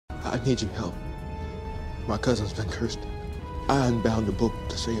I need your help. My cousin's been cursed. I unbound the book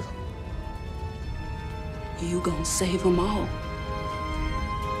to save him. You gonna save them all?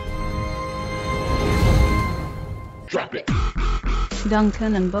 Drop it.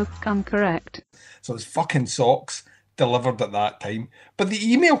 Duncan and both come correct. So it's fucking socks delivered at that time. But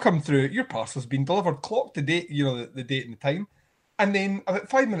the email come through, your parcel's been delivered, clock the date, the date and the time. And then about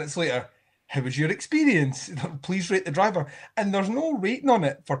 5 minutes later, how was your experience? Please rate the driver. And there's no rating on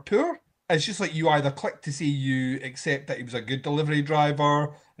it for poor. It's just like you either click to say you accept that he was a good delivery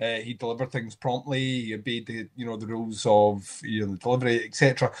driver, he delivered things promptly, he obeyed the rules of the delivery,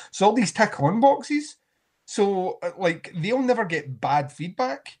 etc. So all these tick on boxes. So they'll never get bad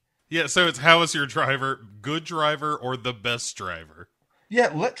feedback. Yeah, so it's how is your driver, good driver or the best driver?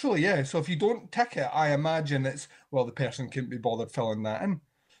 Yeah, literally, yeah. So if you don't tick it, I imagine it's, well, the person couldn't be bothered filling that in.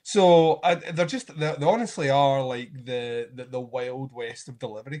 So they honestly are like the Wild West of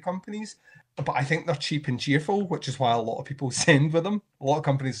delivery companies. But I think they're cheap and cheerful, which is why a lot of people send with them. A lot of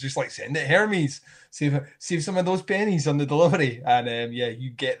companies just like, send it Hermes, save some of those pennies on the delivery. And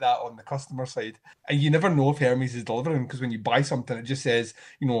you get that on the customer side. And you never know if Hermes is delivering, because when you buy something, it just says,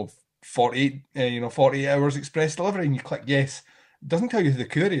 48 hours express delivery, and you click yes. It doesn't tell you who the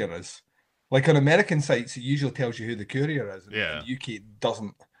courier is. Like on American sites, it usually tells you who the courier is. Yeah. In the UK, it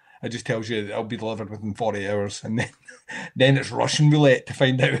doesn't. It just tells you it'll be delivered within 48 hours. And then it's Russian roulette to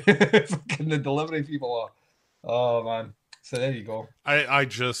find out who fucking the delivery people are. Oh, man. So there you go. I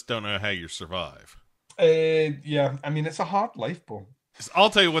just don't know how you survive. Yeah. I mean, it's a hard life, Bo. I'll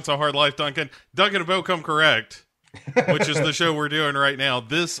tell you what's a hard life, Duncan. Duncan and Bo Come Correct, which is the show we're doing right now.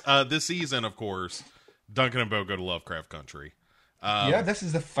 This season, of course, Duncan and Bo go to Lovecraft Country. This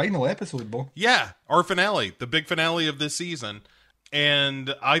is the final episode, Bo. Yeah, our finale, the big finale of this season.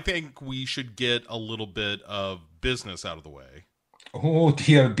 And I think we should get a little bit of business out of the way. Oh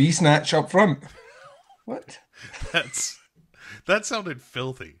dear, bee snatch up front. What? That sounded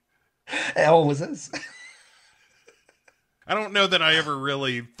filthy. It always is. I don't know that I ever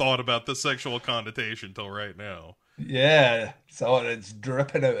really thought about the sexual connotation till right now. Yeah, so it's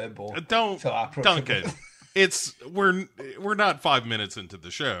dripping out of Bo. Duncan. We're not 5 minutes into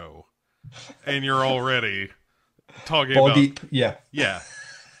the show, and you're already talking about deep. Yeah.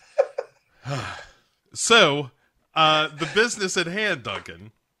 So, the business at hand,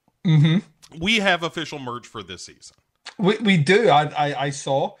 Duncan. Mm-hmm. We have official merch for this season. We do.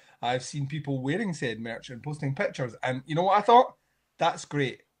 I've seen people wearing said merch and posting pictures, and you know what I thought? That's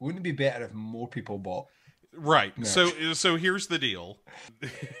great. Wouldn't it be better if more people bought? Right. Merch? So here's the deal.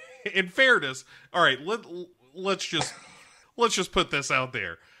 In fairness, all right. Let's just put this out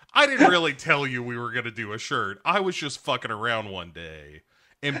there. I didn't really tell you we were going to do a shirt. I was just fucking around one day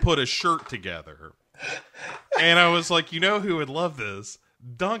and put a shirt together. And I was like, who would love this?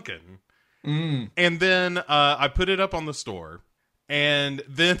 Duncan. And then I put it up on the store. And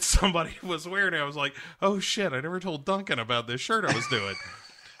then somebody was wearing it. I was like, oh shit, I never told Duncan about this shirt I was doing.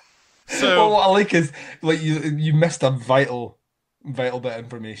 So well, what I like is, you missed a vital bit of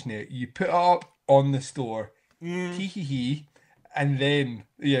information here. You put it up on the store. Tee-hee-hee. And then,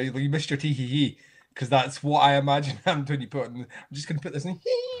 you missed your tee-hee-hee, because that's what I imagine happened when you put it in. I'm just going to put this in.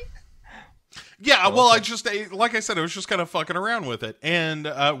 Yeah, well, I just, like I said, I was just kind of fucking around with it, and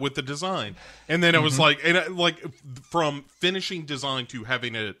with the design. And then it was from finishing design to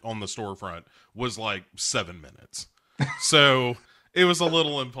having it on the storefront was like 7 minutes. So it was a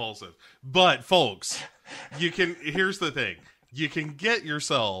little impulsive. But, folks, here's the thing. You can get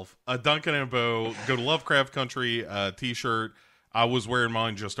yourself a Duncan and Bo Go to Lovecraft Country t-shirt. I was wearing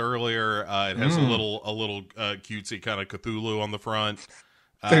mine just earlier. It has a little cutesy kind of Cthulhu on the front.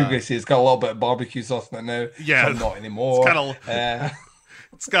 It's got a little bit of barbecue sauce in it now. Yeah, not anymore.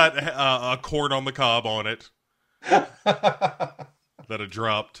 It's got a corn on the cob on it that I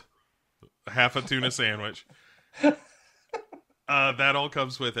dropped. Half a tuna sandwich. That all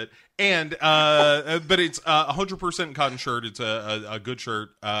comes with it, and but it's 100% cotton shirt. It's a good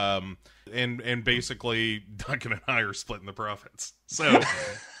shirt, and basically Duncan and I are splitting the profits. So,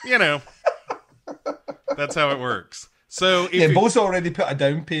 that's how it works. So Bo's already put a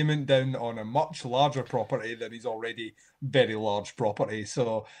down payment down on a much larger property than his already very large property.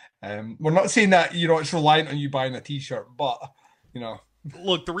 So we're not saying that it's reliant on you buying a t-shirt, but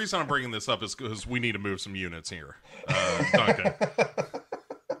Look, the reason I'm bringing this up is because we need to move some units here, Duncan.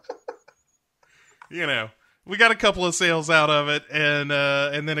 We got a couple of sales out of it, and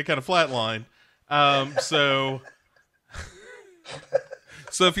then it kind of flatlined. So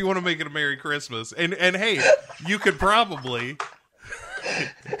if you want to make it a Merry Christmas, and hey, you could probably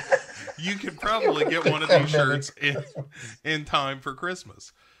get one of these shirts in time for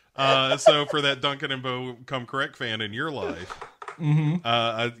Christmas. So for that Duncan and Bo Come Correct fan in your life,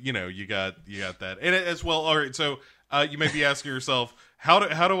 you know, you got that, and as well. All right, so you may be asking yourself, how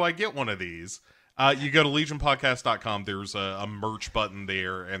do I get one of these? You go to legionpodcast.com. There's a merch button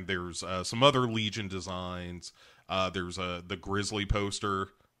there, and there's some other Legion designs. There's the Grizzly poster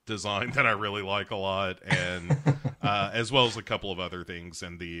design that I really like a lot, and as well as a couple of other things,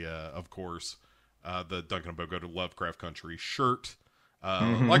 and the of course the Duncan and Bo Go to Lovecraft Country shirt.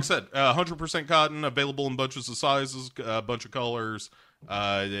 Like I said, 100% cotton, available in bunches of sizes, a bunch of colors.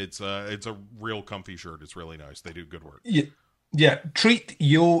 It's a real comfy shirt. It's really nice. They do good work. Yeah. Treat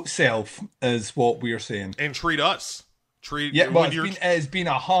yourself is what we're saying, and treat us. But it's been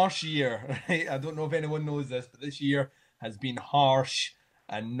a harsh year. Right? I don't know if anyone knows this, but this year has been harsh,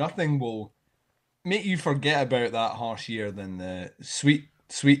 and nothing will make you forget about that harsh year than the sweet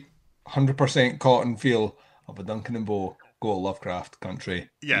 100% cotton feel of a Duncan and Bo Go Lovecraft Country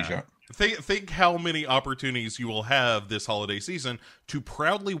t-shirt. Think how many opportunities you will have this holiday season to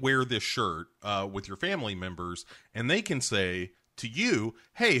proudly wear this shirt with your family members, and they can say to you,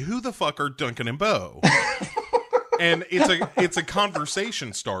 "Hey, who the fuck are Duncan and Bo?" And it's a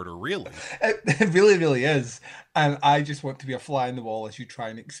conversation starter, really. It really, really is. And I just want to be a fly in the wall as you try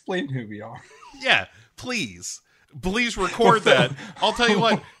and explain who we are. Yeah, please record that. I'll tell you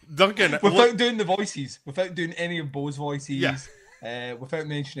what, Duncan. Without doing the voices, without doing any of Bo's voices, without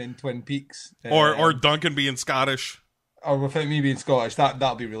mentioning Twin Peaks, or Duncan being Scottish, or without me being Scottish,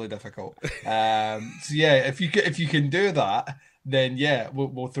 that'll be really difficult. So yeah, if you can do that, then yeah,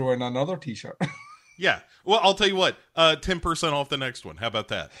 we'll throw in another t-shirt. Yeah. Well, I'll tell you what. 10% off the next one. How about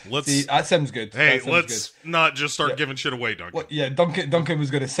that? See, that sounds good. Hey, let's not just start giving shit away, Duncan. Well, yeah, Duncan was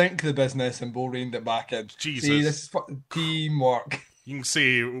going to sink the business, and Bo reined it back in. Jesus. See, this is teamwork. You can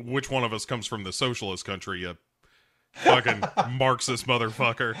see which one of us comes from the socialist country, you fucking Marxist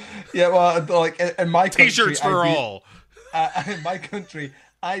motherfucker. Yeah, well, like in my country, T-shirts for all. In my country,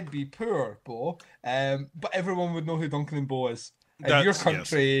 I'd be poor, Bo, but everyone would know who Duncan and Bo is. In your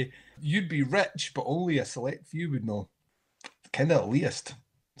country, you'd be rich, but only a select few would know. Kind of elitist.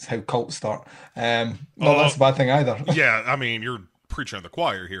 That's how cults start. That's a bad thing either. Yeah, I mean, you're preaching to the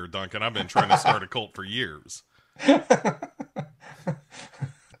choir here, Duncan. I've been trying to start a cult for years. I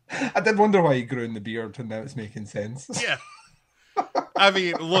did wonder why you grew in the beard, and now it's making sense. Yeah. I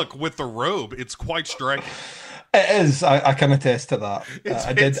mean, look, with the robe, it's quite striking. It is. I can attest to that.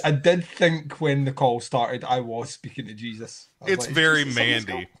 I did think when the call started, I was speaking to Jesus. It's like, very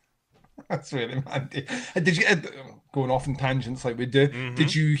Mandy. That's very Mandy. Did you going off in tangents like we do?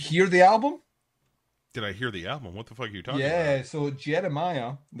 Did you hear the album? Did I hear the album? What the fuck are you talking about? Yeah, so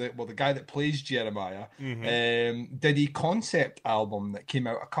Jeremiah, the guy that plays Jeremiah, did a concept album that came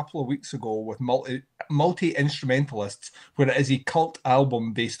out a couple of weeks ago with multi-instrumentalists, where it is a cult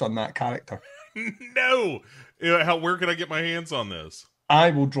album based on that character. No! Where can I get my hands on this?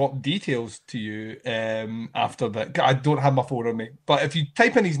 I will drop details to you after that. I don't have my phone on me, but if you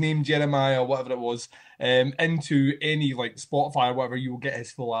type in his name, Jeremiah, or whatever it was, into any like Spotify or whatever, you will get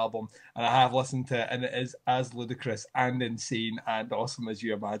his full album. And I have listened to it, and it is as ludicrous and insane and awesome as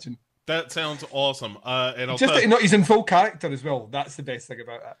you imagine. That sounds awesome. And I'll just he's in full character as well. That's the best thing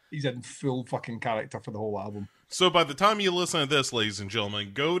about it. He's in full fucking character for the whole album. So by the time you listen to this, ladies and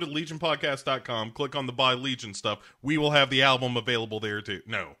gentlemen, go to legionpodcast.com, click on the Buy Legion stuff. We will have the album available there too.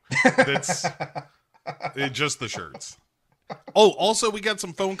 No, that's just the shirts. Oh, also we got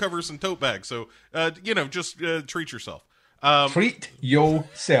some phone covers and tote bags. So, just treat yourself. Treat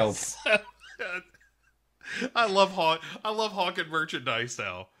yourself. I love hawking merchandise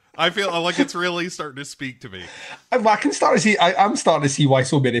now. I feel like it's really starting to speak to me. I can start to see. I'm starting to see why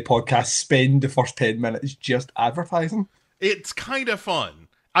so many podcasts spend the first 10 minutes just advertising. It's kind of fun.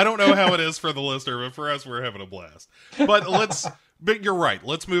 I don't know how it is for the listener, but for us, we're having a blast. But you're right.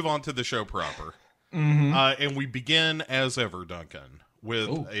 Let's move on to the show proper. And we begin as ever, Duncan, with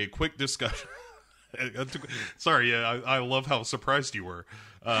a quick discussion. Sorry, I love how surprised you were.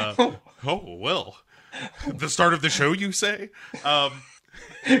 Well, the start of the show, you say?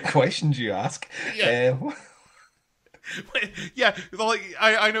 Questions you ask. Yeah. Yeah, like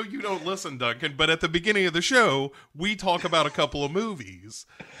I know you don't listen, Duncan, but at the beginning of the show, we talk about a couple of movies.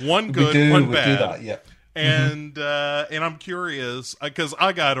 One good, one bad. We do that, yeah. And I'm curious, because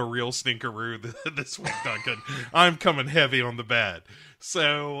I got a real stinkeroo this week, Duncan. I'm coming heavy on the bad.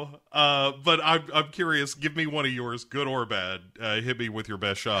 So, but I'm curious, give me one of yours, good or bad. Hit me with your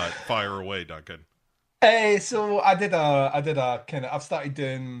best shot. Fire away, Duncan. So I did a kind of, I've started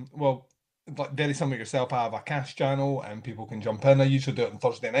doing, well, like very similar to yourself, I have a cast channel and people can jump in. I usually do it on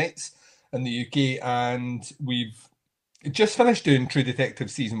Thursday nights in the UK, and we've just finished doing True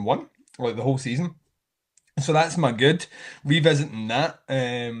Detective season 1, like the whole season. So that's my good. Revisiting that,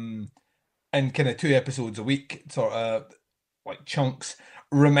 in kind of 2 episodes a week, sort of like chunks,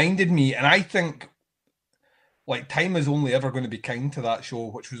 reminded me, and I think like time is only ever going to be kind to that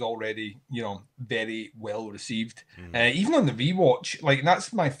show, which was already, very well received. Even on the rewatch, like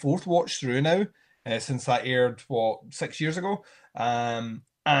that's my 4th watch through now, since that aired, 6 years ago.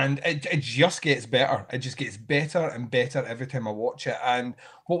 And it just gets better. It just gets better and better every time I watch it. And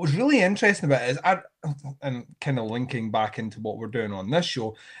what was really interesting about it is, and kind of linking back into what we're doing on this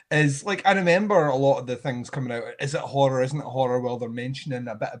show, is like I remember a lot of the things coming out. Is it horror? Isn't it horror? Well, they're mentioning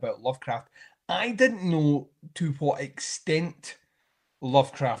a bit about Lovecraft. I didn't know to what extent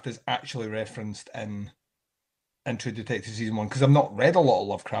Lovecraft is actually referenced in True Detective season 1, because I've not read a lot of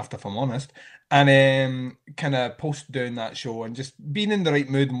Lovecraft, if I'm honest. And kind of post doing that show and just being in the right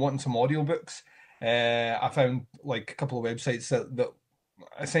mood and wanting some audiobooks, I found like a couple of websites that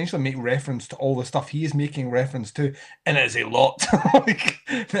essentially make reference to all the stuff he is making reference to, and it is a lot. Like,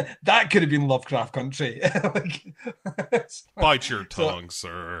 that could have been Lovecraft Country. Like, bite your tongue,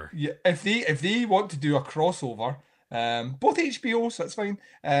 sir. Yeah, if they want to do a crossover, both HBO, so that's fine.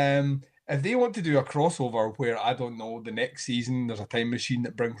 If they want to do a crossover where, I don't know, the next season there's a time machine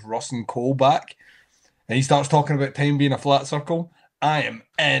that brings Russ and Cole back, and he starts talking about time being a flat circle, I am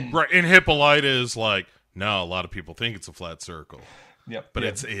in. Right, and Hippolyta is like, no, a lot of people think it's a flat circle. Yep, but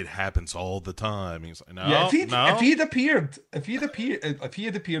it happens all the time. He's like, no, yeah, no. If he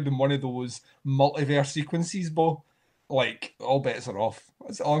had appeared in one of those multiverse sequences, Bo, like all bets are off.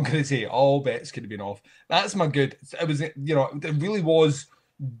 That's all I'm gonna say. All bets could have been off. That's my good. It was, it really was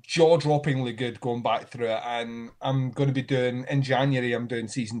jaw-droppingly good going back through it, and I'm going to be doing in January. I'm doing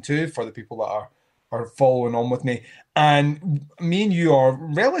season 2 for the people that are following on with me, and me and you are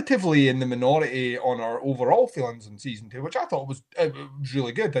relatively in the minority on our overall feelings on season 2, which I thought was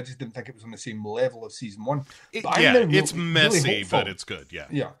really good. I just didn't think it was on the same level of season 1. It's messy, really, but it's good.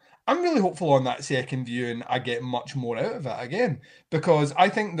 Yeah. I'm really hopeful on that second viewing I get much more out of it again, because I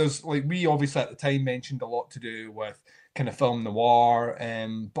think there's, like, we obviously at the time mentioned a lot to do with kind of film noir,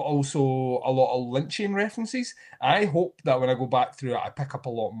 but also a lot of Lynchian references. I hope that when I go back through it, I pick up a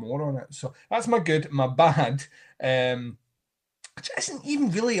lot more on it. So that's my good. My bad, which isn't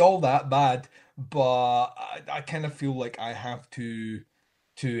even really all that bad, but I kind of feel like I have to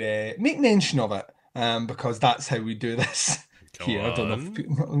make mention of it, because that's how we do this here. I don't know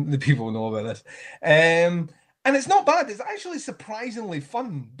if the people know about this. And it's not bad. It's actually surprisingly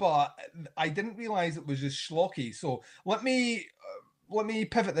fun, but I didn't realize it was just schlocky. So let me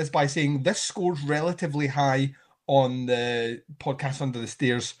pivot this by saying this scores relatively high on the Podcast Under the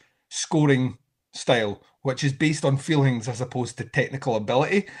Stairs scoring style, which is based on feelings as opposed to technical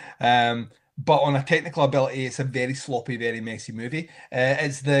ability. But on a technical ability, it's a very sloppy, very messy movie.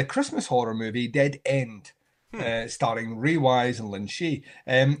 It's the Christmas horror movie Dead End. Starring Ray Wise and Lin Shaye.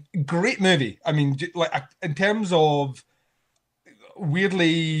 Great movie. I mean, like, in terms of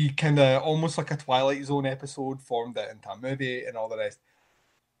weirdly kind of almost like a Twilight Zone episode formed it into a movie and all the rest.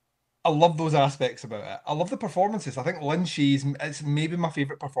 I love those aspects about it. I love the performances. I think Lin Shaye's, it's maybe my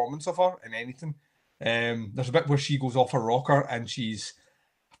favourite performance of her in anything. There's a bit where she goes off her rocker and she's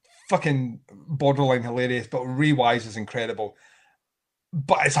fucking borderline hilarious, but Ray Wise is incredible.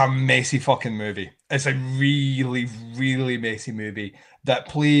 But it's a messy fucking movie. It's a really, really messy movie that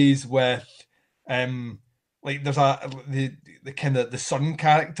plays with, like, there's the kind of the son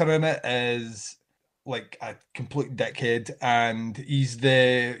character in it is like a complete dickhead, and he's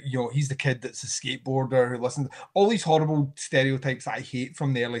the kid that's a skateboarder who listens all these horrible stereotypes that I hate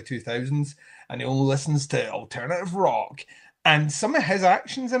from the early 2000s, and he only listens to alternative rock, and some of his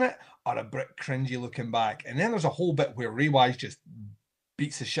actions in it are a bit cringy looking back. And then there's a whole bit where Ray Wise just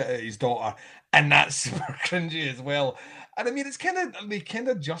beats the shit out of his daughter, and that's super cringy as well. And I mean, it's they kind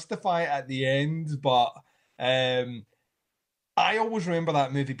of justify it at the end, but I always remember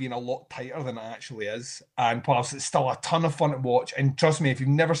that movie being a lot tighter than it actually is. And whilst it's still a ton of fun to watch, and trust me, if you've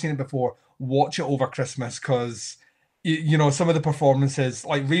never seen it before, watch it over Christmas, because you know, some of the performances,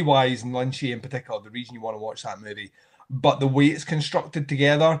 like Ray Wise and Lin Shaye in particular, the reason you want to watch that movie, but the way it's constructed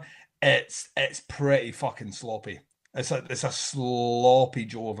together, it's pretty fucking sloppy. It's a sloppy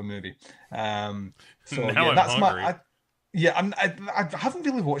Joe of a movie. So now yeah, that's I'm hungry. I haven't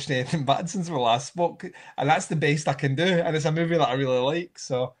really watched anything bad since we last spoke, and that's the best I can do. And it's a movie that I really like.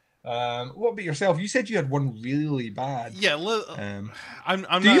 So, what about yourself? You said you had one really bad. Yeah,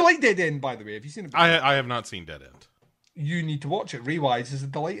 do you like Dead End, by the way? Have you seen it before? I have not seen Dead End. You need to watch it. Ray Wise is a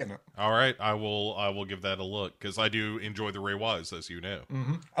delight in it. All right, I will give that a look, because I do enjoy the Ray Wise, as you know.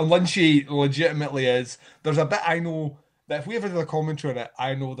 Mm-hmm. And Lin Shaye legitimately is. There's a bit I know But if we ever did a commentary on it,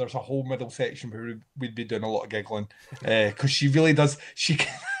 I know there's a whole middle section where we'd be doing a lot of giggling, because she really does. She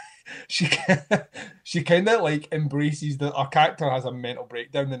kind of like embraces that our character has a mental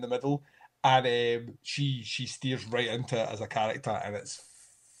breakdown in the middle, and she steers right into it as a character, and it's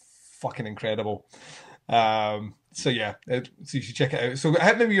fucking incredible. So yeah, so you should check it out. So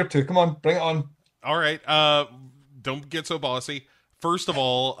hit me with your two. Come on, bring it on. All right. Don't get so bossy. First of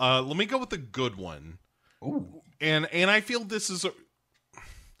all, let me go with the good one. Ooh. And I feel this is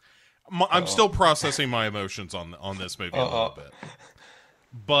I'm still processing my emotions on this movie a little bit.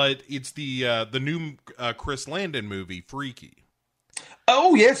 But it's the new Chris Landon movie, Freaky.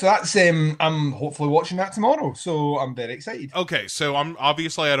 Oh yeah, so that's I'm hopefully watching that tomorrow, so I'm very excited. Okay, so I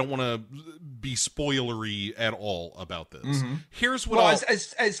don't want to be spoilery at all about this. Mm-hmm. Here's what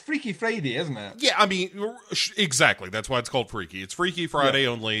it's Freaky Friday, isn't it? Yeah, I mean, exactly. That's why it's called Freaky. It's Freaky Friday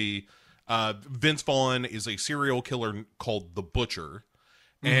only. Vince Vaughn is a serial killer called the Butcher,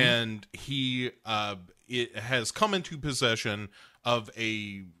 and he has come into possession of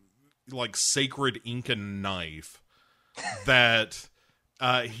a like sacred Incan knife that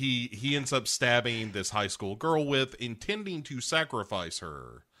he ends up stabbing this high school girl with, intending to sacrifice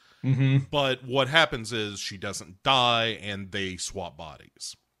her. Mm-hmm. But what happens is she doesn't die, and they swap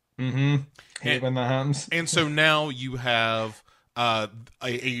bodies. Mm-hmm. Hate when that happens. And so now you have a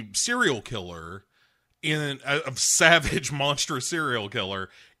serial killer, a savage, monstrous serial killer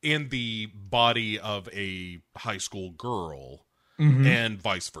in the body of a high school girl, and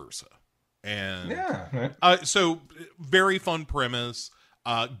vice versa. And so very fun premise,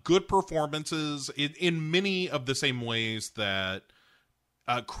 good performances in many of the same ways that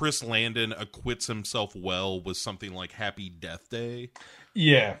Chris Landon acquits himself well with something like Happy Death Day.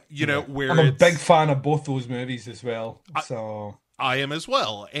 Yeah. Where I'm a big fan of both those movies as well. So I am as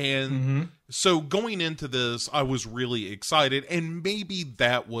well. And so going into this, I was really excited, and maybe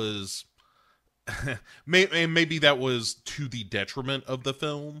that was maybe that was to the detriment of the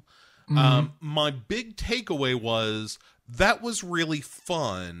film. My big takeaway was that was really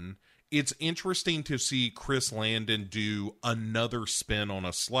fun. It's interesting to see Chris Landon do another spin on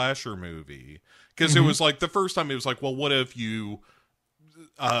a slasher movie, because it was like the first time it was like, well, what if you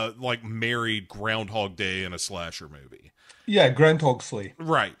like married Groundhog Day in a slasher movie? Yeah, Groundhog Slay.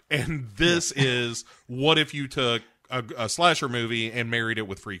 Right. And this is, what if you took a slasher movie and married it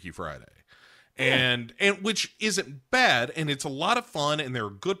with Freaky Friday? And which isn't bad, and it's a lot of fun, and there are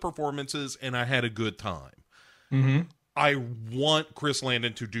good performances, and I had a good time. I want Chris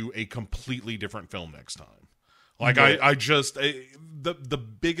Landon to do a completely different film next time. Like, I just the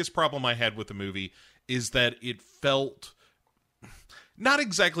biggest problem I had with the movie is that it felt not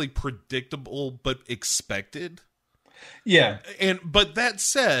exactly predictable, but expected. Yeah. But that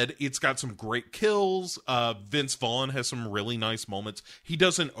said, it's got some great kills. Vince Vaughn has some really nice moments. He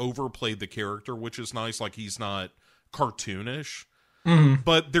doesn't overplay the character, which is nice. Like, he's not cartoonish.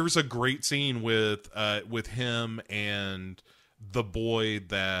 But there's a great scene with him and the boy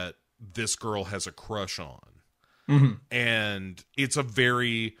that this girl has a crush on. And it's a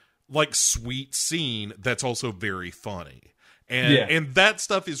very like sweet scene that's also very funny. And that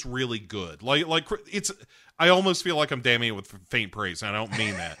stuff is really good. Like it's, I almost feel like I'm damning it with faint praise, and I don't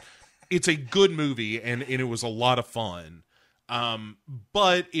mean that. It's a good movie, and it was a lot of fun.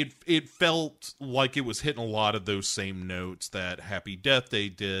 But it felt like it was hitting a lot of those same notes that Happy Death Day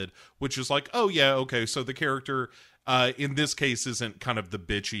did, which is like, oh yeah, okay, so the character in this case isn't kind of the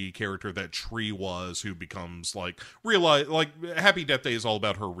bitchy character that Tree was, who becomes like Happy Death Day is all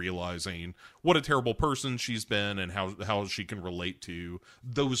about her realizing what a terrible person she's been and how she can relate to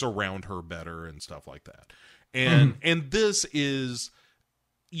those around her better and stuff like that. And this is,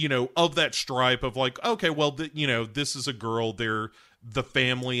 of that stripe of like, okay, well, this is a girl the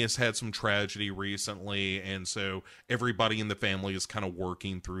family has had some tragedy recently, and so everybody in the family is kind of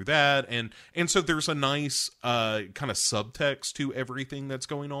working through that, and so there's a nice kind of subtext to everything that's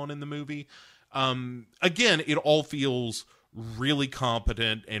going on in the movie. Again, it all feels really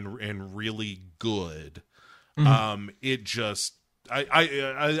competent and really good. It just,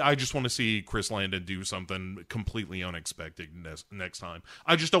 I just want to see Chris Landon do something completely unexpected next time.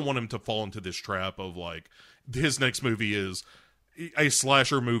 I just don't want him to fall into this trap of like, his next movie is a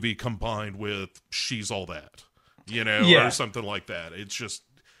slasher movie combined with She's All That, or something like that. It's just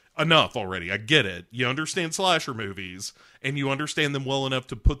enough already. I get it. You understand slasher movies, and you understand them well enough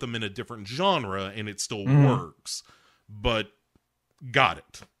to put them in a different genre, and it still works. But got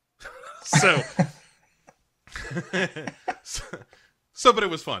it. So, but it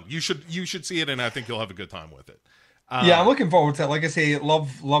was fun. You should see it, and I think you'll have a good time with it. Yeah, I'm looking forward to it. Like I say,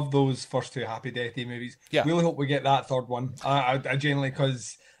 love those first two Happy Death Day movies. Yeah. Really hope we get that third one. I genuinely,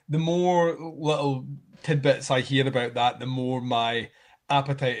 because the more little tidbits I hear about that, the more my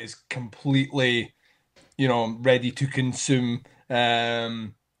appetite is completely, ready to consume.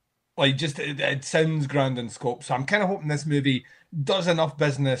 Just it sounds grand in scope. So I'm kind of hoping this movie does enough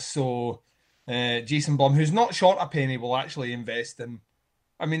business so Jason Blum, who's not short a penny, will actually invest in.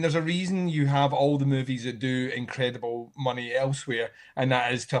 I mean, there's a reason you have all the movies that do incredible money elsewhere, and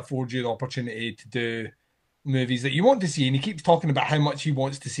that is to afford you the opportunity to do movies that you want to see. And he keeps talking about how much he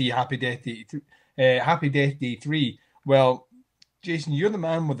wants to see Happy Death Day 3. Well, Jason, you're the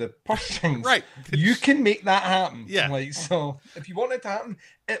man with the purse strings. Right. You can make that happen. Yeah. So if you want it to happen,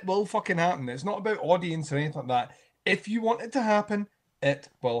 it will fucking happen. It's not about audience or anything like that. If you want it to happen, it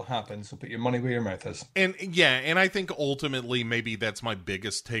will happen. So put your money where your mouth is. And I think ultimately maybe that's my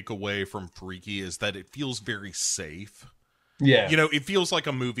biggest takeaway from Freaky is that it feels very safe. Yeah. It feels like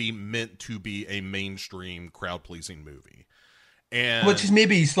a movie meant to be a mainstream crowd-pleasing movie. And which is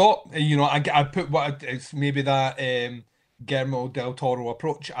maybe his thought. I put it's maybe that Guillermo del Toro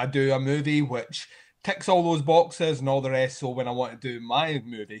approach. I do a movie which ticks all those boxes and all the rest. So when I want to do my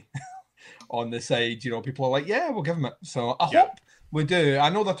movie on the side, people are like, yeah, we'll give him it. So I hope we do. I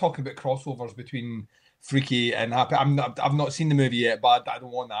know they're talking about crossovers between Freaky and Happy. I've not seen the movie yet, but I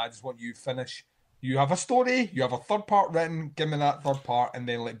don't want that. I just want you to finish. You have a story, you have a third part written, give me that third part, and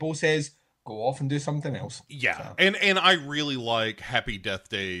then like Bo says, go off and do something else. Yeah, so. and I really like Happy Death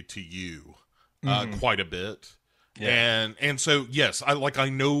Day to You quite a bit. Yeah. And so yes, I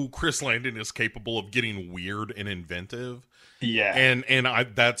know Chris Landon is capable of getting weird and inventive. Yeah. And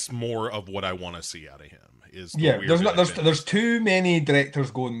that's more of what I want to see out of him. There's too many directors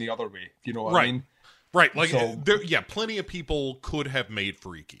going the other way. You know what I mean? Right. Like plenty of people could have made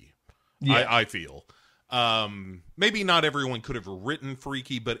Freaky. Yeah. I feel. Maybe not everyone could have written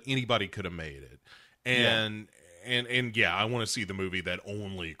Freaky, but anybody could have made it. And I want to see the movie that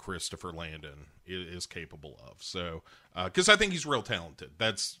only Christopher Landon is capable of. So, because I think he's real talented.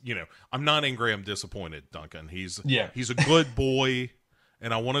 That's, I'm not angry, I'm disappointed, Duncan. He's a good boy,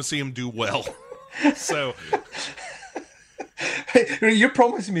 and I want to see him do well. So, you're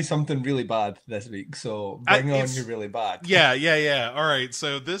promising me something really bad this week, so bring on your really bad. Yeah. All right,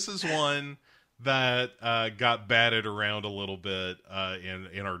 so this is one that got batted around a little bit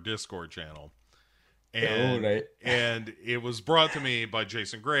in our Discord channel. And it was brought to me by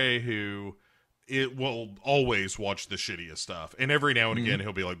Jason Gray, who will always watch the shittiest stuff. And every now and again,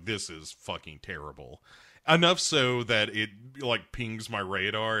 he'll be like, this is fucking terrible. Enough so that it like pings my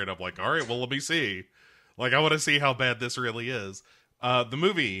radar, and I'm like, all right, well, let me see. Like, I want to see how bad this really is. The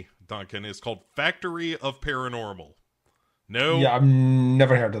movie, Duncan, is called Factory of Paranormal. No. Yeah, I've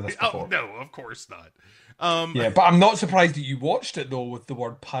never heard of this before. Oh, no, of course not. But I'm not surprised that you watched it, though, with the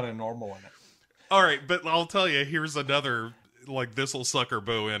word paranormal in it. All right, but I'll tell you, here's another, like, this'll sucker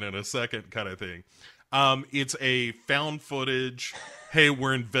Bo in a second kind of thing. It's a found footage, hey,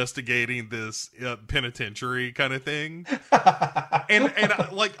 we're investigating this penitentiary kind of thing. and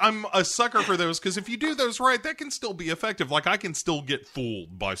like, I'm a sucker for those, because if you do those right, that can still be effective. Like, I can still get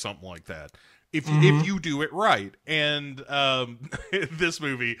fooled by something like that if you do it right. And this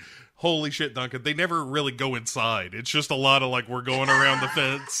movie, holy shit, Duncan, they never really go inside. It's just a lot of, like, we're going around the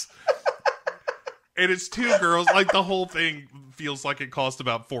fence. And it's two girls. Like, the whole thing feels like it cost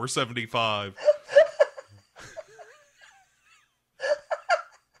about $4.75.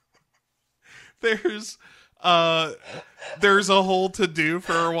 There's a whole to-do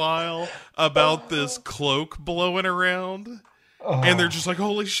for a while about this cloak blowing around. And they're just like,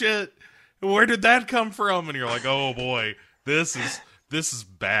 holy shit, where did that come from? And you're like, oh boy, this is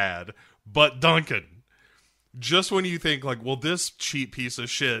bad. But Duncan, just when you think like, well, this cheap piece of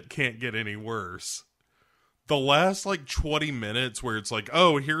shit can't get any worse, the last like 20 minutes where it's like,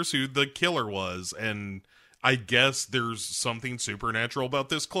 oh, here's who the killer was, and I guess there's something supernatural about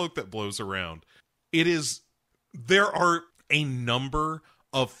this cloak that blows around. There are a number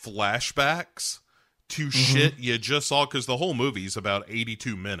of flashbacks to shit you just saw, because the whole movie's about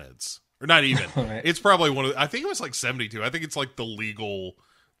 82 minutes. Or not even. Right. It's probably I think it was like 72. I think it's like the legal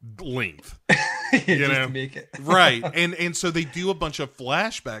length. You know? To make it. Right. And so they do a bunch of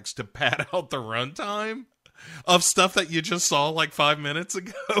flashbacks to pad out the runtime of stuff that you just saw like 5 minutes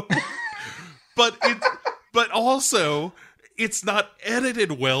ago. But also, it's not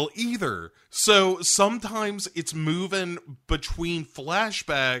edited well either. So sometimes it's moving between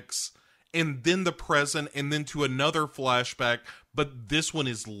flashbacks and then the present and then to another flashback, but this one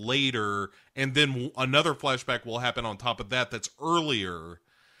is later, and then another flashback will happen on top of that that's earlier.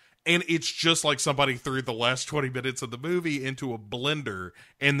 And it's just like somebody threw the last 20 minutes of the movie into a blender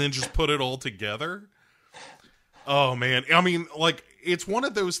and then just put it all together. Oh, man. I mean, like, it's one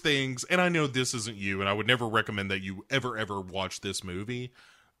of those things, and I know this isn't you, and I would never recommend that you ever watch this movie.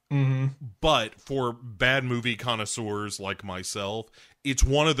 Mm-hmm. But for bad movie connoisseurs like myself, it's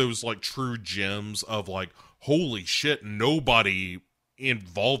one of those, like, true gems of, like, holy shit, nobody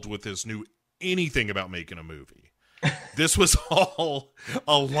involved with this knew anything about making a movie. This was all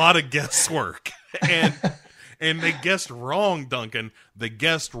a lot of guesswork, and they guessed wrong, Duncan. They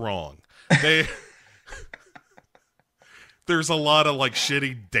guessed wrong. There's a lot of like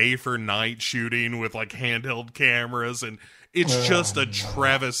shitty day for night shooting with like handheld cameras, and it's just a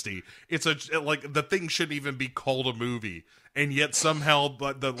travesty. It's like the thing shouldn't even be called a movie, and yet somehow,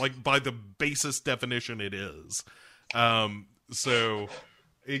 by the basest definition, it is. So.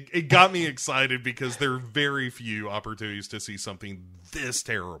 It got me excited because there are very few opportunities to see something this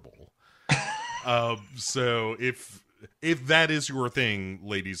terrible. So if that is your thing,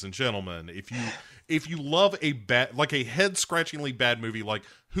 ladies and gentlemen, if you love a head-scratchingly bad movie, like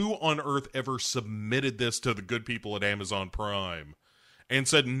who on earth ever submitted this to the good people at Amazon Prime and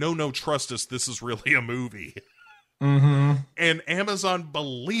said, no, trust us, this is really a movie. Mm-hmm. And Amazon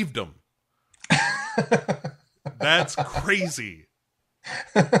believed them. That's crazy.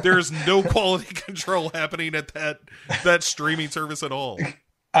 There's no quality control happening at that streaming service at all.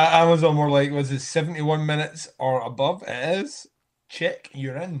 Amazon were like, was it 71 minutes or above? It is. Check,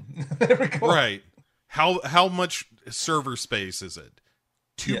 you're in. There we go. Right. How much server space is it?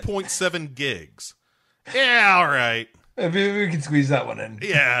 2.7 gigs. Yeah, all right. Maybe we can squeeze that one in.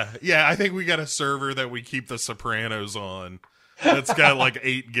 Yeah. I think we got a server that we keep The Sopranos on. It's got like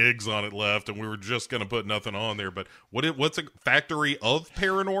 8 gigs on it left, and we were just going to put nothing on there. But what's a Factory of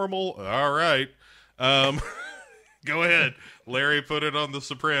Paranormal? All right. Go ahead. Larry put it on the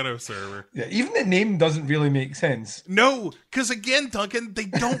Soprano server. Yeah, even the name doesn't really make sense. No, because again, Duncan, they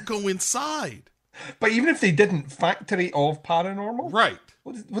don't go inside. But even if they didn't, Factory of Paranormal? Right.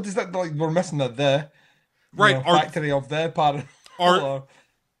 What is that? Like, we're missing the. Right. Factory of the Paranormal.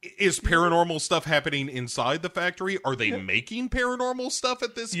 Is paranormal stuff happening inside the factory? Are they making paranormal stuff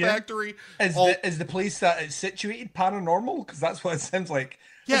at this factory? Is the place that it's situated paranormal? Because that's what it sounds like.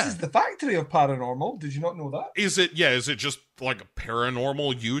 Yeah. This is the Factory of Paranormal. Did you not know that? Is it just like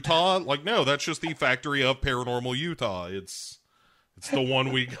Paranormal Utah? Like, no, that's just the Factory of Paranormal Utah. It's the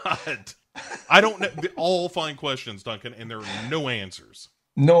one we got. I don't know. All fine questions, Duncan, and there are no answers.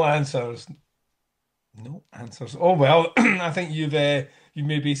 No answers. No answers. Oh, well, I think you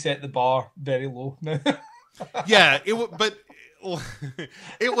maybe set the bar very low now. Yeah, but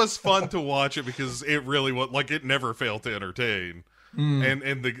it was fun to watch it because it really was like it never failed to entertain.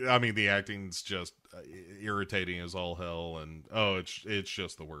 And the acting's just irritating as all hell, and it's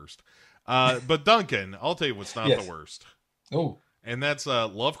just the worst. But Duncan, I'll tell you what's not the worst. Oh, and that's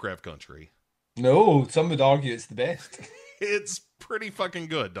Lovecraft Country. No, some would argue it's the best. It's pretty fucking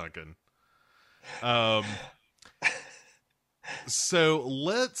good, Duncan. So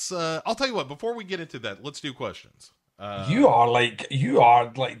let's I'll tell you what, before we get into that, let's do questions. You are like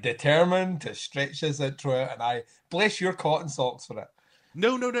determined to stretch this intro out, and I bless your cotton socks for it.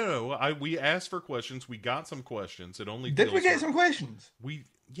 No. We asked for questions. We got some questions. Did we get some questions?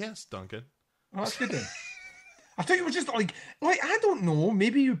 Yes, Duncan. Oh, that's good then. I thought you were just like I don't know.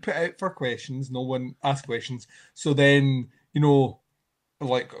 Maybe you put out for questions. No one asked questions. So then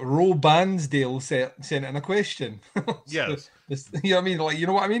like Ro Bansdale sent in a question. Yes. You know what I mean? Like, you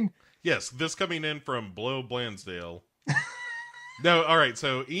know what I mean? Yes, this coming in from Blow Blansdale. No, all right.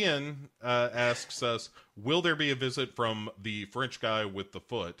 So Ian asks us, will there be a visit from the French guy with the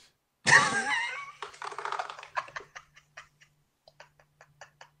foot? I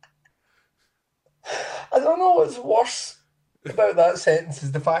don't know what's worse about that sentence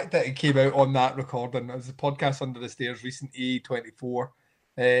is the fact that it came out on that recording. It was the Podcast Under the Stairs recent A24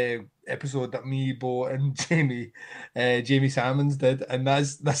 episode that me, Bo, and Jamie Salmons did, and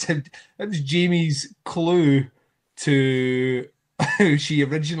that was Jamie's clue to who she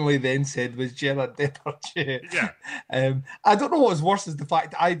originally then said was Gerard Depardieu. Yeah. I don't know what was worse is the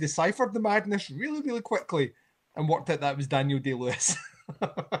fact that I deciphered the madness really, really quickly and worked out that was Daniel Day-Lewis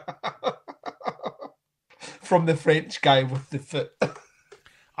from the French guy with the foot.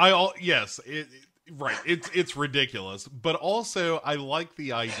 Yes. Right, it's ridiculous, but also I like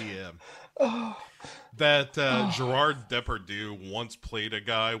the idea that Gerard Depardieu once played a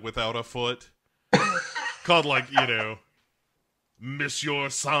guy without a foot, called Monsieur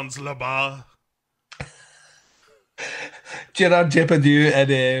Sans Labat. Gerard Depardieu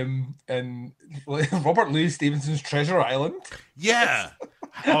and Robert Louis Stevenson's Treasure Island. Yeah.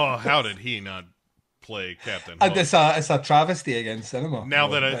 Oh, how did he not play Captain Hook? And it's a travesty against cinema. Now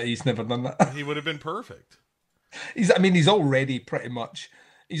that he's never done that. He would have been perfect. He's already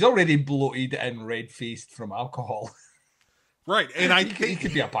he's already bloated and red-faced from alcohol. Right, and he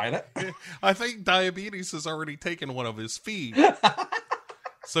could be a pirate. I think diabetes has already taken one of his feet.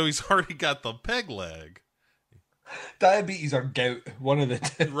 So he's already got the peg leg. Diabetes or gout, one of the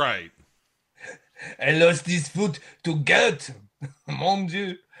two. Right. I lost this foot to gout. Mon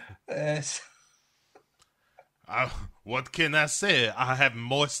Dieu. What can I say? I have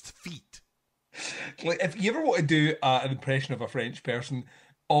moist feet. Like, if you ever want to do an impression of a French person,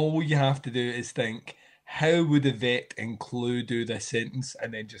 all you have to do is think, how would a vet in Clue do this sentence,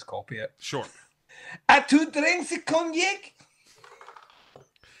 and then just copy it. Sure. As-tu drinks cognac?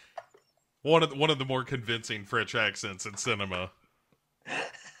 One of the more convincing French accents in cinema.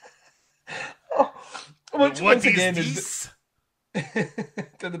 Which, what once is again, this?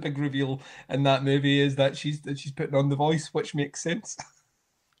 The big reveal in that movie is that she's putting on the voice, which makes sense.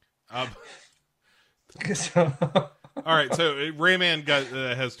 All right, so Rayman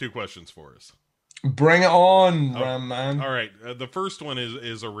has two questions for us. Bring it on, Ram Man. All right, the first one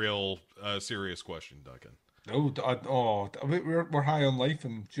is a real serious question, Duncan. We're high on life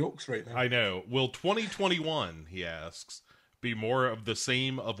and jokes right now. I know. Will 2021, he asks, be more of the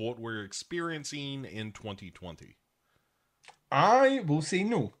same of what we're experiencing in 2020? I will say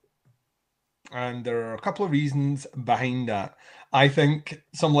no. And there are a couple of reasons behind that. I think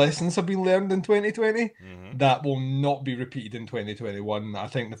some lessons have been learned in 2020 that will not be repeated in 2021. I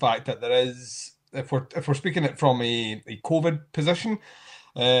think the fact that there is, if we're speaking it from a COVID position,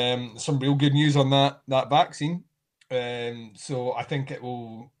 some real good news on that vaccine. So I think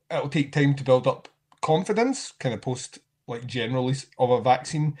it'll take time to build up confidence, kind of post generally of a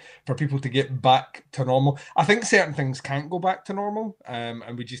vaccine, for people to get back to normal. I think certain things can't go back to normal,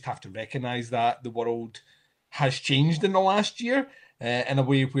 and we just have to recognise that the world has changed in the last year in a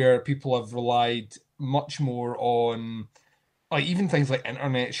way where people have relied much more on even things like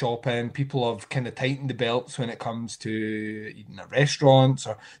internet shopping. People have kind of tightened the belts when it comes to eating at restaurants,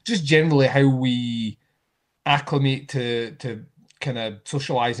 or just generally how we acclimate to kind of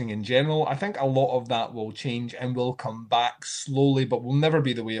socializing in general. I think a lot of that will change and will come back slowly, but will never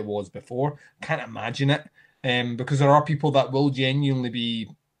be the way it was before. Can't imagine it, because there are people that will genuinely be,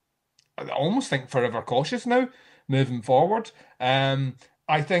 I almost think, forever cautious now, moving forward.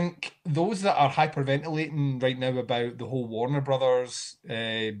 I think those that are hyperventilating right now about the whole Warner Brothers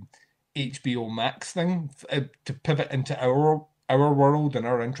HBO Max thing, to pivot into our world and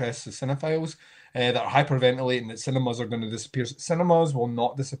our interests as cinephiles, that are hyperventilating that cinemas are going to disappear. Cinemas will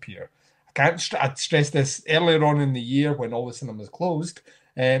not disappear. I'd stress this earlier on in the year when all the cinemas closed.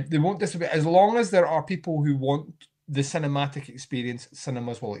 They won't disappear. As long as there are people who want the cinematic experience,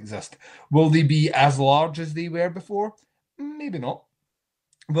 cinemas will exist. Will they be as large as they were before? Maybe not.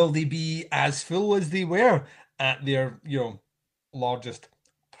 Will they be as full as they were at their largest?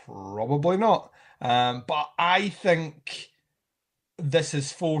 Probably not. But I think this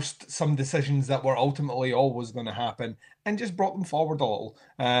has forced some decisions that were ultimately always going to happen and just brought them forward a little.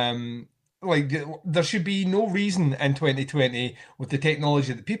 There should be no reason in 2020, with the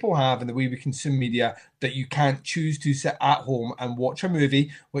technology that people have and the way we consume media, that you can't choose to sit at home and watch a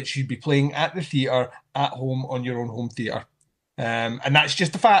movie which should be playing at the theatre at home on your own home theatre. And that's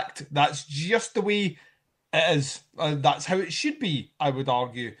just a fact. That's just the way it is. That's how it should be, I would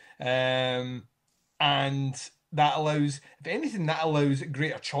argue. And that allows, if anything, that allows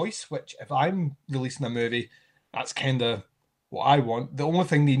greater choice, which if I'm releasing a movie, that's kind of what I want. The only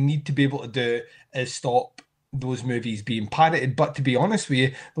thing they need to be able to do is stop those movies being pirated. But to be honest with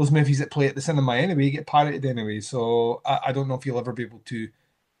you, those movies that play at the cinema anyway get pirated anyway. So I don't know if you'll ever be able to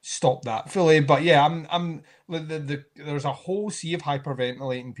stop that fully. But yeah, there's a whole sea of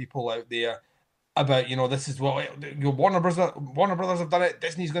hyperventilating people out there about, this is what Warner Brothers have done it.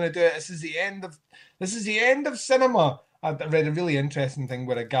 Disney's going to do it. This is the end of cinema. I read a really interesting thing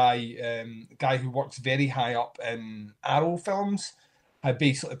where a guy who works very high up in Arrow Films had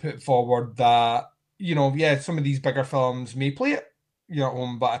basically put forward that, some of these bigger films may play it, at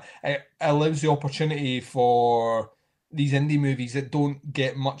home, but it allows the opportunity for these indie movies that don't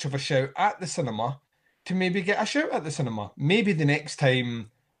get much of a shout at the cinema to maybe get a shout at the cinema. Maybe the next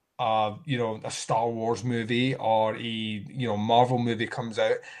time a Star Wars movie or a Marvel movie comes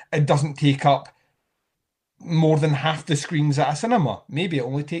out, it doesn't take up more than half the screens at a cinema. Maybe it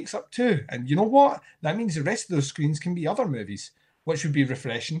only takes up 2. And you know what? That means the rest of those screens can be other movies, which would be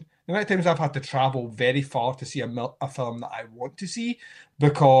refreshing. The amount of times I've had to travel very far to see a film that I want to see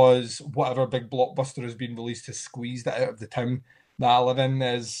because whatever big blockbuster has been released has squeezed it out of the town that I live in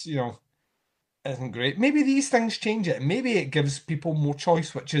is, isn't great. Maybe these things change it. Maybe it gives people more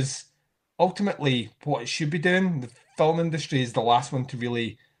choice, which is ultimately what it should be doing. The film industry is the last one to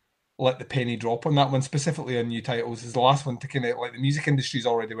really let the penny drop on that one, specifically on new titles. Is the last one to kind of, like, the music industry's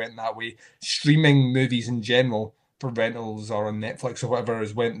already went that way. Streaming movies in general for rentals or on Netflix or whatever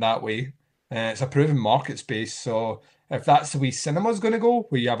has went that way. It's a proven market space. So if that's the way cinema's going to go,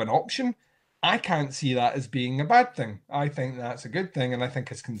 where you have an option, I can't see that as being a bad thing. I think that's a good thing, and I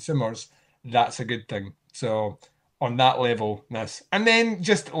think as consumers, that's a good thing. So on that level, this. And then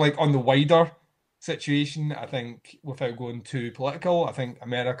just like on the wider situation, I think without going too political, I think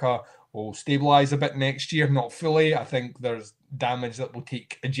America will stabilise a bit next year, not fully. I think there's damage that will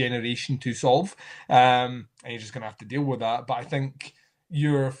take a generation to solve. And you're just going to have to deal with that. But I think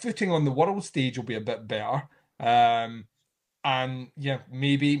your footing on the world stage will be a bit better. And yeah,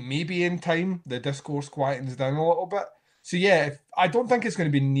 maybe in time the discourse quietens down a little bit. So yeah, I don't think it's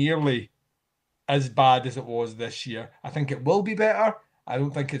going to be nearly as bad as it was this year. I think it will be better. I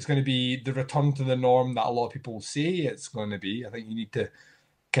don't think it's going to be the return to the norm that a lot of people say it's going to be. I think you need to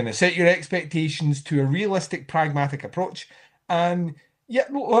kind of set your expectations to a realistic, pragmatic approach. And yeah,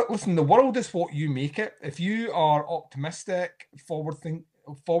 listen, the world is what you make it. If you are optimistic,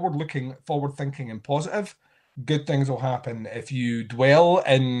 forward-looking, forward-thinking, and positive, good things will happen. If you dwell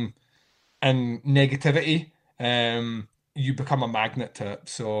in negativity, you become a magnet to it.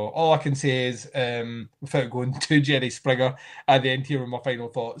 So all I can say is, without going to Jerry Springer at the end here with my final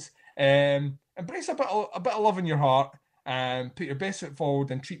thoughts, embrace a bit of love in your heart, and put your best foot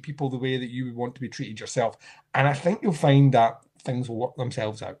forward and treat people the way that you would want to be treated yourself. And I think you'll find that things will work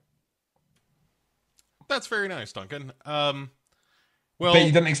themselves out. That's very nice, Duncan. Well, bet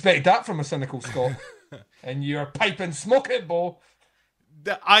you didn't expect that from a cynical Scot. And you're piping smoke it, Bo.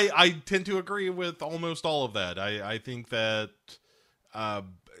 I tend to agree with almost all of that. I think that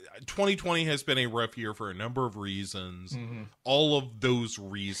 2020 has been a rough year for a number of reasons. Mm-hmm. All of those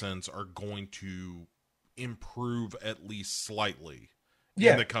reasons are going to improve at least slightly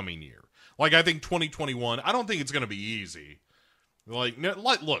in the coming year. Like, I think 2021, I don't think it's going to be easy. Like,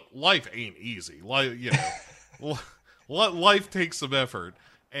 look, life ain't easy. Life, life takes some effort.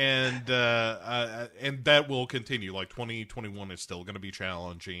 And that will continue. Like, 2021 is still going to be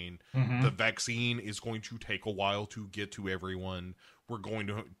challenging. Mm-hmm. The vaccine is going to take a while to get to everyone. We're going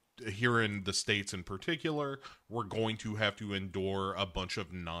to, here in the States in particular, we're going to have to endure a bunch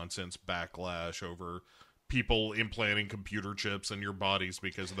of nonsense backlash over people implanting computer chips in your bodies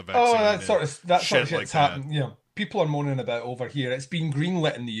because of the vaccine. Oh, that sort of shit's like happened. You know, people are moaning about over here. It's been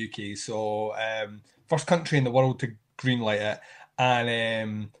greenlit in the UK, so first country in the world to greenlight it.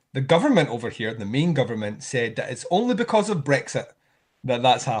 And the government over here, the main government, said that it's only because of Brexit that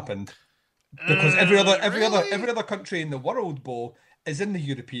that's happened. Because every other country in the world, Bo, is in the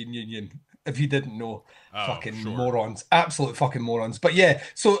European Union. If you didn't know, morons, absolute fucking morons. But yeah,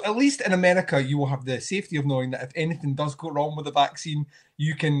 so at least in America, you will have the safety of knowing that if anything does go wrong with the vaccine,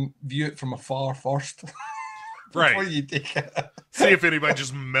 you can view it from afar first. Before you take it. See if anybody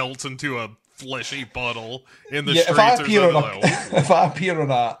just melts into a fleshy puddle in the streets or something. If I appear on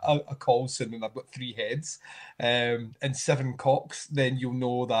a call soon and I've got 3 heads and 7 cocks, then you'll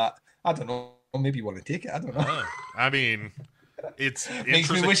know that, I don't know, maybe you want to take it. I don't know. I mean, it's makes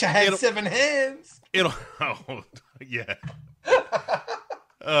me wish I had 7 hands. Yeah.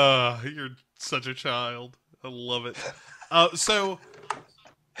 You're such a child. I love it. So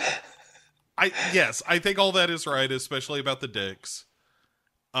I think all that is right, especially about the dicks.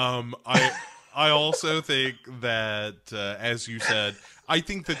 I also think that, as you said, I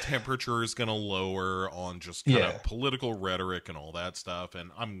think the temperature is going to lower on just kind of political rhetoric and all that stuff,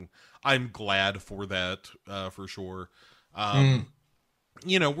 and I'm glad for that, for sure.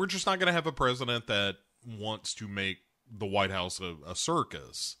 You know, we're just not going to have a president that wants to make the White House a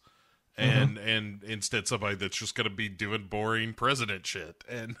circus, and instead somebody that's just going to be doing boring president shit,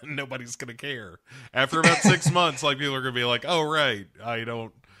 and nobody's going to care. After about 6 months, like, people are going to be like, "Oh, right, I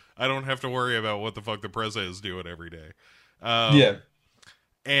don't have to worry about what the fuck the president is doing every day."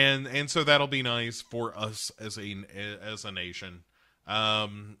 And so that'll be nice for us as a nation.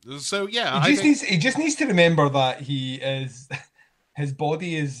 So yeah, he just needs to remember that his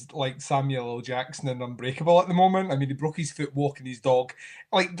body is like Samuel L. Jackson in Unbreakable at the moment. I mean, he broke his foot walking his dog.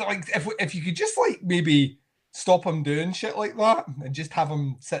 Like if you could just like maybe stop him doing shit like that and just have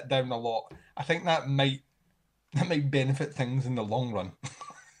him sit down a lot, I think that might benefit things in the long run.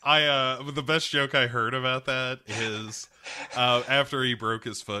 The best joke I heard about that is after he broke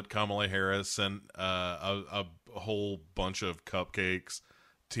his foot, Kamala Harris sent a whole bunch of cupcakes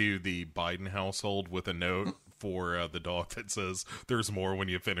to the Biden household with a note for the dog that says, "There's more when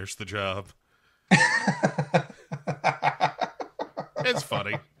you finish the job." It's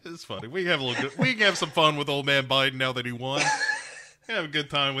funny. It's funny. We can have some fun with old man Biden now that he won. Have a good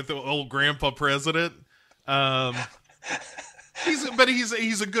time with the old grandpa president. He's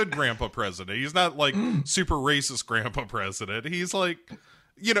a good grandpa president. He's not like super racist grandpa president. He's like,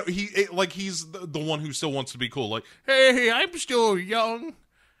 he's the one who still wants to be cool. Like, hey, I'm still young.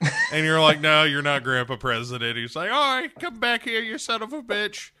 And you're like, no, you're not grandpa president. He's like, all right, come back here, you son of a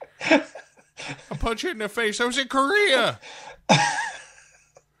bitch. I'll punch you in the face. I was in Korea.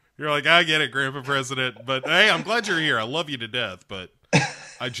 You're like, I get it, grandpa president. But hey, I'm glad you're here. I love you to death, but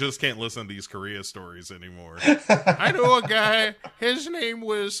I just can't listen to these Korea stories anymore. I know a guy, his name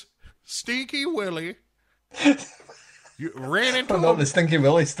was Stinky Willie. You ran into not the Stinky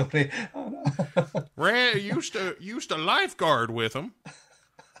Willie story. Used to lifeguard with him.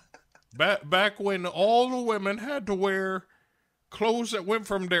 Back when all the women had to wear clothes that went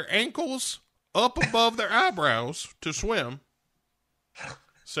from their ankles up above their eyebrows to swim.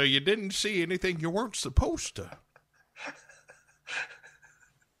 So you didn't see anything you weren't supposed to.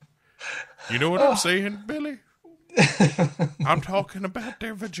 You know what I'm saying, Billy? I'm talking about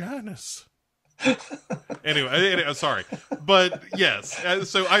their vaginas. Anyway, sorry. But yes,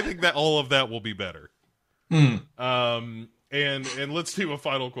 so I think that all of that will be better. And let's do a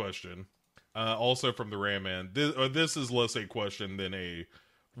final question. Also from the Ram Man. This is less a question than a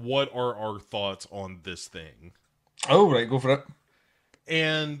what are our thoughts on this thing? Oh, right, go for it.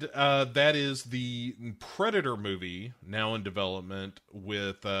 And that is the Predator movie now in development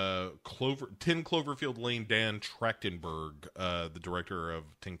with 10 Cloverfield Lane, Dan Trachtenberg, the director of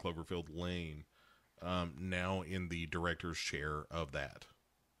 10 Cloverfield Lane, now in the director's chair of that.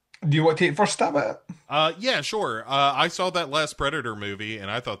 Do you want to take first stab at it? Yeah, sure. I saw that last Predator movie,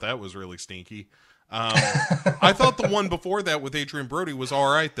 and I thought that was really stinky. I thought the one before that with Adrian Brody was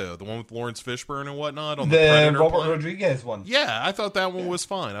all right, though. The one with Lawrence Fishburne and whatnot on the Predator Robert plane. Rodriguez one. Yeah, I thought that one was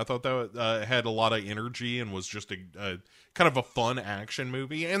fine. I thought that had a lot of energy and was just a kind of a fun action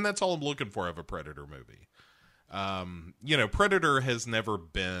movie, and that's all I'm looking for of a Predator movie. Predator has never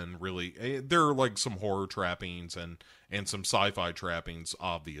been really. There are like some horror trappings and some sci-fi trappings,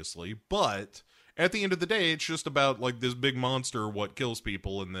 obviously, but at the end of the day, it's just about like this big monster, what kills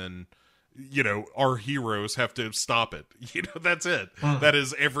people, and then our heroes have to stop it. That's it. That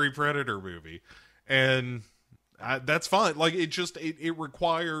is every Predator movie, and that's fine. Like it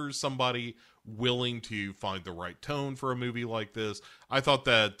requires somebody willing to find the right tone for a movie like this. I thought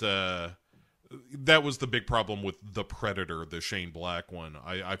that. That was the big problem with The Predator, the Shane Black one.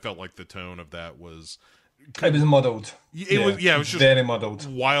 I felt like the tone of that was... It was muddled. It was just very muddled.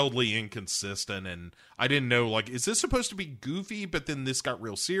 Wildly inconsistent, and I didn't know, like, is this supposed to be goofy, but then this got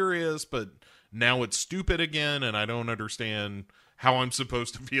real serious, but now it's stupid again, and I don't understand how I'm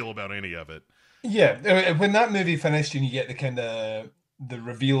supposed to feel about any of it. Yeah, when that movie finished and you get the kind of the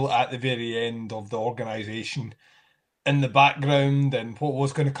reveal at the very end of the organisation in the background and what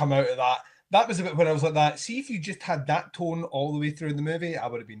was going to come out of that, that was a bit when I was like that. See, if you just had that tone all the way through the movie, I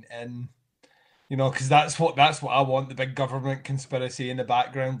would have been in. Because that's what I want, the big government conspiracy in the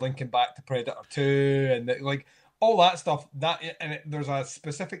background, linking back to Predator 2, and all that stuff. There's a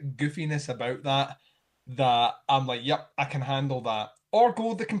specific goofiness about that I'm like, yep, I can handle that. Or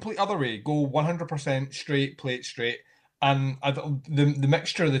go the complete other way, go 100% straight, play it straight. And the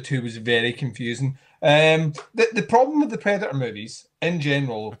mixture of the two was very confusing. The problem with the Predator movies in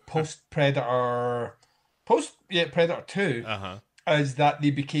general, Predator 2, is that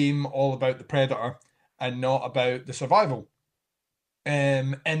they became all about the Predator and not about the survival.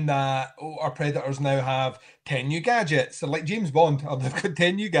 In that our Predators now have 10 new gadgets. They're like James Bond. They've got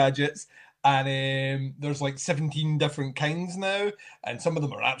 10 new gadgets. And there's like 17 different kinds now, and some of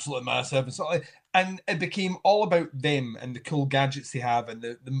them are absolutely massive and it became all about them and the cool gadgets they have and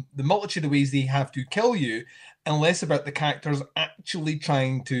the multitude of ways they have to kill you, and less about the characters actually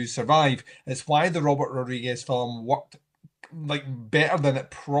trying to survive. It's why the Robert Rodriguez film worked like better than it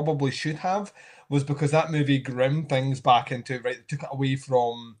probably should have, was because that movie ground things back into right. It took it away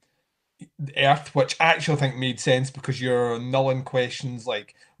from Earth, which I actually think made sense because you're nulling questions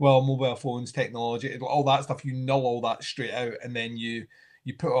like, well, mobile phones, technology, all that stuff. You null all that straight out, and then you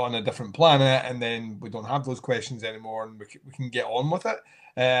put it on a different planet, and then we don't have those questions anymore, and we can get on with it.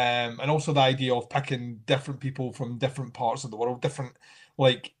 And also the idea of picking different people from different parts of the world, different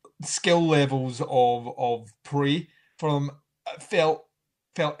like skill levels of prey for them, felt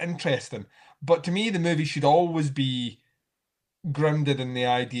felt interesting. But to me, the movie should always be grounded in the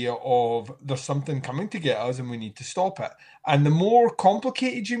idea of there's something coming to get us and we need to stop it. And the more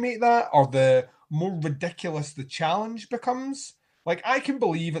complicated you make that, or the more ridiculous the challenge becomes, like I can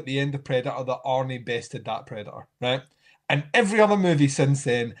believe at the end of Predator that Arnie bested that Predator, right? And every other movie since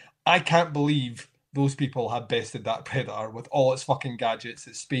then, I can't believe those people have bested that Predator with all its fucking gadgets,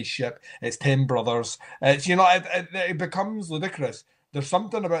 its spaceship, its 10 brothers. It's, it becomes ludicrous. There's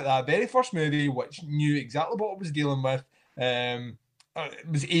something about that very first movie which knew exactly what it was dealing with. It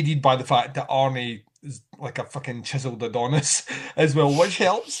was aided by the fact that Arnie is like a fucking chiseled Adonis as well, which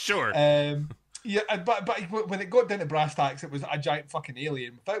helps. Sure. But when it got down to brass tacks, it was a giant fucking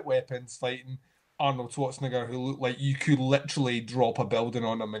alien without weapons fighting Arnold Schwarzenegger, who looked like you could literally drop a building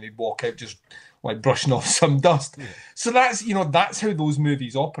on him and he'd walk out just like brushing off some dust. Yeah. So that's how those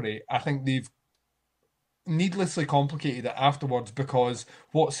movies operate. I think they've needlessly complicated it afterwards, because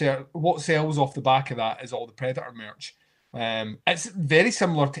what sells off the back of that is all the Predator merch. It's very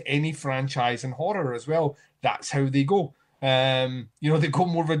similar to any franchise in horror as well. That's how they go. They go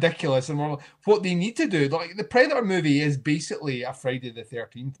more ridiculous and more. What they need to do, like the Predator movie, is basically a Friday the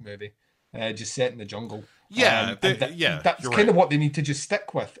 13th movie, just set in the jungle. Yeah, that's kind of what they need to just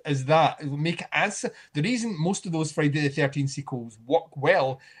stick with. Is that make it as the reason most of those Friday the 13th sequels work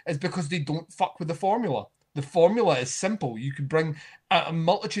well is because they don't fuck with the formula. The formula is simple. You could bring a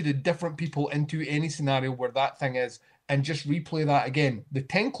multitude of different people into any scenario where that thing is, and just replay that again. The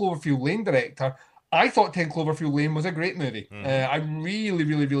 10 Cloverfield Lane director, I thought 10 Cloverfield Lane was a great movie. I really,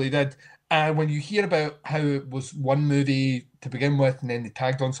 really, really did. And when you hear about how it was one movie to begin with, and then they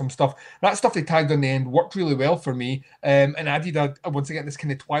tagged on some stuff, that stuff they tagged on the end worked really well for me, and added once again this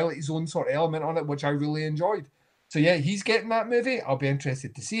kind of Twilight Zone sort of element on it, which I really enjoyed. So yeah, he's getting that movie. I'll be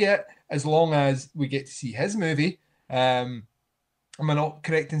interested to see it, as long as we get to see his movie. Am I not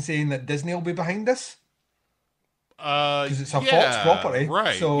correct in saying that Disney will be behind this? Because it's a Fox property,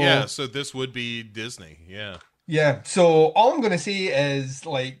 right? So this would be Disney, yeah. So all I'm going to say is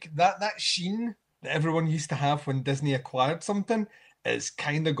like that sheen that everyone used to have when Disney acquired something is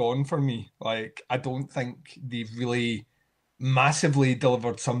kind of gone for me. Like I don't think they've really massively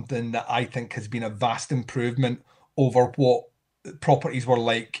delivered something that I think has been a vast improvement over what properties were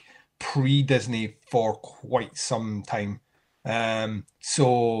like pre-Disney for quite some time.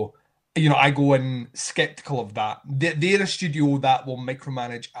 So I go in skeptical of that. They're a studio that will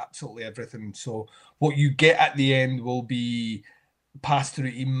micromanage absolutely everything. So what you get at the end will be passed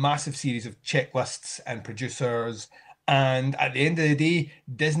through a massive series of checklists and producers. And at the end of the day,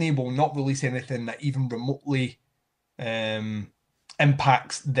 Disney will not release anything that even remotely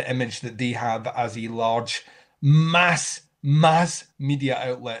impacts the image that they have as a large mass media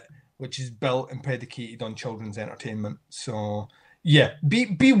outlet, which is built and predicated on children's entertainment. So yeah,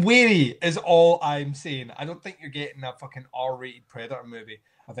 be wary is all I'm saying. I don't think you're getting a fucking R-rated Predator movie.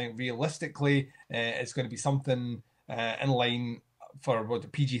 I think realistically, it's going to be something in line for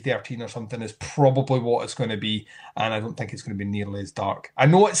what PG-13 or something is probably what it's going to be, and I don't think it's going to be nearly as dark. I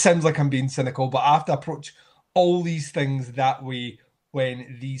know it sounds like I'm being cynical, but I have to approach all these things that way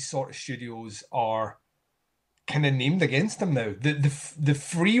when these sort of studios are kind of named against them now. The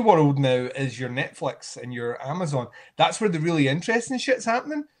free world now is your Netflix and your Amazon. That's where the really interesting shit's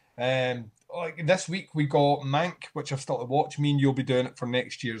happening. Like this week we got Mank, which I've still to watch. Me and you'll be doing it for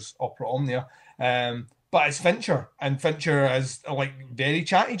next year's Opera Omnia. But it's Fincher, and Fincher is like very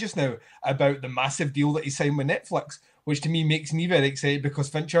chatty just now about the massive deal that he signed with Netflix, which to me makes me very excited because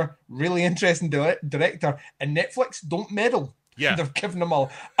Fincher, really interesting director, and Netflix don't meddle. Yeah. They've given him a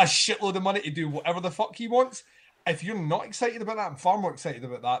shitload of money to do whatever the fuck he wants. If you're not excited about that, I'm far more excited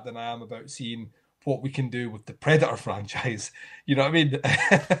about that than I am about seeing what we can do with the Predator franchise. You know what I mean?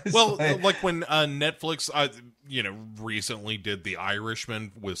 Well, like when Netflix, recently did The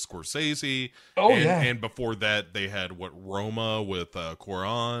Irishman with Scorsese. And before that, they had Roma with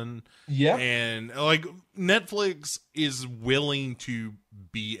Cuarón. Yeah. And like Netflix is willing to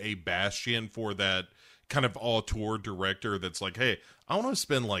be a bastion for that kind of auteur director that's like, hey, I want to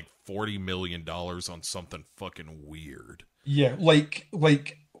spend like $40 million on something fucking weird. Yeah, like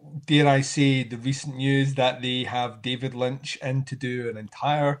dare I say, the recent news that they have David Lynch in to do an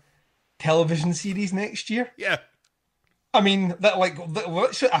entire television series next year. Yeah. I mean,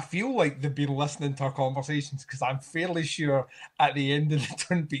 I feel like they've been listening to our conversations, because I'm fairly sure at the end of the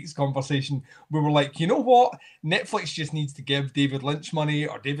Twin Peaks conversation, we were like, you know what? Netflix just needs to give David Lynch money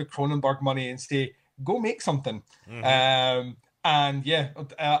or David Cronenberg money and say, go make something. Mm-hmm. And yeah,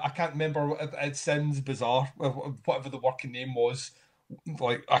 I can't remember. It sounds bizarre. Whatever the working name was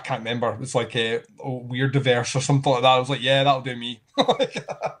like I can't remember. It's like a Weirdiverse or something like that. I was like, yeah, that'll do me.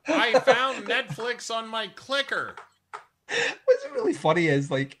 I found Netflix on my clicker. What's really funny is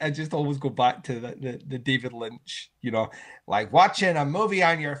like I just always go back to the David Lynch, you know, like watching a movie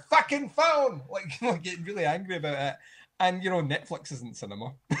on your fucking phone, like getting really angry about it. And you know, Netflix isn't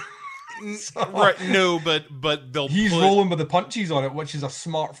cinema. So, right? No, but he's rolling with the punches on it, which is a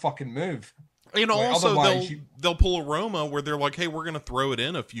smart fucking move. You know, like, also they'll pull a Roma where they're like, hey, we're going to throw it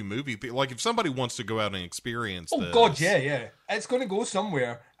in a few movie. Like if somebody wants to go out and experience this. God, yeah. It's going to go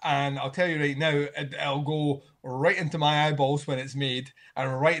somewhere. And I'll tell you right now, it'll go right into my eyeballs when it's made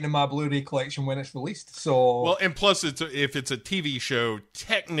and right into my Blu-ray collection when it's released. So, well, and plus, if it's a TV show,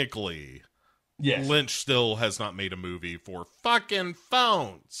 technically, yes, Lynch still has not made a movie for fucking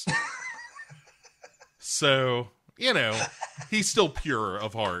phones. So, you know, he's still pure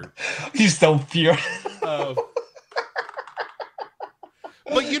of heart. He's still pure. But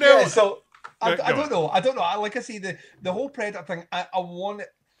you know, yeah, so I don't know. Like I say, the whole Predator thing. I want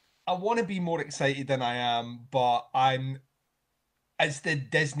to be more excited than I am, but it's the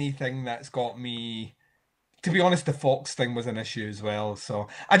Disney thing that's got me. To be honest, the Fox thing was an issue as well. So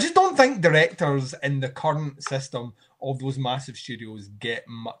I just don't think directors in the current system of those massive studios get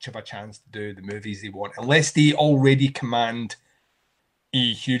much of a chance to do the movies they want, unless they already command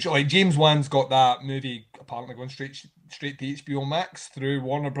a huge. Like James Wan's got that movie apparently going straight to HBO Max through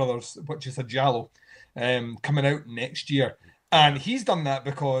Warner Brothers, which is a giallo, coming out next year, and he's done that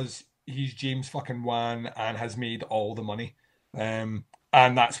because he's James fucking Wan and has made all the money.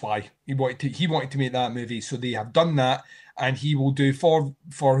 And that's why he wanted to make that movie. So they have done that, and he will do for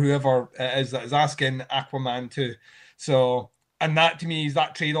whoever it is that is asking Aquaman 2. So, and that to me is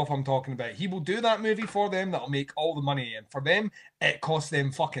that trade-off I'm talking about. He will do that movie for them. That'll make all the money, and for them, it costs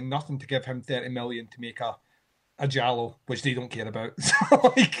them fucking nothing to give him 30 million to make a giallo, which they don't care about.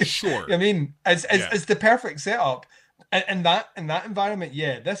 So, like, sure. I mean, it's the perfect setup. In that environment,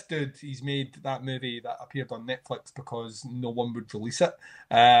 yeah, this dude, he's made that movie that appeared on Netflix because no one would release it.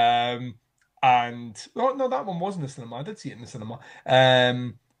 And no, that one was in the cinema. I did see it in the cinema.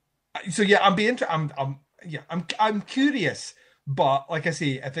 So yeah, I'm curious, but like I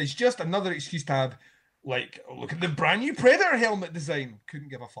say, if it's just another excuse to have, like, look at the brand new Predator helmet design, couldn't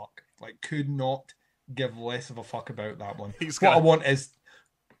give a fuck. Like, could not give less of a fuck about that one. What I want is.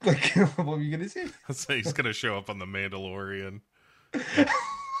 Like, what were you going to say? So he's going to show up on The Mandalorian.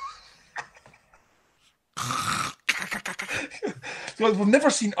 So we've never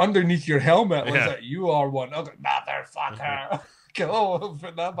seen underneath your helmet. Yeah. Like, you are one. I was like, motherfucker. Go,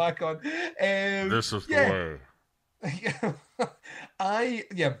 put that back on. This is the way. I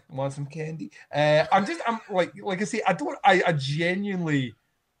want some candy. I'm like I say, I genuinely,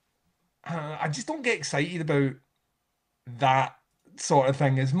 I just don't get excited about that sort of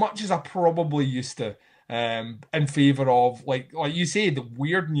thing as much as I probably used to, in favor of like you say, the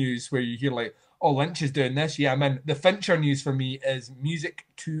weird news where you hear like, oh, Lynch is doing this. Yeah, I mean, the Fincher news for me is music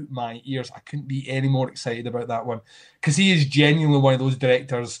to my ears. I couldn't be any more excited about that one because he is genuinely one of those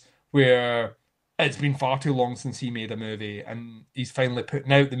directors where it's been far too long since he made a movie and he's finally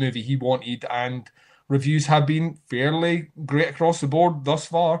putting out the movie he wanted, and reviews have been fairly great across the board thus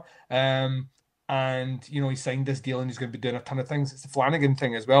far. And, you know, he signed this deal and he's going to be doing a ton of things. It's the Flanagan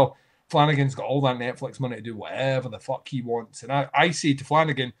thing as well. Flanagan's got all that Netflix money to do whatever the fuck he wants. And I say to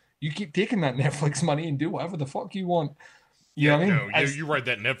Flanagan, you keep taking that Netflix money and do whatever the fuck you want. You know what I mean? No, you ride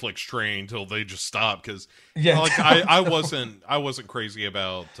that Netflix train until they just stop. Because like, I wasn't crazy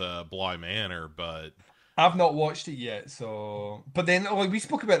about Bly Manor, but I've not watched it yet. So, but then like we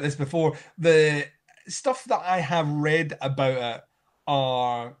spoke about this before. The stuff that I have read about it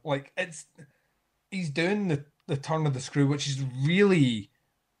are like he's doing the turn of the screw, which is really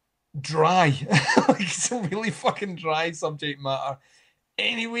dry. Like, it's a really fucking dry subject matter.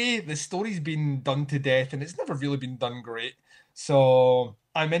 Anyway, the story's been done to death, and it's never really been done great. So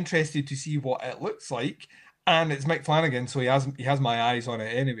I'm interested to see what it looks like. And it's Mike Flanagan, so he has my eyes on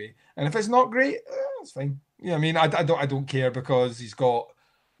it anyway. And if it's not great, it's fine. Yeah, I mean, I don't care because he's got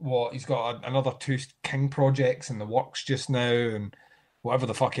another 2 King projects in the works just now, and whatever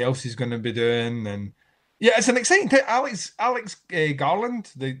the fuck else he's going to be doing. And yeah, it's an exciting time. Alex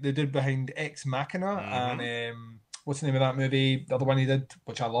Garland, they did behind Ex Machina, and what's the name of that movie? The other one he did,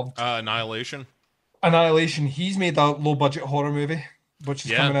 which I loved. Annihilation. He's made a low budget horror movie, which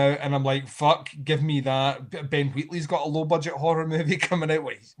is coming out, and I'm like, fuck, give me that. Ben Wheatley's got a low budget horror movie coming out,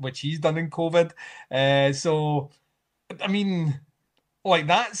 which he's done in COVID. So, I mean, like,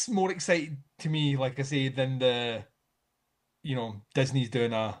 that's more exciting to me, like I say, than Disney's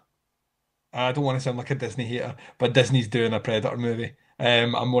doing I don't want to sound like a Disney hater, but Disney's doing a Predator movie.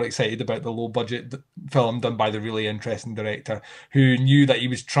 I'm more excited about the low budget film done by the really interesting director who knew that he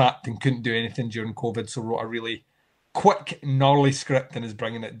was trapped and couldn't do anything during COVID, so wrote a really quick, gnarly script and is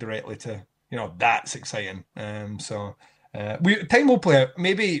bringing it directly to, that's exciting. Time will play out.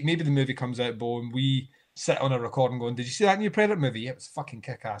 Maybe the movie comes out, Bo, and we sit on a recording going, "Did you see that new Predator movie? Yeah, it was fucking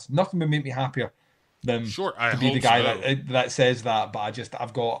kick-ass." Nothing would make me happier than to be the guy that says that. But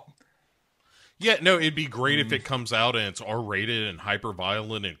I've got. Yeah, no, it'd be great if it comes out and it's R-rated and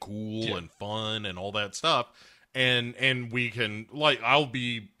hyper-violent and cool and fun and all that stuff. And we can, I'll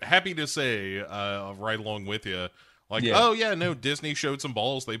be happy to say, right along with you, oh yeah, no, Disney showed some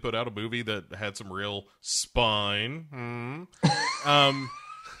balls. They put out a movie that had some real spine.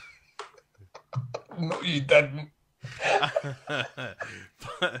 No, you didn't.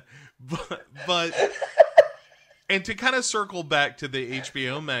 but and to kind of circle back to the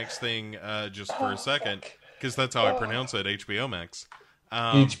HBO Max thing just for a second, because that's how I pronounce it, HBO Max.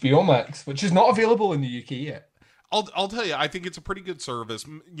 HBO Max, which is not available in the UK yet. I'll tell you, I think it's a pretty good service.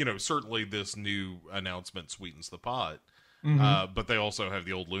 Certainly this new announcement sweetens the pot. But they also have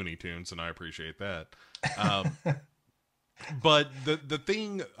the old Looney Tunes, and I appreciate that. But the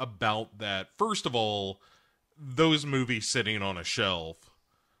thing about that, first of all, those movies sitting on a shelf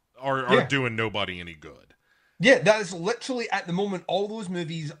are doing nobody any good. Yeah, that is literally, at the moment, all those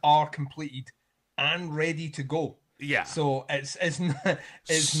movies are completed and ready to go. Yeah. So it's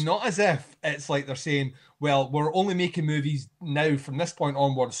not as if it's like they're saying, well, we're only making movies now from this point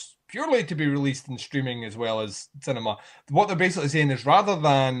onwards purely to be released in streaming as well as cinema. What they're basically saying is, rather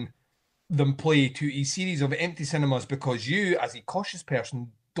than them play to a series of empty cinemas because you, as a cautious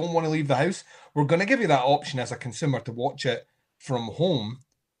person, don't want to leave the house, we're going to give you that option as a consumer to watch it from home.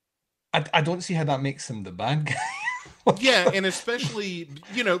 I don't see how that makes them the bad guy. Yeah, and especially,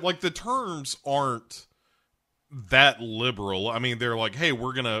 the terms aren't that liberal. I mean, they're like, hey,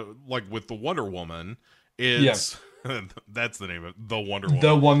 we're gonna, with the Wonder Woman, it's that's the name of it, the Wonder Woman.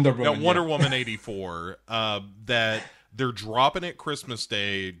 The Wonder Woman. Now, Wonder Woman 84, that they're dropping it Christmas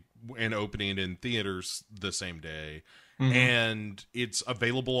Day and opening in theaters the same day. And it's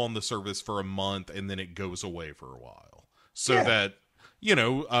available on the service for a month, and then it goes away for a while. So that,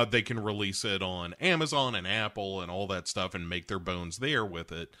 they can release it on Amazon and Apple and all that stuff and make their bones there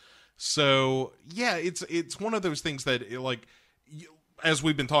with it. So, yeah, it's one of those things that, as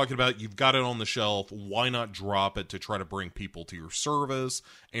we've been talking about, you've got it on the shelf. Why not drop it to try to bring people to your service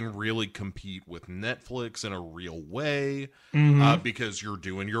and really compete with Netflix in a real way? Because you're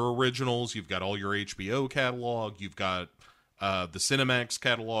doing your originals. You've got all your HBO catalog. You've got the Cinemax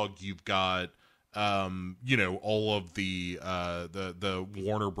catalog. You've got all of the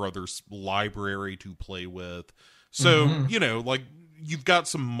Warner Brothers library to play with. So, you've got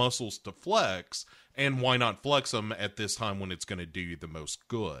some muscles to flex, and why not flex them at this time when it's going to do you the most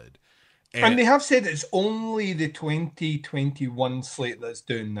good? And they have said it's only the 2021 slate that's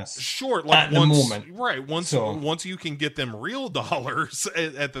doing this. Sure, at the moment. Right, once you can get them real dollars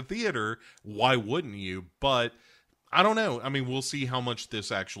at the theater, why wouldn't you? But I don't know. I mean, we'll see how much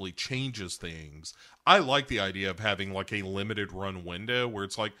this actually changes things. I like the idea of having a limited run window where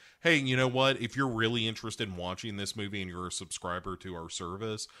it's like, hey, you know what? If you're really interested in watching this movie and you're a subscriber to our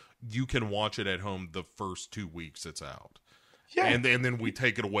service, you can watch it at home the first 2 weeks it's out. Yeah. And then we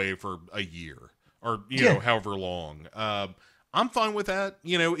take it away for a year or, however long. I'm fine with that.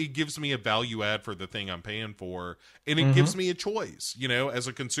 It gives me a value add for the thing I'm paying for, and it gives me a choice. As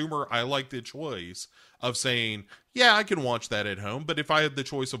a consumer, I like the choice of saying, yeah, I can watch that at home, but if I had the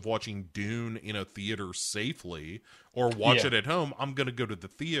choice of watching Dune in a theater safely or watch it at home, I'm going to go to the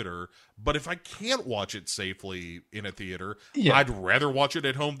theater. But if I can't watch it safely in a theater, I'd rather watch it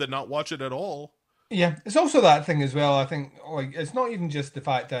at home than not watch it at all. Yeah, it's also that thing as well. I think it's not even just the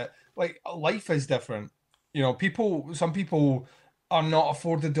fact that life is different. Some people are not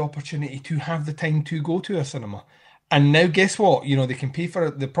afforded the opportunity to have the time to go to a cinema. And now guess what? They can pay for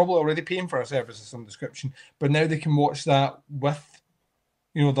it. They're probably already paying for a service of some description, but now they can watch that with,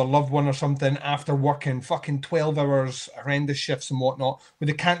 their loved one or something after working fucking 12 hours, horrendous shifts and whatnot, where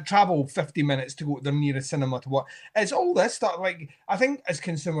they can't travel 50 minutes to go to their nearest cinema to watch. It's all this stuff. I think as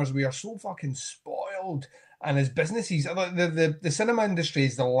consumers, we are so fucking spoiled. And as businesses, the cinema industry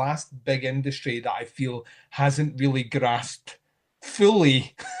is the last big industry that I feel hasn't really grasped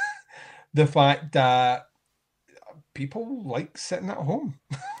fully the fact that people like sitting at home.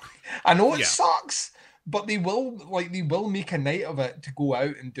 I know it sucks, but they will make a night of it to go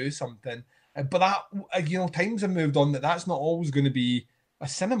out and do something. But that, times have moved on that's not always going to be a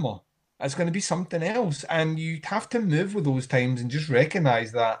cinema. It's going to be something else. And you have to move with those times and just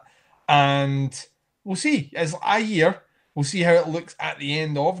recognize that. And we'll see. As I hear, We'll see how it looks at the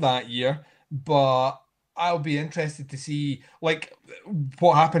end of that year, but I'll be interested to see like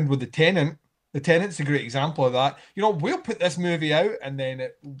what happened with The Tenant. The Tenant's a great example of that. We'll put this movie out and then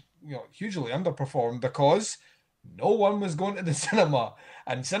it, hugely underperformed because no one was going to the cinema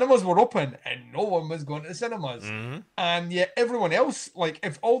and cinemas were open and no one was going to the cinemas. And yet everyone else, like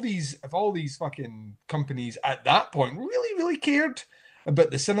if all these fucking companies at that point really, really cared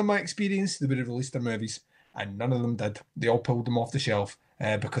about the cinema experience, they would have released their movies. And none of them did. They all pulled them off the shelf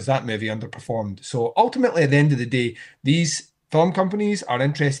because that movie underperformed. So ultimately, at the end of the day, these film companies are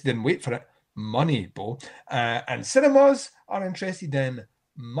interested in, wait for it, money, Bo. And cinemas are interested in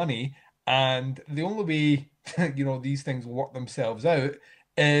money. And the only way, these things work themselves out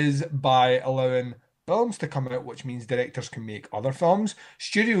is by allowing films to come out, which means directors can make other films,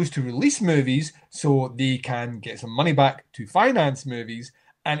 studios to release movies so they can get some money back to finance movies.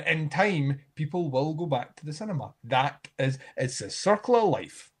 And in time, people will go back to the cinema. It's a circle of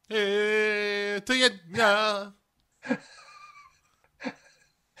life.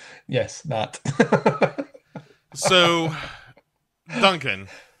 Yes, that. So, Duncan.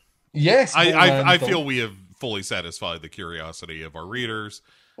 Yes, I feel we have fully satisfied the curiosity of our readers.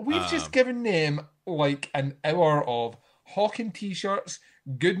 We've just given them like an hour of hawking t-shirts,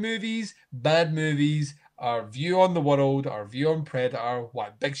 good movies, bad movies, our view on the world, our view on Predator, why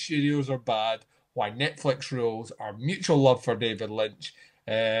big studios are bad, why Netflix rules, our mutual love for David Lynch,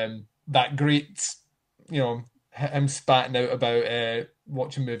 that great, him spatting out about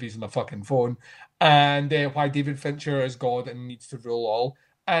watching movies on a fucking phone, and why David Fincher is God and needs to rule all.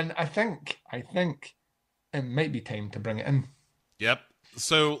 And I think it might be time to bring it in. Yep.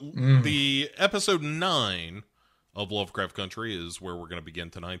 So the episode 9 of Lovecraft Country is where we're going to begin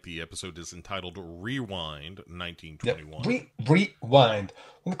tonight. The episode is entitled Rewind 1921. Yep. Rewind.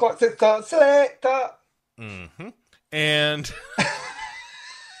 When the clock starts, selector. And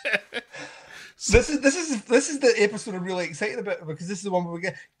this is the episode I'm really excited about because this is the one where we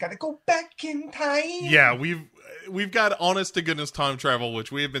gotta go back in time. Yeah, we've got honest to goodness time travel,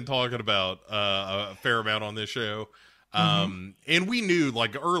 which we have been talking about a fair amount on this show. And we knew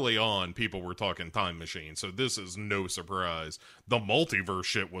like early on people were talking time machine, so this is no surprise. The multiverse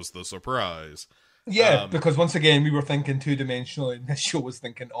shit was the surprise. Yeah, because once again we were thinking two-dimensionally and this show was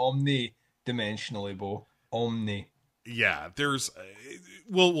thinking omni-dimensionally, Bo. Omni. Yeah, there's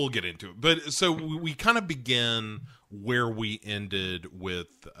we'll get into it. But so we kind of begin where we ended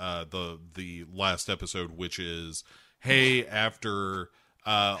with the last episode, which is hey, after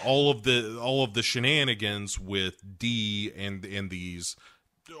all of the shenanigans with Dee and these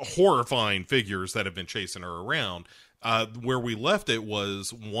horrifying figures that have been chasing her around, where we left it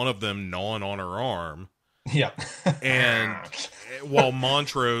was one of them gnawing on her arm. Yeah. And while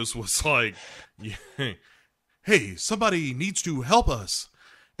Montrose was like, hey, somebody needs to help us.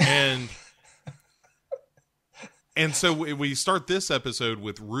 And so we start this episode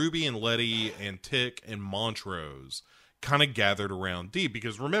with Ruby and Letty and Tick and Montrose kind of gathered around Dee,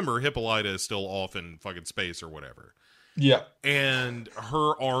 because remember, Hippolyta is still off in fucking space or whatever. Yeah. And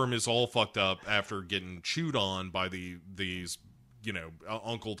her arm is all fucked up after getting chewed on by these,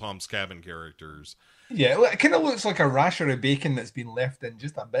 Uncle Tom's Cabin characters. Yeah, it kind of looks like a rasher of bacon that's been left in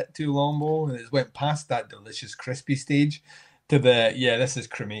just a bit too long, Bo, and it's went past that delicious crispy stage to this is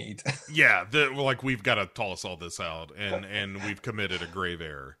cremated. Yeah, we've got to toss all this out, and we've committed a grave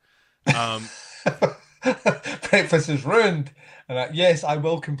error. Breakfast is ruined, and yes, I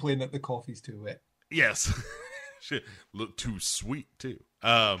will complain that the coffee's too wet. Yes, shit, look too sweet too.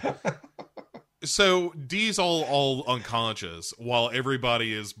 So Dee's all unconscious while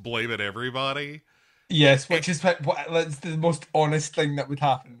everybody is blaming everybody. Yes, which is that's the most honest thing that would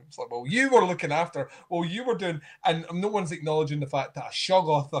happen. It's like, well, you were looking after, well, you were doing, and no one's acknowledging the fact that a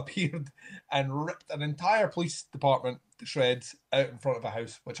Shoggoth appeared and ripped an entire police department to shreds out in front of a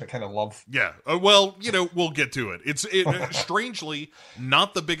house, which I kind of love. Yeah, well, we'll get to it. It's strangely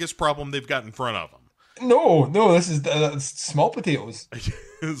not the biggest problem they've got in front of them. No, this is small potatoes.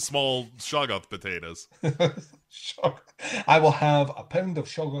 Small Shoggoth potatoes. I will have a pound of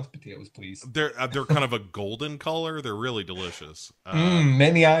Shoggoth potatoes, please. They're kind of a golden color. They're really delicious.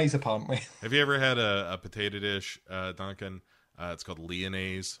 Many eyes, apparently. Have you ever had a potato dish, Duncan? It's called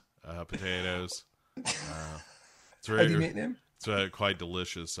Lyonnaise potatoes. It's very, how do you make them? It's quite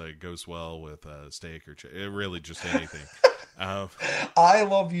delicious. It goes well with steak or really just anything. I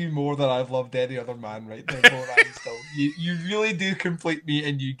love you more than I've loved any other man right there. You really do complete me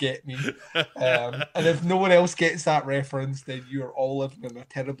and you get me. And if no one else gets that reference, then you're all living in a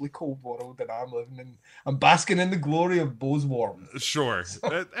terribly cold world and I'm basking in the glory of Bo's warmth. Sure,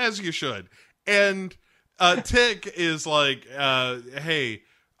 as you should. And Tick is like, hey,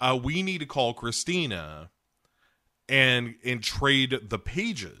 we need to call Christina and trade the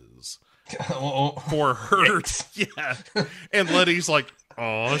pages for her. Yeah. And Letty's like,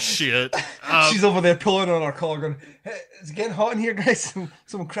 oh, shit. She's over there pulling on her collar going, hey, it's getting hot in here, guys.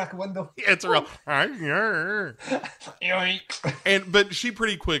 Someone crack a window. Yeah, it's a real... But she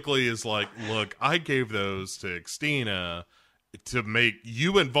pretty quickly is like, look, I gave those to Christina to make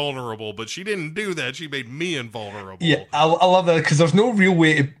you invulnerable, but she didn't do that. She made me invulnerable. Yeah, I love that, because there's no real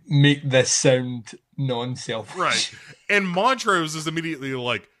way to make this sound non-selfish. Right. And Montrose is immediately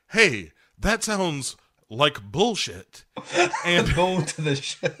like, hey, that sounds like bullshit. And bull to the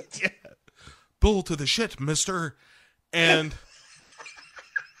shit. Yeah. Bull to the shit, mister. And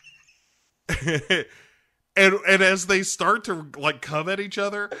and as they start to like come at each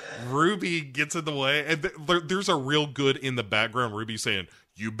other, Ruby gets in the way, and there's a real good in the background Ruby saying,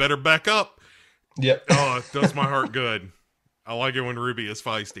 you better back up. Yep. Oh, it does my heart good. I like it when Ruby is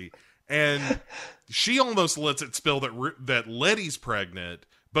feisty. And she almost lets it spill that Letty's pregnant,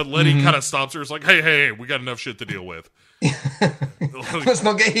 but Letty kind of stops her. It's like, hey, we got enough shit to deal with. Let's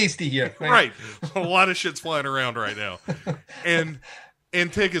not get hasty here. Right. A lot of shit's flying around right now. And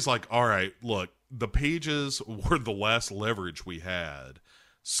Tick is like, all right, look, the pages were the last leverage we had,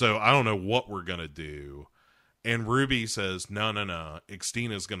 so I don't know what we're going to do. And Ruby says, no,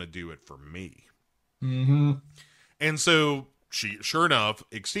 Xtina's going to do it for me. Mm-hmm. And so, sure enough,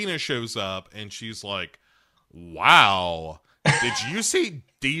 Xtina shows up, and she's like, wow, did you see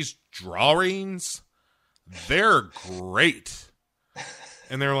these drawings? They're great.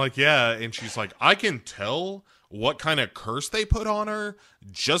 And they're like, yeah. And she's like, I can tell what kind of curse they put on her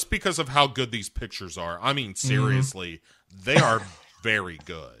just because of how good these pictures are. I mean, seriously, they are very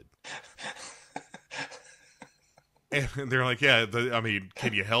good. And they're like, yeah,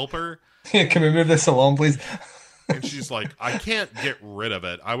 can you help her? Can we move this along, please? And she's like, I can't get rid of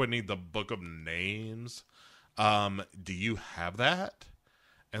it. I would need the book of names. Do you have that?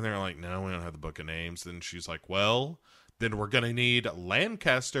 And they're like, no, we don't have the book of names. And she's like, well, then we're going to need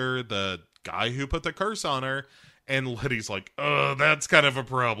Lancaster, the guy who put the curse on her. And Letty's like, that's kind of a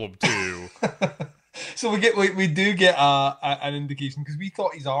problem too. So we do get an indication, because we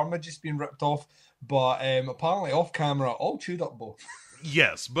thought his arm had just been ripped off, but apparently off camera, all chewed up both.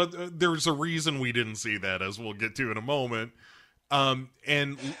 Yes, but there's a reason we didn't see that, as we'll get to in a moment.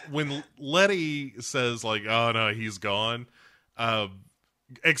 And when Letty says like, oh no, he's gone,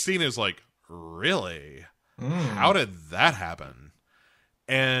 Xtina's like, really? How did that happen?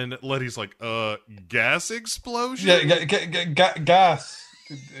 And Letty's like, gas explosion? Yeah, gas.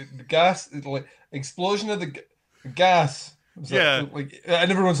 Gas, like, explosion of the gas. Yeah.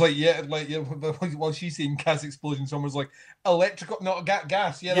 And everyone's like, yeah, while she's saying gas explosion, someone's like, electrical, no,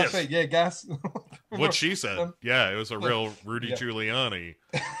 gas. Yeah, that's right. Yeah, gas. What she said. Yeah, it was a real Rudy Giuliani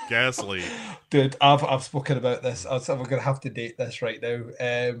gas leak. Dude, I've spoken about this. We're going to have to date this right now.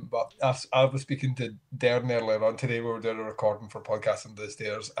 But I was speaking to Darren earlier on today. We were doing a recording for Podcast Under the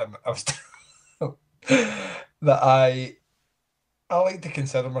Stairs, and I was that I like to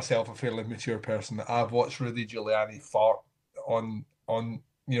consider myself a fairly mature person. I've watched Rudy Giuliani fart on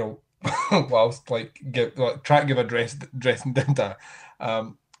whilst trying to give a dressing down to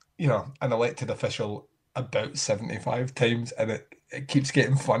an elected official about 75 times, and it keeps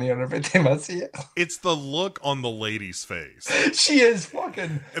getting funnier every time I see it. It's the look on the lady's face. She is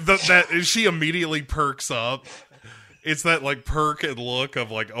fucking she immediately perks up. It's that like perk and look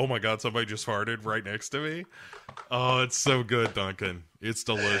of like, oh my god, somebody just farted right next to me. Oh, it's so good, Duncan. It's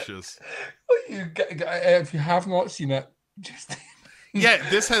delicious. If you have not seen it, just yeah,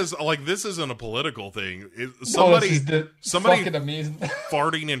 this isn't a political thing. Somebody fucking amazing.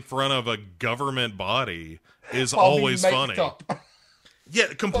 Farting in front of a government body is always funny. Up. Yeah,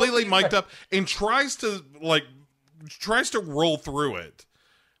 completely mic'd up, and tries to roll through it,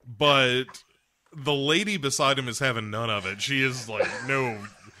 but the lady beside him is having none of it. She is like, no,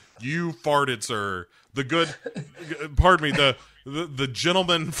 you farted, sir. Pardon me, the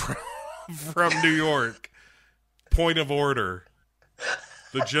gentleman from New York. Point of order.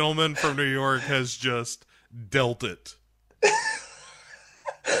 The gentleman from New York has just dealt it.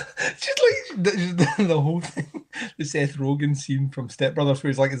 Just like the whole thing, the Seth Rogen scene from Step Brothers, where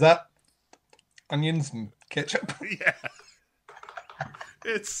he's like, is that onions and ketchup?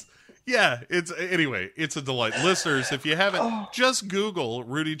 It's a delight. Listeners, if you haven't, just Google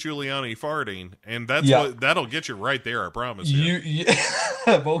Rudy Giuliani farting, and that'll get you right there, I promise you.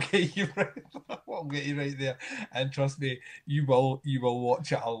 We'll get you right. We'll get you right there, and trust me, you will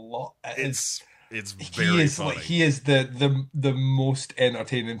watch it a lot. It's It's very funny. He is the most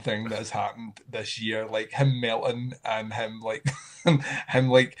entertaining thing that has happened this year. Like him melting and him like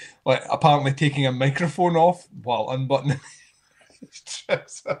apparently taking a microphone off while unbuttoning his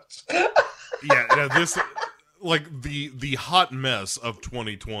trousers. Yeah, this like the hot mess of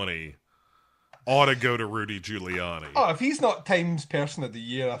 2020 ought to go to Rudy Giuliani. Oh, if he's not Times Person of the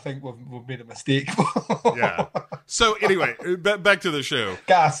Year, I think we've made a mistake. Yeah. So anyway, back to the show.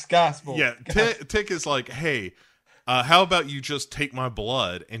 Gas. Yeah, Tick is like, hey, how about you just take my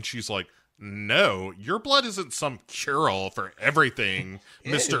blood? And she's like, no, your blood isn't some cure-all for everything,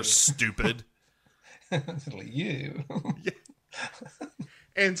 Mr. Stupid. It's like you. Yeah.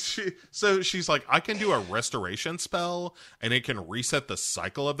 And she's like, I can do a restoration spell, and it can reset the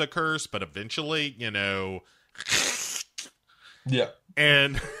cycle of the curse, but eventually, Yeah.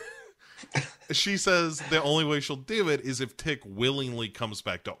 And she says the only way she'll do it is if Tick willingly comes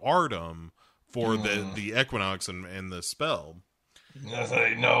back to Artem for the equinox and the spell. I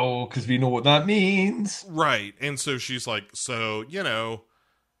say no, because we know what that means. Right. And so she's like,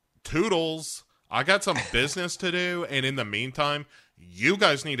 Toodles, I got some business to do, and in the meantime, you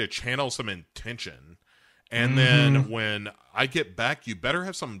guys need to channel some intention. And then when I get back, you better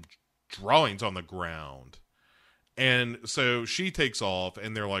have some drawings on the ground. And so she takes off,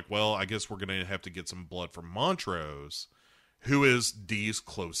 and they're like, well, I guess we're going to have to get some blood from Montrose, who is Dee's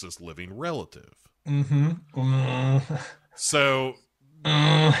closest living relative. So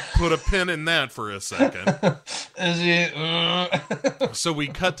put a pin in that for a second. So we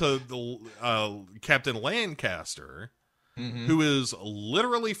cut to the Captain Lancaster, who is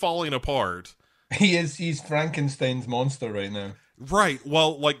literally falling apart. He's Frankenstein's monster right now. Right.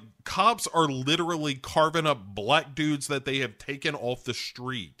 Well, like, cops are literally carving up black dudes that they have taken off the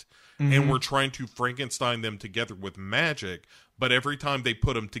street, and we're trying to Frankenstein them together with magic, but every time they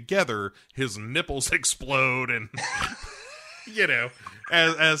put them together, his nipples explode, and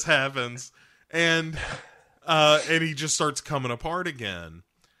as happens, and he just starts coming apart again.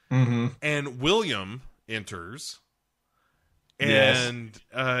 And William enters and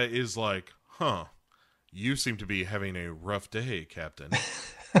is like, huh, you seem to be having a rough day, Captain.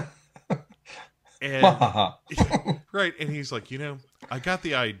 And right, and he's like, I got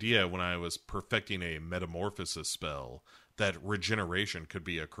the idea when I was perfecting a metamorphosis spell that regeneration could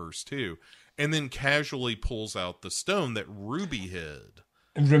be a curse too, and then casually pulls out the stone that Ruby hid.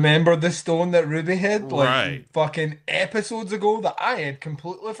 Remember the stone that Ruby hid? Right. Fucking episodes ago that I had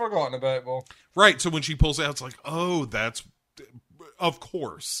completely forgotten about, Well, Right, so when she pulls it out, it's like, oh, that's, of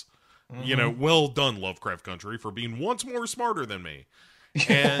course. Well done, Lovecraft Country, for being once more smarter than me.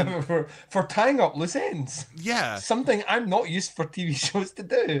 And for tying up loose ends. Yeah. Something I'm not used for TV shows to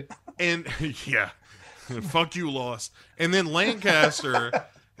do. And, yeah. Fuck you, Lost. And then Lancaster,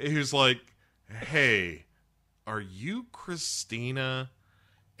 who's like, hey, are you Christina?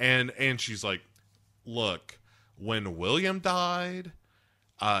 And she's like, look, when William died,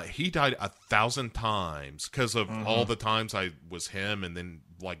 he died 1,000 times because of all the times I was him, and then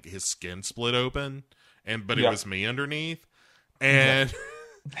like his skin split open, but it was me underneath. And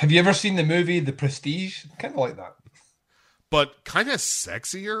have you ever seen the movie The Prestige? Kind of like that, but kind of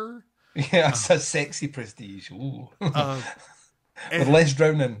sexier. Yeah, it's a sexy Prestige. Ooh. With less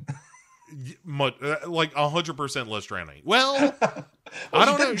drowning. Like 100% less drowning. Well, I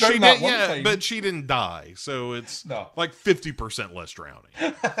don't know. She did, but she didn't die, so it's like 50% less drowning.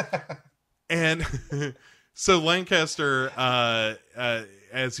 And so Lancaster,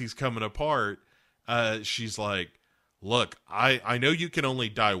 as he's coming apart, she's like, "Look, I know you can only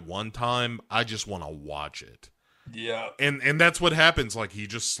die one time. I just want to watch it." Yeah, and that's what happens. Like he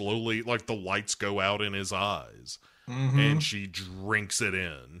just slowly, like the lights go out in his eyes, and she drinks it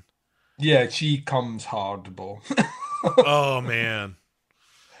in. Yeah, she comes hard, Bo. Oh man,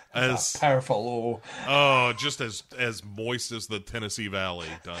 as powerful. Oh, just as moist as the Tennessee Valley,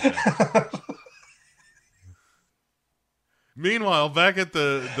 Duncan. Meanwhile, back at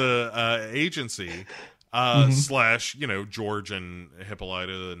the agency, slash, George and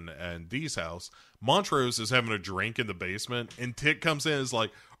Hippolyta and Dee's house, Montrose is having a drink in the basement, and Tick comes in and is like,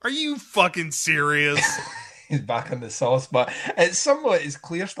 "Are you fucking serious?" He's back in the sauce, but it's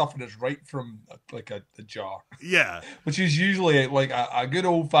clear stuff and it's right from like a jar. Yeah. Which is usually like a good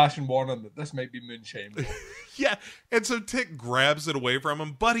old fashioned warning that this might be moonshine. Yeah. And so Tick grabs it away from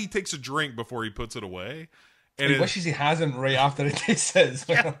him, but he takes a drink before he puts it away. And he wishes he hasn't right after it tastes it.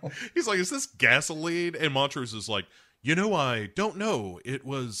 Yeah. He's like, "Is this gasoline?" And Montrose is like, "I don't know. It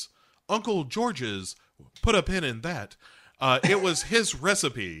was Uncle George's. Put a pin in that. It was his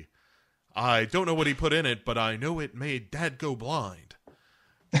recipe. I don't know what he put in it, but I know it made Dad go blind."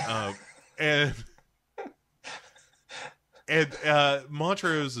 And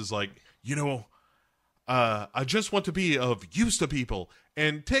Montrose is like, I just want to be of use to people.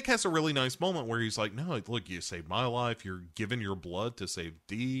 And Tick has a really nice moment where he's like, no, look, you saved my life. You're giving your blood to save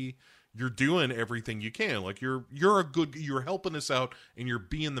Dee. You're doing everything you can. Like, you're helping us out, and you're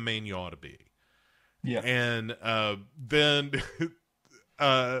being the man you ought to be. Yeah. And then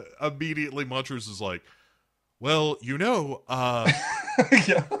immediately Montrose is like, well, yeah.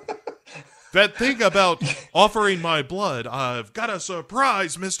 That thing about offering my blood, I've got a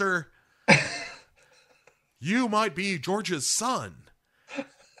surprise, mister. You might be George's son.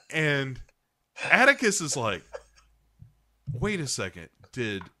 And Atticus is like, wait a second,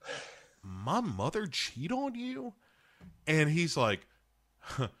 did my mother cheat on you? And he's like,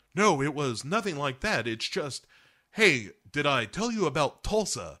 no, it was nothing like that. It's just, hey, did I tell you about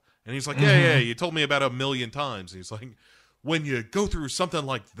Tulsa? And he's like, yeah, you told me about it 1,000,000 times. And he's like, when you go through something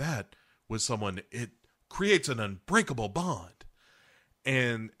like that with someone, it creates an unbreakable bond.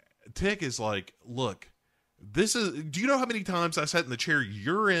 And Tick is like, look, do you know how many times I sat in the chair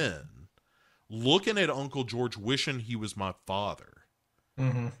you're in looking at Uncle George wishing he was my father?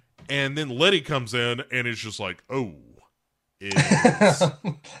 Mm-hmm. And then Letty comes in and is just like, oh, is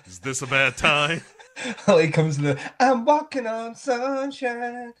this a bad time? He comes in I'm walking on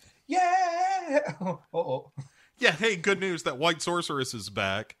sunshine. Yeah. Uh-oh. Yeah, hey, good news. That white sorceress is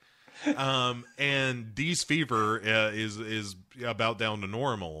back. And Dee's fever is about down to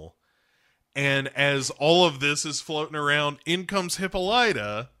normal. And as all of this is floating around, in comes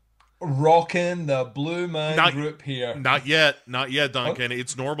Hippolyta. Rocking the Blue Man Group here. Not yet, Duncan. Oh.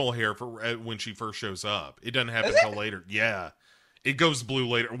 It's normal hair for when she first shows up. It doesn't happen until later. Yeah. It goes blue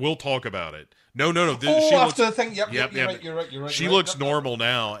later. We'll talk about it. No. She after the thing. Yep, you're right. She looks normal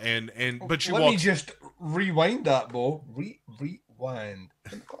now, but she Let me just rewind that, Bo. Rewind.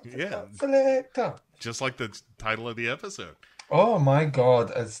 Yeah. Selector. Just like the title of the episode. Oh my God!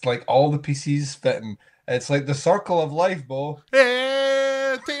 It's like all the pieces fitting. It's like the circle of life, Bo.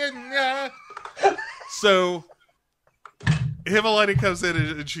 So Hippolyta comes in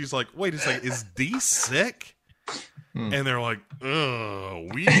and she's like, "Wait a second, is Dee sick?" And they're like, "Oh,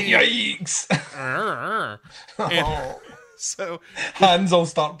 yikes!" And so hands all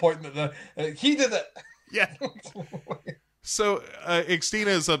start pointing at the. He did it. Yeah. So Xtina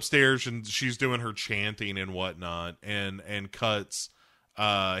is upstairs and she's doing her chanting and whatnot, and cuts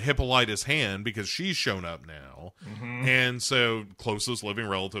Hippolyta's hand because she's shown up now, and so closest living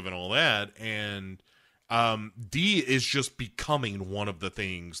relative and all that, and Dee is just becoming one of the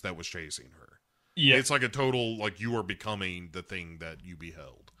things that was chasing her. Yeah, it's like a total like you are becoming the thing that you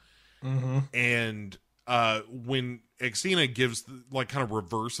beheld, and when Xtina gives kind of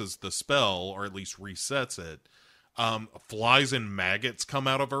reverses the spell or at least resets it. Flies and maggots come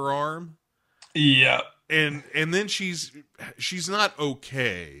out of her arm. Yeah. And then she's not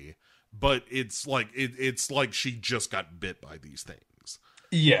okay, but it's like it's like she just got bit by these things.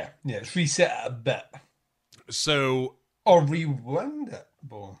 Yeah. It's reset a bit. So or rewind it.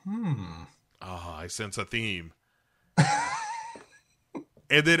 I sense a theme.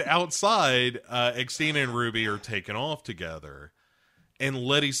 And then outside, Xtina and Ruby are taken off together. And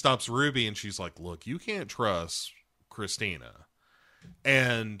Letty stops Ruby and she's like, look, you can't trust Christina.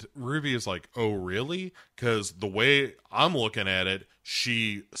 And Ruby is like, oh, really? Because the way I'm looking at it,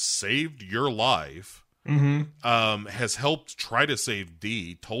 she saved your life, has helped try to save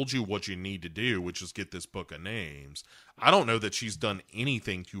Dee, told you what you need to do, which is get this book of names. I don't know that she's done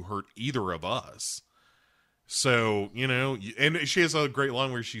anything to hurt either of us. So, and she has a great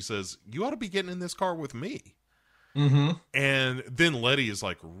line where she says, you ought to be getting in this car with me. And then Letty is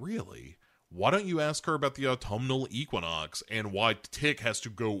like, really? Why don't you ask her about the autumnal equinox and why Tick has to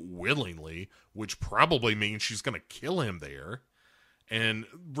go willingly, which probably means she's going to kill him there. And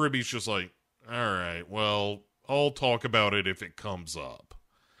Ruby's just like, all right, well, I'll talk about it if it comes up.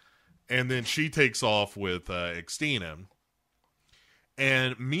 And then she takes off with Xtina.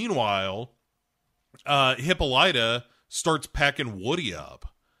 And meanwhile, Hippolyta starts packing Woody up.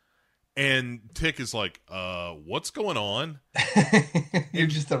 And Tick is like, what's going on? You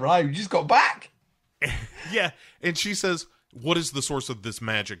just arrived. You just got back. Yeah. And she says, what is the source of this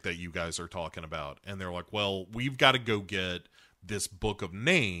magic that you guys are talking about? And they're like, well, we've got to go get this book of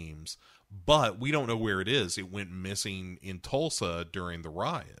names, but we don't know where it is. It went missing in Tulsa during the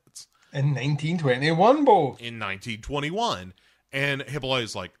riots. In 1921, Bo. In 1921. And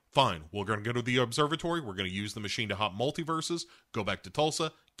Hippolyta's like, fine, we're going to go to the observatory. We're going to use the machine to hop multiverses, go back to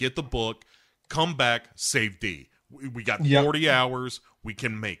Tulsa, get the book, come back, save Dee. We got 40 hours. We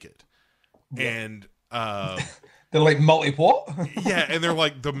can make it. Yep. And They're like, multi what? Yeah, and they're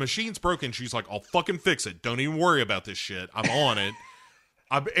like, the machine's broken. She's like, I'll fucking fix it. Don't even worry about this shit. I'm on it.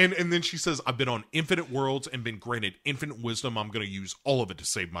 And then she says, I've been on infinite worlds and been granted infinite wisdom. I'm going to use all of it to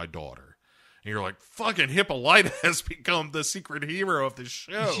save my daughter. And you're like, fucking Hippolyta has become the secret hero of this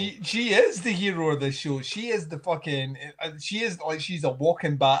show. She is the hero of this show. She is the fucking... She is like, she's a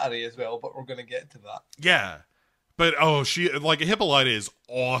walking battery as well, but we're going to get to that. Yeah. But, she... Like, Hippolyta is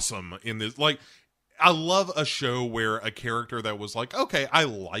awesome in this. Like, I love a show where a character that was like, okay, I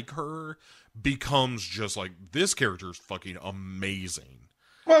like her, becomes just like, this character's fucking amazing.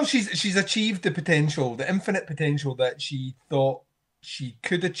 Well, she's achieved the potential, the infinite potential that she thought she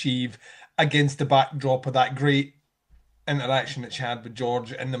could achieve against the backdrop of that great interaction that she had with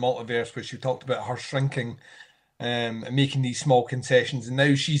George in the multiverse, where she talked about her shrinking and making these small concessions. And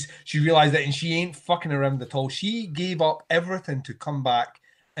now she realized that, and she ain't fucking around at all. She gave up everything to come back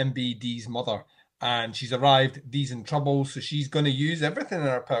and be Dee's mother. And she's arrived, Dee's in trouble, so she's going to use everything in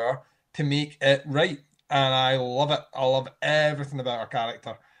her power to make it right. And I love it. I love everything about her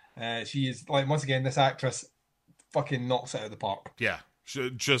character. She is, like, once again, this actress fucking knocks it out of the park. Yeah,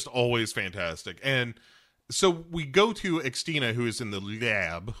 just always fantastic. And so we go to Xtina, who is in the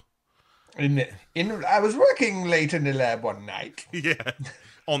lab. I was working late in the lab one night. Yeah,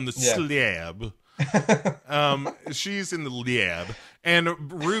 on the slab. She's in the lab,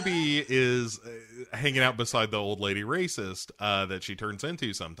 and Ruby is hanging out beside the old lady racist that she turns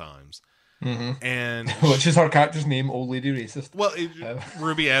into sometimes. Mm-hmm. And which is her character's name, old lady racist. Well,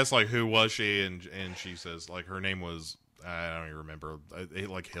 Ruby asks, like, who was she, and she says, like, her name was, I don't even remember,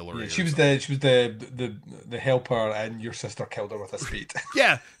 like Hillary. Yeah, she was the helper, and your sister killed her with a spade.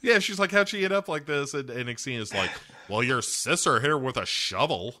 yeah. She's like, how'd she end up like this? And Xena's like, well, your sister hit her with a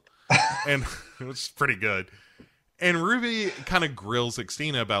shovel, and it was pretty good. And Ruby kind of grills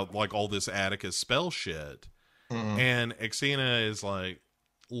Xena about, like, all this Atticus spell shit, and Xena is like,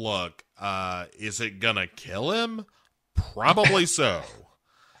 look, is it gonna kill him? Probably so.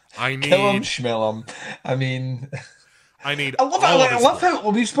 I need kill him, schmill him. I mean, I love how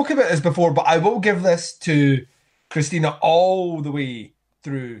we've spoken about this before, but I will give this to Christina all the way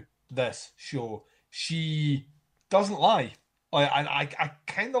through this show. She doesn't lie. I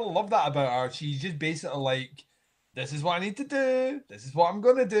kind of love that about her. She's just basically like, this is what I need to do. This is what I'm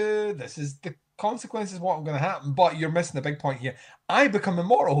gonna do. This is the consequences of what I'm going to happen. But you're missing the big point here. I become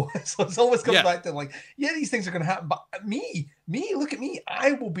immortal. So it's always comes back to, like, yeah, these things are going to happen, but me, look at me.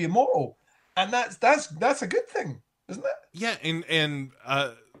 I will be immortal, and that's a good thing, isn't it? Yeah, and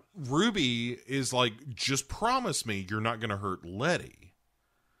Ruby is like, just promise me you're not going to hurt Letty.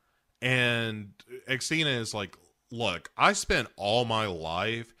 And Xena is like, look, I spent all my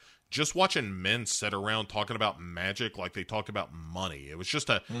life just watching men sit around talking about magic like they talked about money. It was just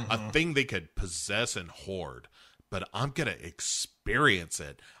a thing they could possess and hoard. But I'm going to experience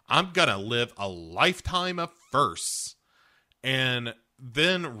it. I'm going to live a lifetime of firsts. And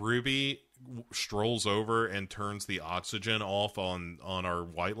then Ruby strolls over and turns the oxygen off on our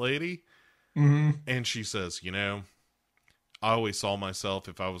white lady. Mm-hmm. And she says, you know, I always saw myself,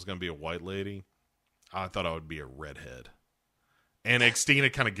 if I was going to be a white lady, I thought I would be a redhead. And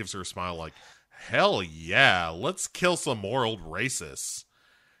Xena kind of gives her a smile like, hell yeah, let's kill some more old racists.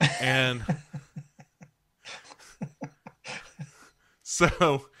 And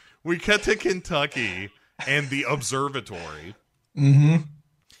so we cut to Kentucky and the observatory. Mm-hmm.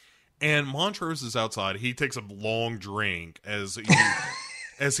 And Montrose is outside. He takes a long drink as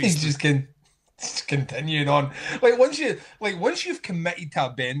he's just continuing on. Once you've committed to a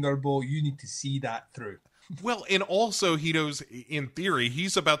bender, Bo, you need to see that through. Well, and also he knows, in theory,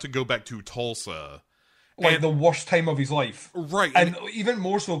 he's about to go back to Tulsa. The worst time of his life. Right. And even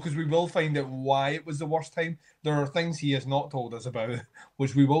more so, because we will find out why it was the worst time. There are things he has not told us about,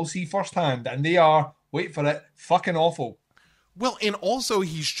 which we will see firsthand. And they are, wait for it, fucking awful. Well, and also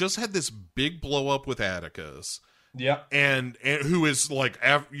he's just had this big blow up with Atticus. Yeah. And who is like,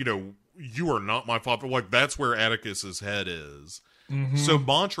 you know, you are not my father. Like, that's where Atticus's head is. Mm-hmm. So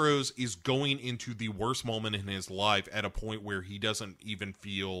Montrose is going into the worst moment in his life at a point where he doesn't even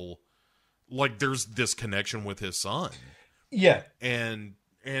feel like there's this connection with his son. Yeah. And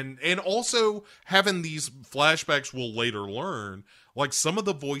also having these flashbacks, we'll later learn, like, some of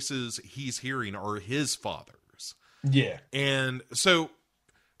the voices he's hearing are his father's. Yeah. And so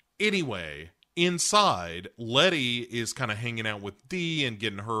anyway, inside, Letty is kind of hanging out with Dee and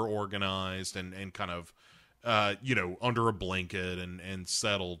getting her organized and kind of you know, under a blanket and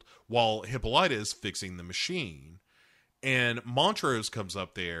settled, while Hippolyta is fixing the machine. And Montrose comes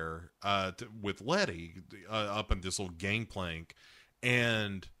up there with Letty up in this little gangplank,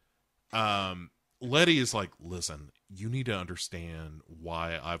 and Letty is like, listen, you need to understand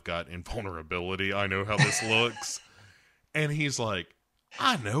why I've got invulnerability. I know how this looks. And he's like,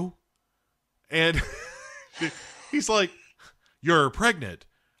 I know. And he's like, you're pregnant.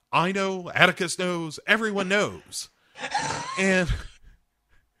 I know. Atticus knows. Everyone knows. And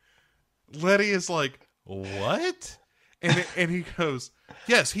Letty is like, what? And he goes,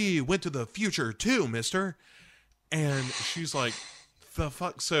 yes, he went to the future too, mister. And she's like, the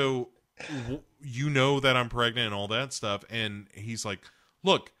fuck? So you know that I'm pregnant and all that stuff. And he's like,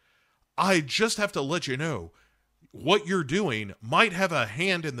 look, I just have to let you know what you're doing might have a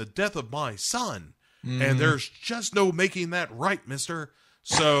hand in the death of my son. And there's just no making that right, mister.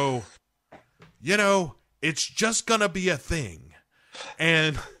 So, you know, it's just gonna be a thing.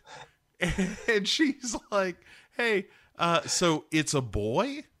 And she's like, hey, so it's a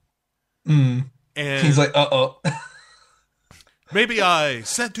boy? And he's like, maybe I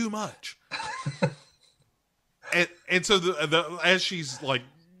said too much. and so as she's like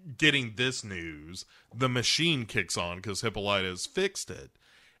getting this news, the machine kicks on because Hippolyta's fixed it.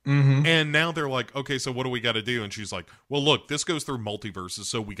 And now they're like, okay, so what do we got to do? And she's like, well, look, this goes through multiverses,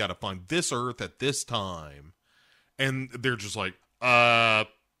 so we got to find this Earth at this time. And they're just like, all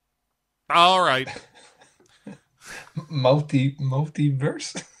right.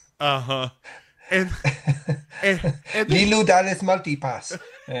 Multiverse? Uh-huh. And Lilu Dallas Multipass.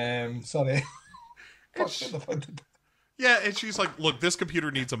 Sorry. Yeah, and she's like, look, this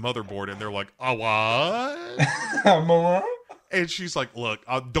computer needs a motherboard. And they're like, what? And she's like, look,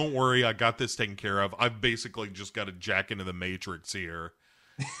 don't worry, I got this taken care of. I've basically just got to jack into the Matrix here.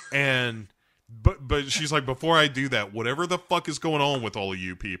 And but she's like, before I do that, whatever the fuck is going on with all of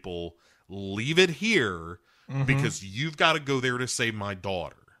you people, leave it here because you've got to go there to save my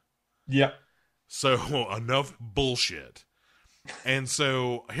daughter. Yep. So enough bullshit. And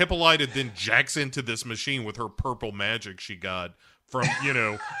so Hippolyta then jacks into this machine with her purple magic she got from, you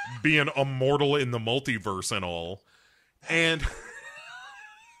know, being immortal in the multiverse and all. And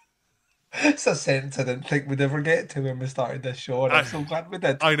it's a sentence I didn't think we'd ever get to when we started this show, and I'm so glad we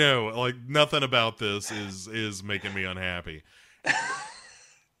did. I know, like nothing about this is making me unhappy.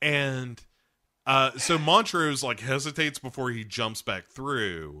 And so Montrose like hesitates before he jumps back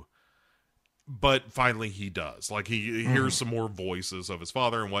through, but finally he does. Like he hears some more voices of his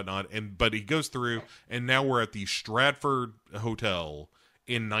father and whatnot, but he goes through, and now we're at the Stratford Hotel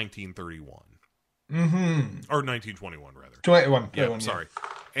in 1931. Or 1921, rather. 21. Yeah, sorry.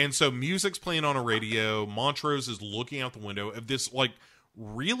 And so music's playing on a radio. Montrose is looking out the window of this, like,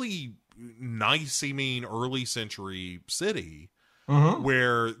 really nice-seeming early century city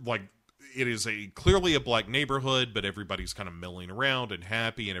where, like, it is clearly a black neighborhood, but everybody's kind of milling around and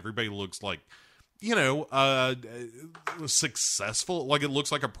happy, and everybody looks like, you know, successful. Like, it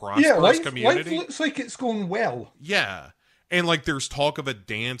looks like a prosperous community. Life looks like it's going well. Yeah. And, like, there's talk of a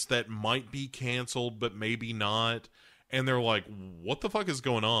dance that might be canceled, but maybe not. And they're like, what the fuck is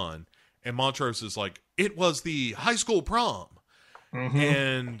going on? And Montrose is like, it was the high school prom.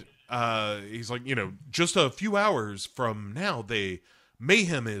 And he's like, you know, just a few hours from now,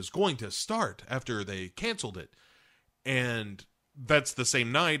 mayhem is going to start after they canceled it. And that's the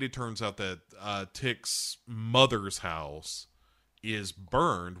same night, it turns out that Tick's mother's house is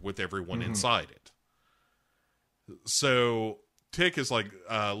burned with everyone inside it. So Tick is like,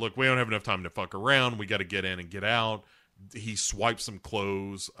 look, we don't have enough time to fuck around. We got to get in and get out. He swipes some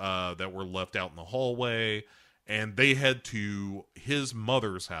clothes that were left out in the hallway, and they head to his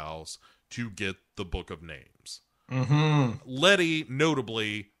mother's house to get the Book of Names. Letty,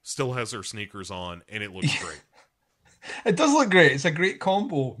 notably, still has her sneakers on, and it looks great. It does look great. It's a great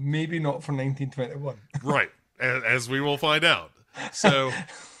combo. Maybe not for 1921. Right, as we will find out. So...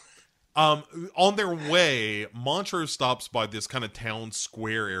 on their way, Montrose stops by this kind of town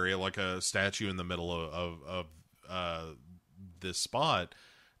square area, like a statue in the middle of this spot.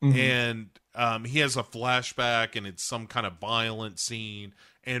 And he has a flashback, and it's some kind of violent scene.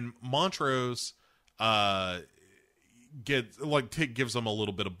 And Montrose Tick gives him a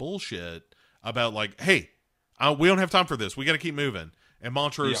little bit of bullshit about like, hey, we don't have time for this. We got to keep moving. And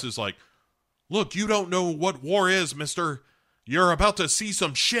Montrose is like, look, you don't know what war is, mister. You're about to see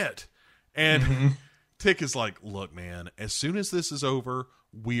some shit. And Tick is like, look, man, as soon as this is over,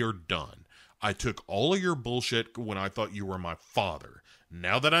 we are done. I took all of your bullshit when I thought you were my father.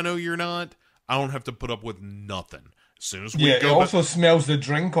 Now that I know you're not, I don't have to put up with nothing. As soon as we go... it also smells the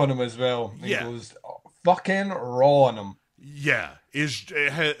drink on him as well. It goes fucking raw on him. Yeah.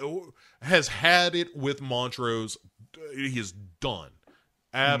 Has had it with Montrose. He is done.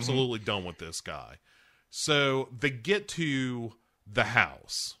 Absolutely done with this guy. So they get to the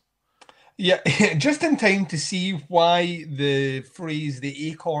house. Yeah, just in time to see why the phrase "the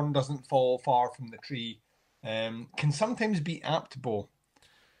acorn doesn't fall far from the tree" can sometimes be apt, Bo.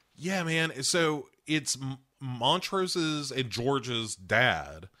 Yeah, man. So it's Montrose's and George's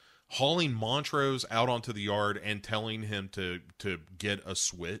dad hauling Montrose out onto the yard and telling him to get a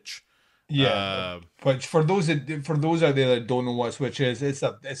switch. Yeah, which for those out there that don't know what a switch is, it's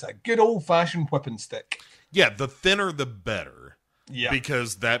a good old fashioned whipping stick. Yeah, the thinner the better. Yeah,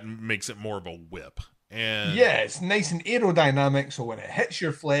 because that makes it more of a whip. And yeah, it's nice and aerodynamic, so when it hits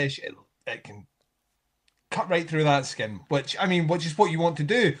your flesh, it can cut right through that skin. Which is what you want to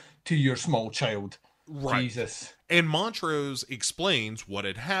do to your small child. Right. Jesus. And Montrose explains what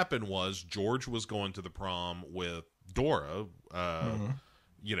had happened was George was going to the prom with Dora,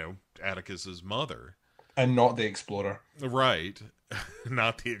 Atticus's mother. And not the explorer. Right.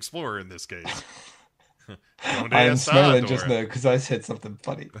 Not the explorer in this case. I'm smiling just now because I said something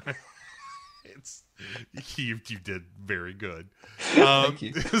funny. You did very good. Thank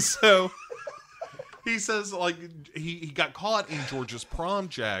you. So he says, like, he got caught in George's prom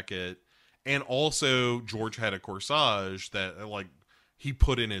jacket, and also George had a corsage that, like, he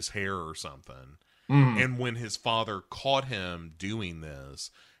put in his hair or something. And when his father caught him doing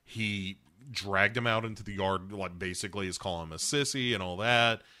this, he dragged him out into the yard, like, basically is calling him a sissy and all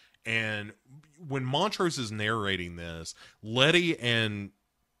that. And when Montrose is narrating this, Letty and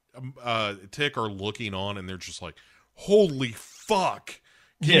Tick are looking on, and they're just like, "Holy fuck!"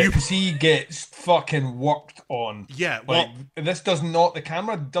 Because he gets fucking worked on. Yeah, well, this does not. The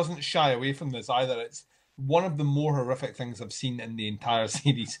camera doesn't shy away from this either. It's one of the more horrific things I've seen in the entire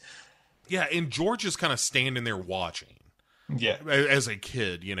series. Yeah, and George is kind of standing there watching. Yeah, as a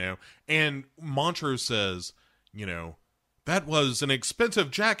kid, and Montrose says, that was an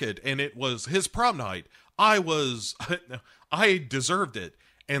expensive jacket, and it was his prom night. I deserved it.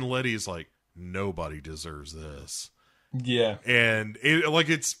 And Letty's like, nobody deserves this. Yeah. And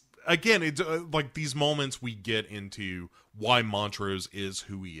it's like these moments we get into why Montrose is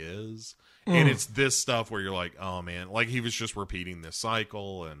who he is. And it's this stuff where you're like, oh man, like he was just repeating this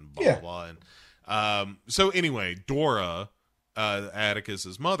cycle and blah, blah, blah. And, so anyway, Dora,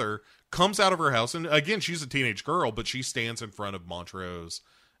 Atticus's mother, comes out of her house, and again, she's a teenage girl, but she stands in front of Montrose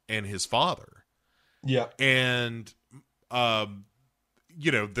and his father. Yeah. And,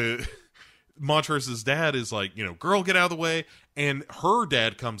 the Montrose's dad is like, girl, get out of the way. And her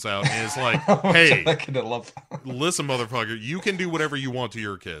dad comes out and is like, hey, listen, motherfucker, you can do whatever you want to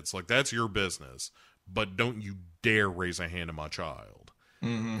your kids. Like, that's your business. But don't you dare raise a hand to my child.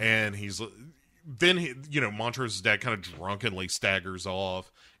 Mm-hmm. And Montrose's dad kind of drunkenly staggers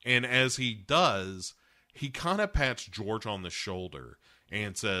off. And as he does, he kind of pats George on the shoulder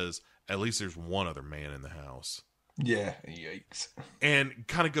and says, at least there's one other man in the house. Yeah, yikes. And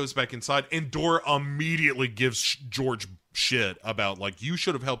kind of goes back inside, and Dora immediately gives George shit about, like, you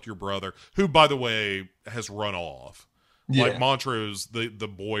should have helped your brother, who, by the way, has run off. Yeah. Like, Montrose, the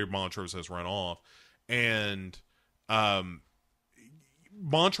boy Montrose has run off. And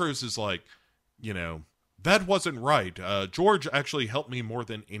Montrose is like, that wasn't right. George actually helped me more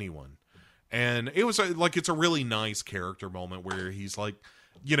than anyone. And it was it's a really nice character moment where he's like,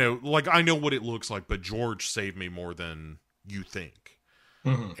 like, I know what it looks like, but George saved me more than you think.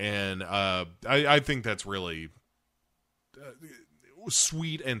 Mm-hmm. And I think that's really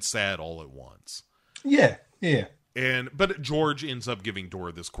sweet and sad all at once. Yeah, yeah. But George ends up giving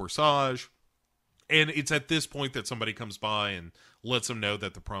Dora this corsage. And it's at this point that somebody comes by and lets them know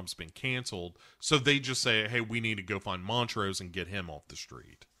that the prom's been canceled. So they just say, hey, we need to go find Montrose and get him off the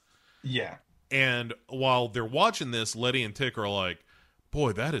street. Yeah. And while they're watching this, Letty and Tick are like,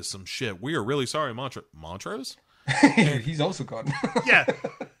 boy, that is some shit. We are really sorry, Montrose? He's also gone. Yeah.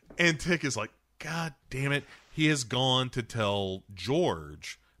 And Tick is like, God damn it. He has gone to tell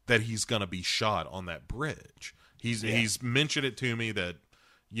George that he's going to be shot on that bridge. He's mentioned it to me that,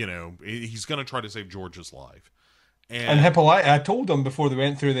 he's going to try to save George's life. And Hippolyta, I told them before they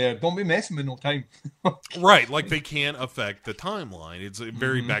went through there, don't be messing with no time. Right. Like, they can't affect the timeline. It's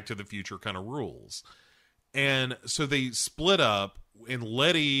very Back to the Future kind of rules. And so they split up. And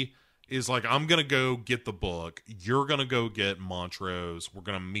Letty is like, I'm going to go get the book. You're going to go get Montrose. We're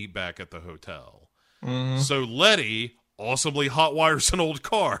going to meet back at the hotel. Mm-hmm. So Letty awesomely hotwires an old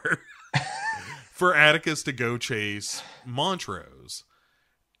car for Atticus to go chase Montrose.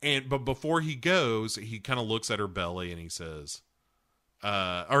 But before he goes, he kind of looks at her belly and he says,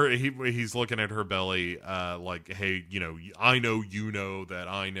 he's looking at her belly like, hey, I know that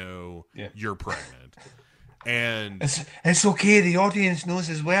I know you're pregnant. And it's okay. The audience knows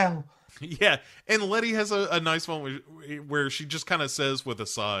as well. Yeah. And Letty has a nice one where she just kind of says with a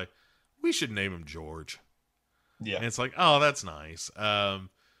sigh, we should name him George. Yeah. And it's like, oh, that's nice.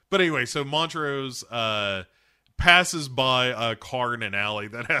 But anyway, so Montrose passes by a car in an alley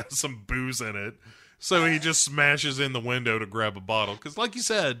that has some booze in it. So he just smashes in the window to grab a bottle. Because like you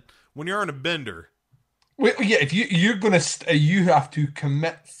said, when you're on a bender... Wait, yeah, if you're going to... you have to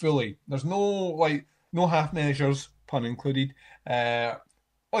commit fully. There's no half measures, pun included. For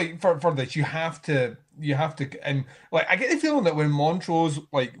this, you have to... And like, I get the feeling that when Montrose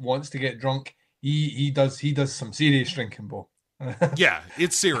wants to get drunk, he does some serious drinking, Bo. Yeah,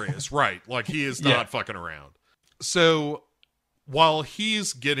 it's serious, right? Like he is not fucking around. So while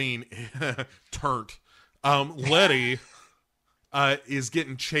he's getting turnt, Letty is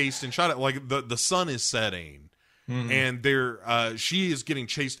getting chased and shot at. Like the sun is setting, and she is getting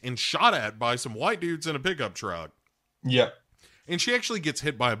chased and shot at by some white dudes in a pickup truck. Yeah. And she actually gets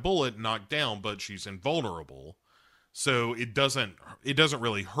hit by a bullet, knocked down, but she's invulnerable. So it doesn't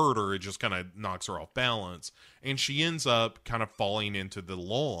really hurt her. It just kind of knocks her off balance. And she ends up kind of falling into the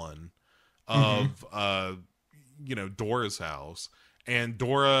lawn of, Dora's house. And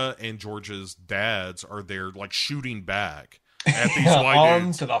Dora and George's dads are there, like, shooting back at these white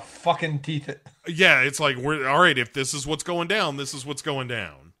arms dudes. to the fucking teeth. Yeah, it's like, all right, if this is what's going down, this is what's going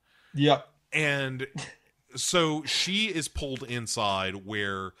down. Yep. And so she is pulled inside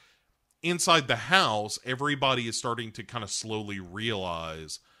where inside the house, everybody is starting to kind of slowly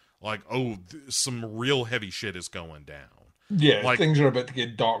realize like, oh, some real heavy shit is going down. Yeah, like, things are about to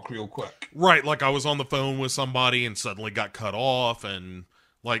get dark real quick. Right, like I was on the phone with somebody and suddenly got cut off and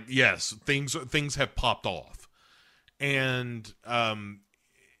like, yes, things have popped off. And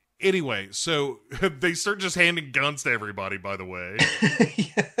anyway, so they start just handing guns to everybody, by the way. Yeah.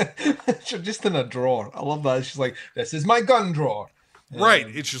 Just in a drawer. I love that. She's like, this is my gun drawer. Right.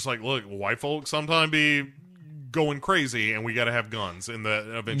 It's just like, look, white folks sometimes be going crazy and we got to have guns in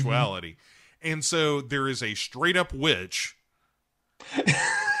the eventuality. Mm-hmm. And so there is a straight up witch.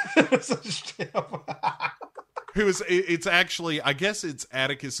 Who is, it's actually, I guess it's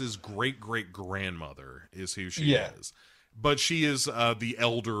Atticus's great-great-grandmother is who she is. But she is the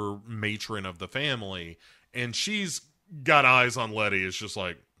elder matron of the family. And she's got eyes on Letty. It's just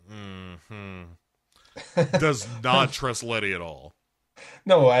like, does not trust Letty at all.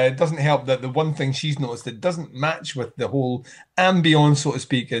 No, it doesn't help that the one thing she's noticed that doesn't match with the whole ambience, so to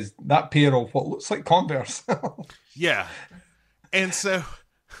speak, is that pair of what looks like Converse. Yeah. And so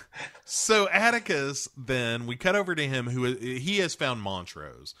Atticus, then, we cut over to him, he has found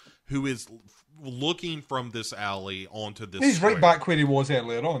Montrose, who is looking from this alley onto this He's square. right back where he was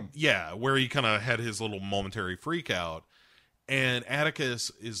earlier on. Yeah, where he kind of had his little momentary freak out. And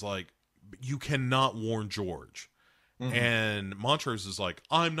Atticus is like, you cannot warn George. Mm-hmm. And Montrose is like,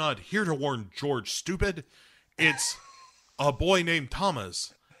 I'm not here to warn George, stupid. It's a boy named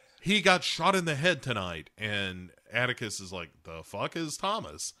Thomas. He got shot in the head tonight. And Atticus is like, the fuck is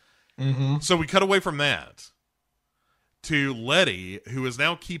Thomas? Mm-hmm. So we cut away from that to Letty, who is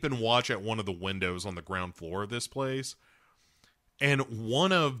now keeping watch at one of the windows on the ground floor of this place. And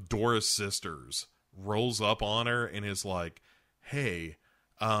one of Dora's sisters rolls up on her and is like, hey,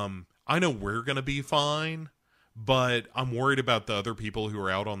 I know we're going to be fine, but I'm worried about the other people who are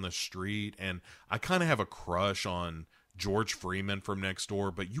out on the street, and I kind of have a crush on George Freeman from next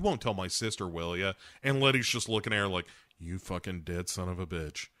door, but you won't tell my sister, will ya? And Letty's just looking at her like, you fucking dead son of a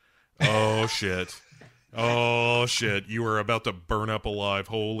bitch. Oh, shit. Oh, shit. You are about to burn up alive.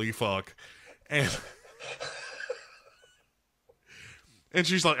 Holy fuck. And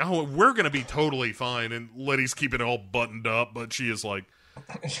she's like, oh, we're going to be totally fine. And Letty's keeping it all buttoned up, but she is like,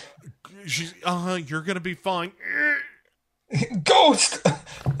 you're going to be fine. Ghost!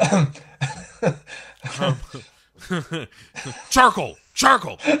 Charcoal!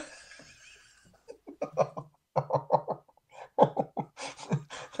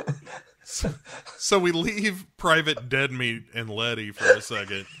 So we leave Private Deadmeat and Letty for a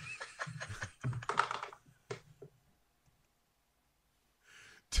second.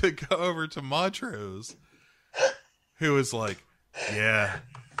 To go over to Montrose, who is like, yeah,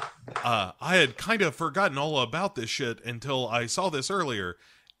 I had kind of forgotten all about this shit until I saw this earlier.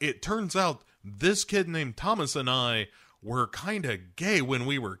 It turns out this kid named Thomas and I were kind of gay when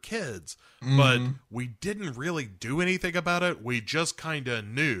we were kids, but we didn't really do anything about it. We just kind of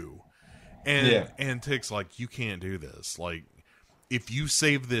knew. And Tick's like, you can't do this. Like, if you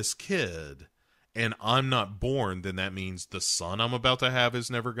save this kid and I'm not born, then that means the son I'm about to have is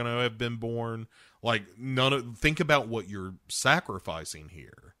never going to have been born. Like, think about what you're sacrificing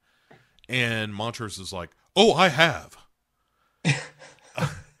here. And Montrose is like, oh, I have.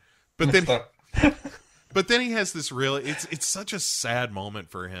 But But then he has this really, it's such a sad moment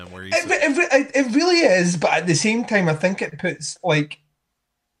for him where he's... It really is, but at the same time, I think it puts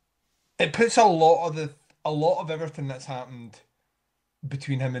a lot of everything that's happened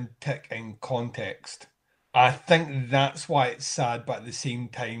between him and Tick in context. I think that's why it's sad, but at the same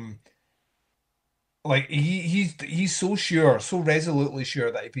time, like he's so sure, so resolutely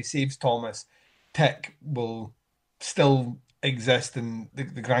sure that if he saves Thomas, Tick will still exist and the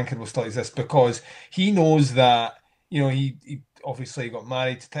grandkid will still exist, because he knows that, you know, he obviously got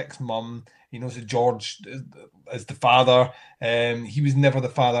married to Tick's mum. He knows that George is the father. He was never the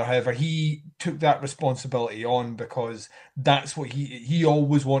father. However, he took that responsibility on because that's what he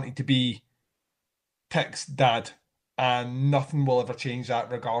always wanted to be Tick's dad, and nothing will ever change that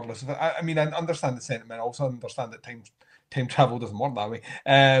regardless of it. I mean, I understand the sentiment. I also understand that time travel doesn't work that way.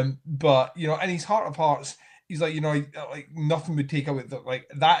 But, you know, in his heart of hearts, he's like, you know, like nothing would take away that. Like,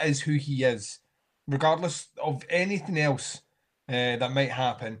 that is who he is, regardless of anything else that might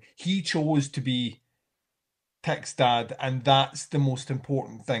happen. He chose to be Tick's dad, and that's the most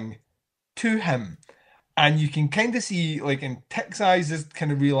important thing to him. And you can kind of see, like, in Tick's eyes, this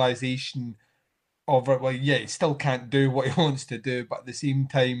kind of realization of it, like, yeah, he still can't do what he wants to do, but at the same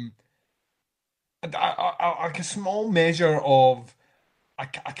time, like a small measure of, I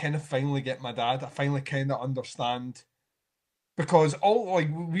kind of finally get my dad. I finally kind of understand, because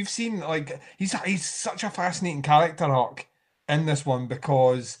we've seen, like, he's such a fascinating character arc in this one,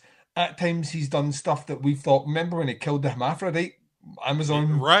 because at times he's done stuff that we've thought. Remember when he killed the hermaphrodite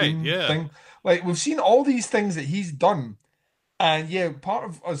Amazon thing? Like, we've seen all these things that he's done. And yeah, part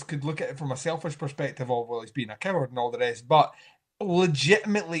of us could look at it from a selfish perspective of, well, he's being a coward and all the rest, but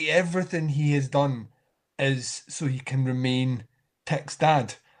legitimately everything he has done is so he can remain Tick's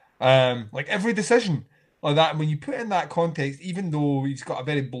dad. Like every decision like that, and when you put in that context, even though he's got a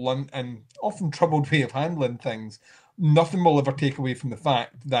very blunt and often troubled way of handling things, nothing will ever take away from the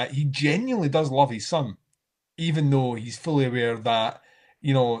fact that he genuinely does love his son, even though he's fully aware that,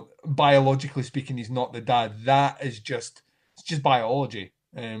 you know, biologically speaking, he's not the dad. That is just... it's just biology.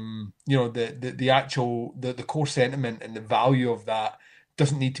 You know, the actual core sentiment and the value of that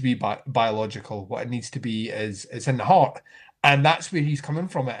doesn't need to be biological. What it needs to be is in the heart, and that's where he's coming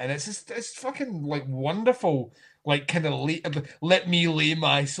from it. And it's fucking like wonderful, like kind of let me lay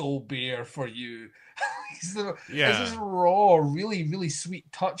my soul bare for you. It's this raw, really, really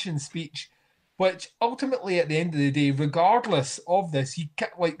sweet, touching speech, which ultimately, at the end of the day, regardless of this, he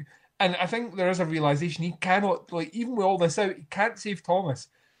can't, like. And I think there is a realization he cannot, like, even with all this out, he can't save Thomas.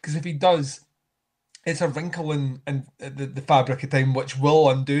 Because if he does, it's a wrinkle in the fabric of time which will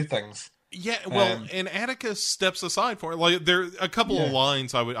undo things. Yeah, well, and Atticus steps aside for it. Like, there are a couple of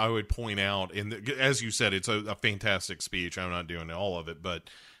lines I would point out. And as you said, it's a fantastic speech. I'm not doing all of it, but...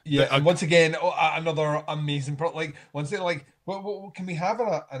 yeah, and once again, another amazing... once they, like, what can we have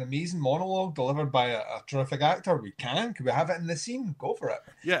an amazing monologue delivered by a terrific actor? We can. Can we have it in this scene? Go for it.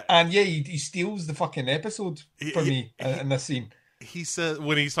 Yeah. And yeah, he steals the fucking episode for me in this scene. He says,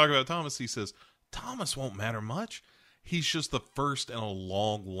 when he's talking about Thomas, he says, Thomas won't matter much. He's just the first in a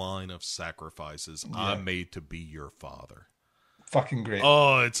long line of sacrifices I made to be your father. Fucking great.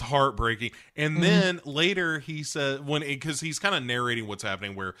 Oh, it's heartbreaking. And then later he said, because he's kind of narrating what's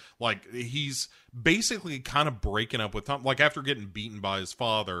happening, where like he's basically kind of breaking up with Tom, like after getting beaten by his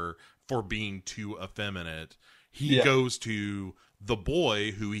father for being too effeminate, he goes to the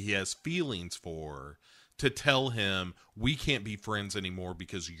boy who he has feelings for to tell him, we can't be friends anymore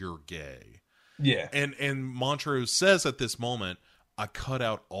because you're gay. Yeah. And Montrose says at this moment, I cut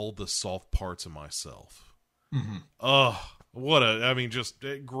out all the soft parts of myself. Mm-hmm. Oh, just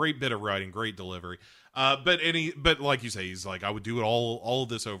a great bit of writing, great delivery. But like you say, he's like, I would do it all of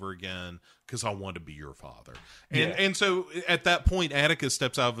this over again because I want to be your father. And so at that point, Atticus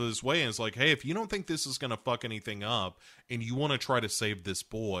steps out of his way and is like, hey, if you don't think this is going to fuck anything up and you want to try to save this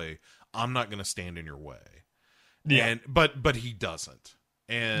boy, I'm not going to stand in your way. Yeah. But he doesn't.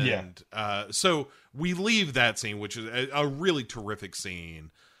 And so we leave that scene, which is a really terrific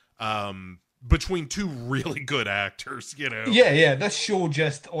scene. Between two really good actors, you know. Yeah. This show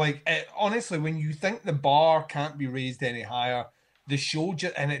just, like, honestly, when you think the bar can't be raised any higher, the show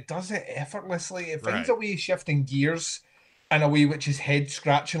just, and it does it effortlessly. It finds a way of shifting gears in a way which is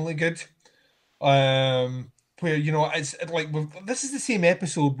head-scratchingly good. Where, you know, it's like, this is the same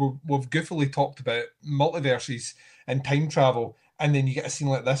episode where we've goofily talked about multiverses and time travel, and then you get a scene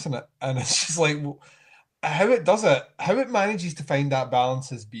like this in it, and it's just like... how it does it, how it manages to find that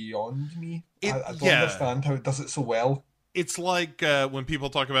balance is beyond me. I don't understand how it does it so well. It's like when people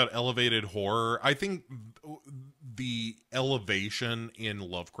talk about elevated horror, I think the elevation in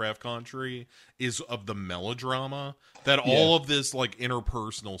Lovecraft Country is of the melodrama, that all of this like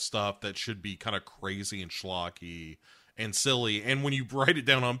interpersonal stuff that should be kind of crazy and schlocky and silly, and when you write it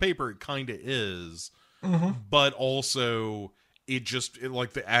down on paper, it kind of is, but also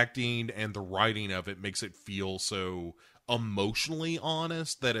like the acting and the writing of it makes it feel so emotionally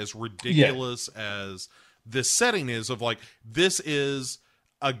honest, that as ridiculous as this setting is, of like, this is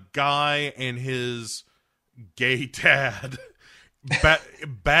a guy and his gay dad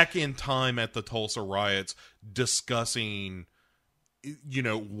back in time at the Tulsa riots discussing, you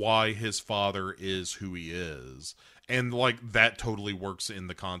know, why his father is who he is, and like that totally works in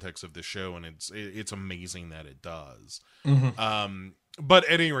the context of the show, and it's amazing that it does. But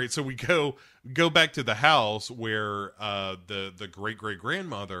at any rate, so we go back to the house where the great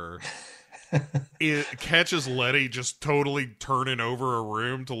grandmother catches Letty just totally turning over a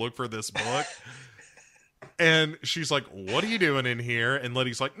room to look for this book. And she's like, "What are you doing in here?" And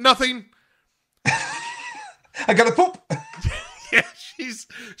Letty's like, "Nothing. I gotta poop." Yeah,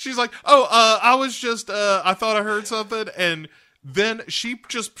 she's like, "Oh, I was just, I thought I heard something." And then she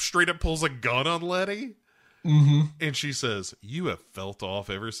just straight up pulls a gun on Letty. And she says, "You have felt off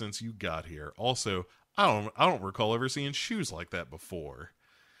ever since you got here. Also, I don't recall ever seeing shoes like that before."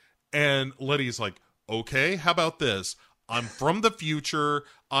 And Letty's like, "Okay, how about this? I'm from the future.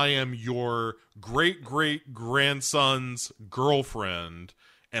 I am your great-great-grandson's girlfriend,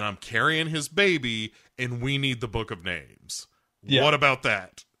 and I'm carrying his baby, and we need the Book of Names. Yeah. What about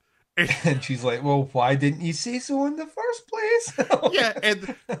that?" And she's like, "Well, why didn't you say so in the first place?" Yeah,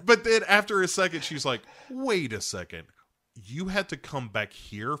 but then after a second, she's like, "Wait a second. You had to come back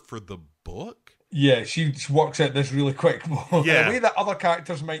here for the book?" Yeah, she works out this really quick. Yeah. In a way that other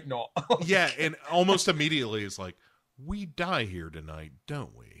characters might not. Yeah, and almost immediately it's like, "We die here tonight,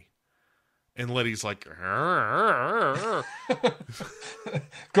 don't we?" And Letty's like,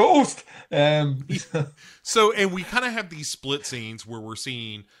 "Ghost!" So, and we kind of have these split scenes where we're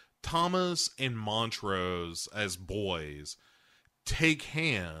seeing Thomas and Montrose as boys take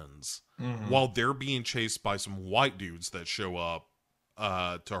hands while they're being chased by some white dudes that show up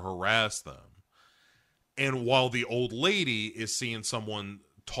to harass them. And while the old lady is seeing someone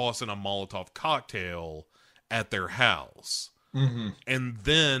tossing a Molotov cocktail at their house. And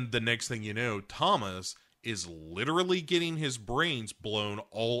then the next thing you know, Thomas is literally getting his brains blown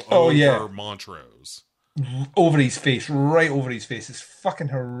all over Montrose. Over his face, right over his face. It's fucking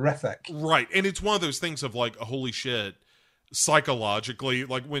horrific. Right. And it's one of those things of like, holy shit, psychologically,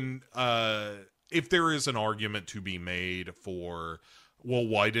 like when, if there is an argument to be made for, well,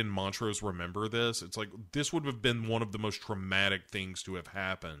 why didn't Montrose remember this? It's like, this would have been one of the most traumatic things to have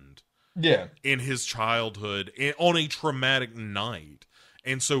happened. Yeah. In his childhood, on a traumatic night.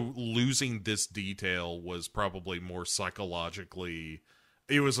 And so losing this detail was probably more psychologically,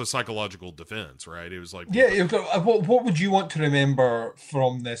 it was a psychological defense, right? It was like, yeah. What would you want to remember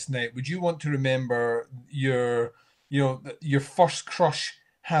from this night? Would you want to remember your first crush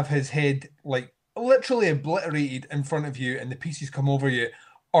have his head like literally obliterated in front of you and the pieces come over you,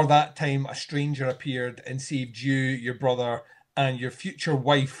 or that time a stranger appeared and saved you, your brother, and your future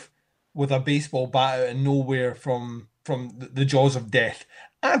wife with a baseball bat out of nowhere from the jaws of death?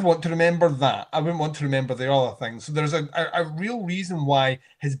 I'd want to remember that. I wouldn't want to remember the other things. So there's a real reason why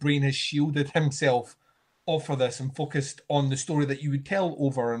his brain has shielded himself off of this and focused on the story that you would tell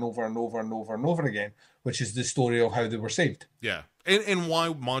over and over and over and over and over again, which is the story of how they were saved. Yeah. And why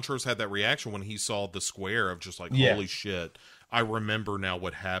Montrose had that reaction when he saw the square of just like, holy shit, I remember now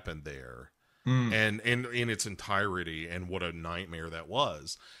what happened there. And in its entirety, and what a nightmare that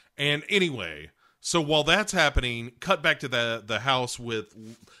was. And anyway, so while that's happening, cut back to the house with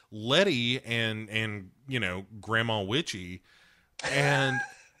Letty and you know, Grandma Witchy, and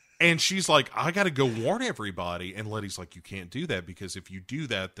she's like, "I got to go warn everybody." And Letty's like, "You can't do that, because if you do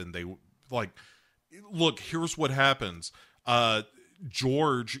that, then they like, look, here's what happens.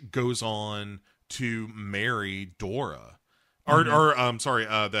 George goes on to marry Dora." Or I'm sorry,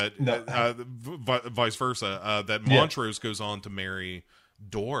 vice versa. That Montrose goes on to marry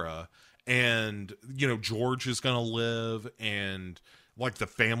Dora, and you know, George is gonna live, and like the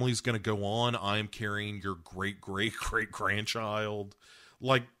family's gonna go on. I'm carrying your great grandchild.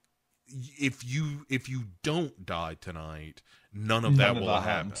 Like, if you don't die tonight, none of that will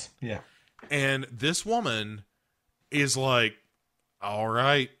happen. Yeah. And this woman is like, "All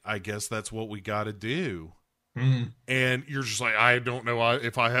right, I guess that's what we got to do." And you're just like, I don't know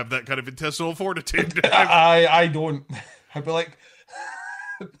if I have that kind of intestinal fortitude. I don't. I'd be like,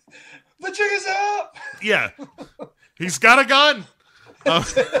 the jig is up. Yeah, he's got a gun.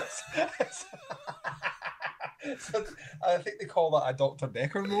 So, I think they call that a Dr.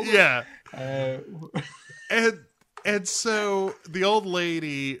 Decker moment. Yeah. Uh, And so the old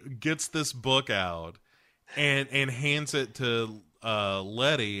lady gets this book out and hands it to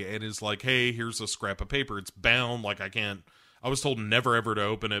Letty and is like, hey, here's a scrap of paper. It's bound. Like, I was told never ever to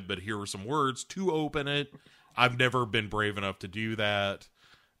open it, but here are some words to open it. I've never been brave enough to do that.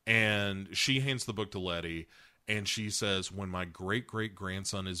 And she hands the book to Letty and she says, when my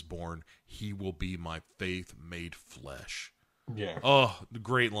great-great-grandson is born, he will be my faith made flesh. Yeah. Oh,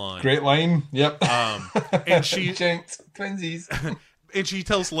 great line. Great line. Yep. And she twinsies. And she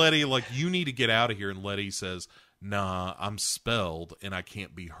tells Letty, like, you need to get out of here. And Letty says, nah, I'm spelled and I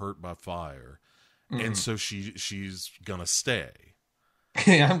can't be hurt by fire. And so she's gonna stay.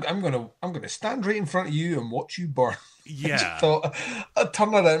 I'm gonna stand right in front of you and watch you burn. Yeah. I just thought I'd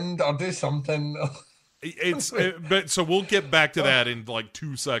turn around or do something. But so we'll get back to that in like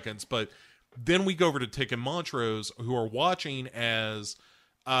 2 seconds. But then we go over to Tick and Montrose, who are watching as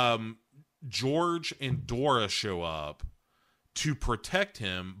George and Dora show up to protect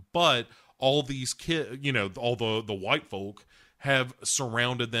him, but all these kids, you know, all the white folk have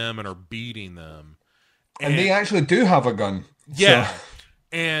surrounded them and are beating them. And they actually do have a gun. Yeah. So.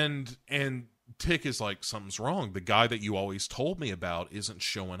 And Tick is like, something's wrong. The guy that you always told me about isn't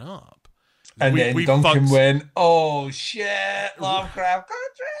showing up. And then Duncan went, oh shit, Lovecraft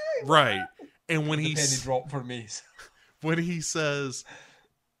Country. Right. And when he penny dropped for me. When he says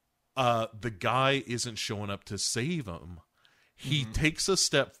the guy isn't showing up to save him, he takes a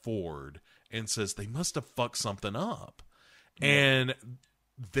step forward and says they must have fucked something up. And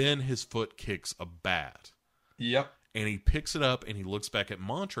then his foot kicks a bat. Yep. And he picks it up and he looks back at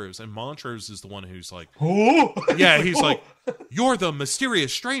Montrose, and Montrose is the one who's like, oh! Yeah, he's like, you're the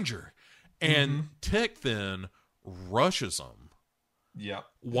mysterious stranger. And Tick then rushes him. Yeah.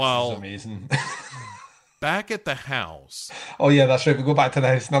 While amazing. back at the house. Oh yeah, that's right. We go back to the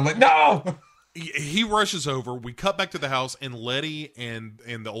house and I'm like, no! He rushes over. We cut back to the house and Letty and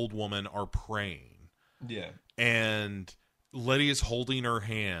the old woman are praying. Yeah. And Letty is holding her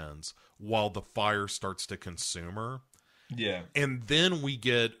hands while the fire starts to consume her. Yeah. And then we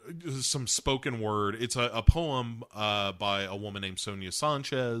get some spoken word. It's a poem by a woman named Sonia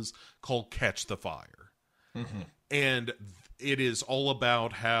Sanchez called Catch the Fire. And it is all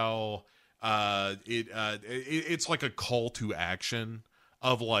about how it's like a call to action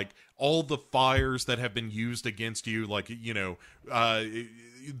of like all the fires that have been used against you, like, you know,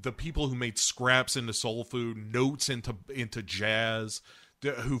 the people who made scraps into soul food, notes into jazz,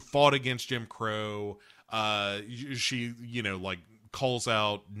 who fought against Jim Crow. She, you know, like calls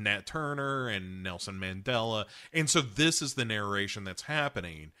out Nat Turner and Nelson Mandela. And so this is the narration that's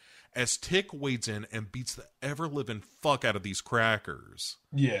happening as Tick wades in and beats the ever-living fuck out of these crackers.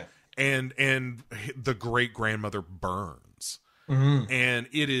 Yeah. And the great-grandmother burns. And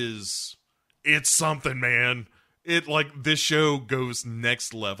it's something, man. It, like, this show goes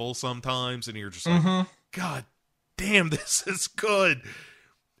next level sometimes, and you're just like, God damn, this is good.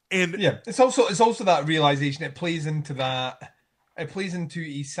 And yeah, it's also that realization. It plays into that. It plays into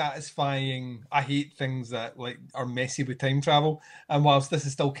a satisfying. I hate things that like are messy with time travel. And whilst this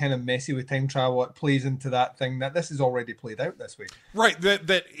is still kind of messy with time travel, it plays into that thing that this is already played out this way. Right.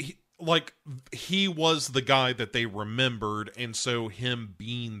 That he was the guy that they remembered, and so him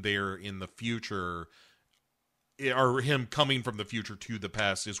being there in the future, or him coming from the future to the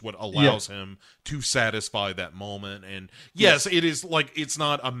past, is what allows him to satisfy that moment. And yes, it is like, it's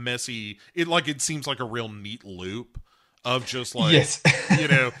not a messy, it seems like a real neat loop of just like, you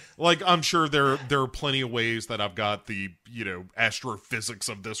know, like I'm sure there are plenty of ways that I've got the, you know, astrophysics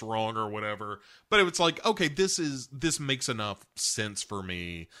of this wrong or whatever, but it's like, okay, this makes enough sense for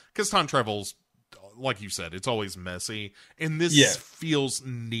me, because time travel's, like you said, it's always messy, and this feels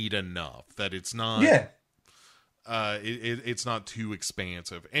neat enough that it's not it's not too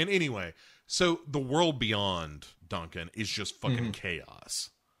expansive. And anyway, so the world beyond, Duncan, is just fucking chaos.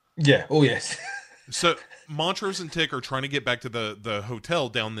 Yeah. Oh yes. So Montrose and Tick are trying to get back to the hotel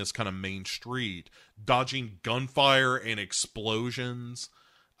down this kind of main street, dodging gunfire and explosions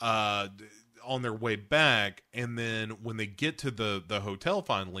on their way back. And then when they get to the hotel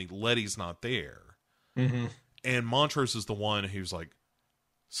finally, Letty's not there. And Montrose is the one who's like,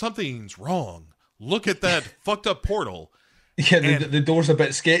 something's wrong. Look at that fucked up portal. Yeah, the door's a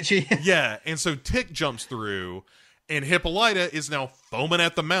bit sketchy. Yeah, and so Tick jumps through, and Hippolyta is now foaming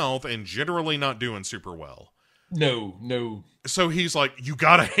at the mouth and generally not doing super well. No. So he's like, you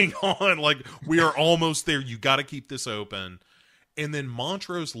gotta hang on. Like, we are almost there. You gotta keep this open. And then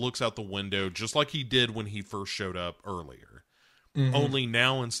Montrose looks out the window just like he did when he first showed up earlier. Only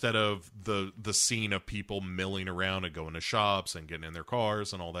now, instead of the scene of people milling around and going to shops and getting in their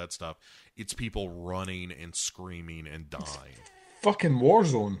cars and all that stuff, it's people running and screaming and dying. Fucking war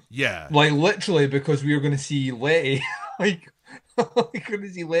zone. Yeah. Like, literally, because we were going to see Letty, like, we're going to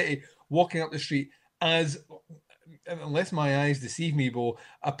see Letty walking up the street as, unless my eyes deceive me, Bo,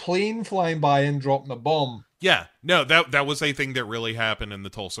 a plane flying by and dropping a bomb. Yeah. No, that was a thing that really happened in the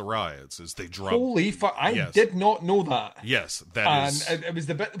Tulsa riots, is they dropped... Holy fuck, I did not know that. Yes, that is... And it was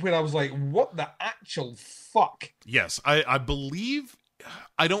the bit where I was like, what the actual fuck? Yes, I believe...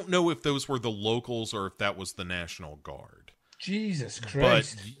 I don't know if those were the locals or if that was the National Guard. Jesus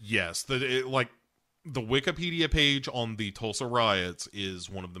Christ. But yes, the Wikipedia page on the Tulsa riots is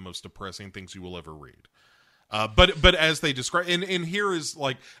one of the most depressing things you will ever read. But as they describe, and here is,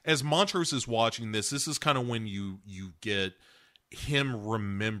 like, as Montrose is watching this is kind of when you get him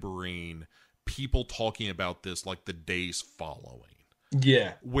remembering people talking about this, like, the days following.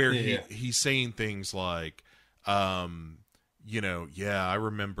 Yeah. Where he's saying things like, I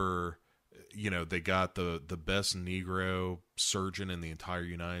remember, they got the best Negro surgeon in the entire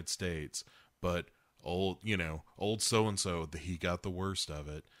United States, but old so-and-so, he got the worst of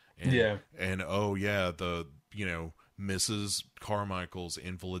it. And Mrs. Carmichael's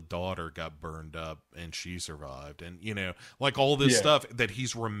invalid daughter got burned up and she survived. And, like all this stuff that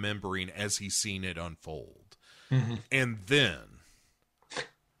he's remembering as he's seen it unfold. Mm-hmm. And then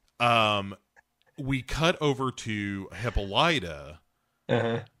we cut over to Hippolyta,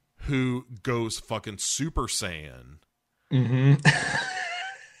 who goes fucking Super Saiyan. Mm-hmm.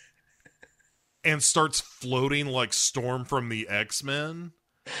 And starts floating like Storm from the X-Men.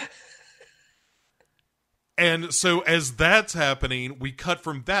 And so as that's happening, we cut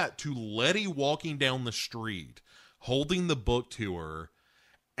from that to Letty walking down the street, holding the book to her,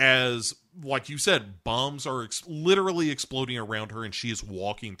 as, like you said, bombs are literally exploding around her, and she is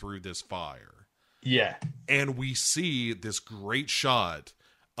walking through this fire. Yeah. And we see this great shot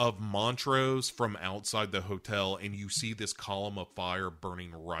of Montrose from outside the hotel, and you see this column of fire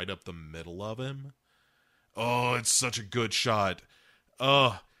burning right up the middle of him. Oh, it's such a good shot.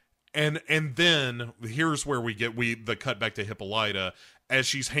 And then here's where we get the cut back to Hippolyta. As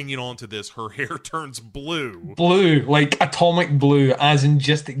she's hanging on to this, her hair turns blue. Blue, like atomic blue, as in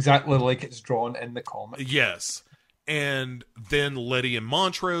just exactly like it's drawn in the comic. Yes. And then Letty and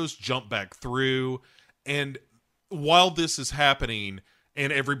Montrose jump back through. And while this is happening,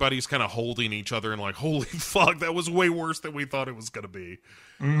 and everybody's kind of holding each other and like, holy fuck, that was way worse than we thought it was going to be.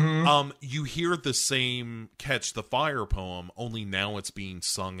 Mm-hmm. You hear the same Catch the Fire poem, only now it's being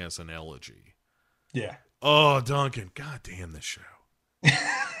sung as an elegy. Yeah. Oh, Duncan, god damn this show.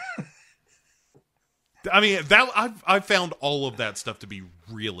 I mean, I found all of that stuff to be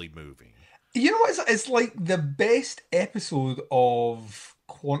really moving. You know what? It's like the best episode of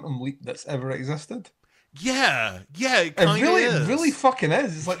Quantum Leap that's ever existed. Yeah, it kind of really, is. It really fucking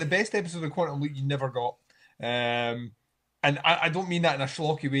is. It's like the best episode of Quantum Leap you never got. And I don't mean that in a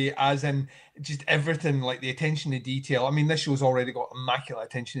schlocky way, as in just everything, like the attention to detail. I mean, this show's already got immaculate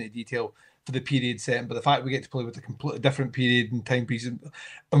attention to detail for the period setting, but the fact we get to play with a completely different period and time piece, and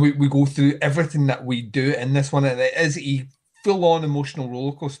we go through everything that we do in this one, and it is a full-on emotional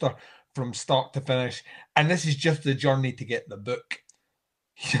roller coaster from start to finish. And this is just the journey to get the book.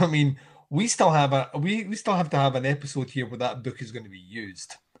 You know what I mean? We still have to have an episode here where that book is going to be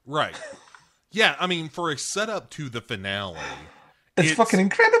used. Right. Yeah, I mean, for a setup to the finale, it's fucking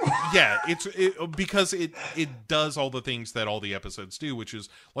incredible. Yeah, because it does all the things that all the episodes do, which is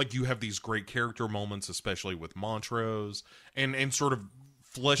like you have these great character moments, especially with Montrose, and sort of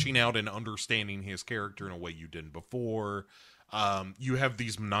fleshing out and understanding his character in a way you didn't before. You have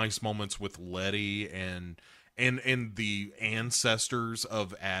these nice moments with Letty and the ancestors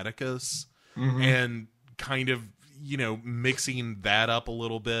of Atticus, and kind of, mixing that up a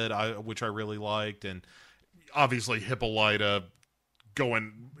little bit, which I really liked. And obviously Hippolyta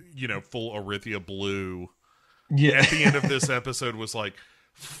going, full Arythea blue at the end of this episode was like,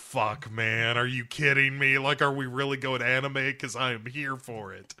 fuck, man, are you kidding me? Like, are we really going anime? Because I am here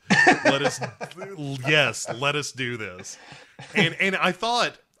for it. Let us do this. And I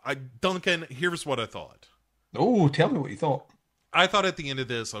thought, Duncan, here's what I thought. Oh, tell me what you thought. I thought at the end of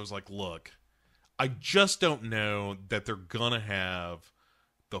this, I was like, look, I just don't know that they're gonna have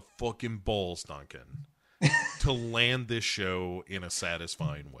the fucking balls, Duncan, to land this show in a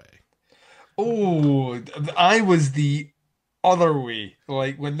satisfying way. Oh, I was the other way.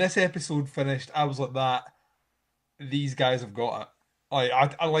 Like, when this episode finished, I was like, these guys have got it.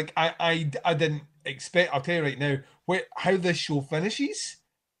 I didn't expect, I'll tell you right now, how this show finishes,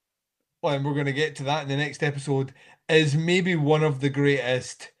 and we're going to get to that in the next episode, is maybe one of the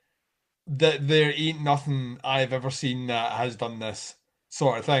greatest. That there ain't nothing I've ever seen that has done this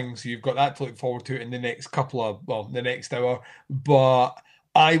sort of thing. So you've got that to look forward to in the next the next hour. But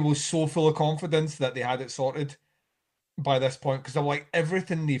I was so full of confidence that they had it sorted by this point, because I'm like,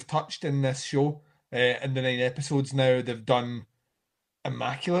 everything they've touched in this show, in the 9 episodes now, they've done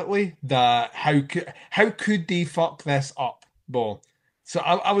immaculately. That how could they fuck this up, Bo? So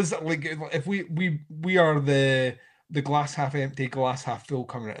I was like, if we are the glass half empty, glass half full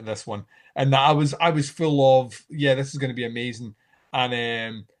coming into this one, and I was full of, yeah, this is going to be amazing.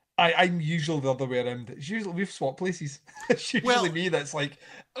 And I'm usually the other way around. It's usually we've swapped places. It's usually me that's like,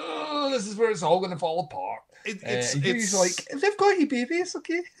 oh, this is where it's all going to fall apart. It's like, if they've got you, baby, it's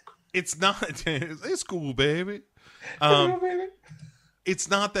okay. It's not. It's cool, baby. Baby. It's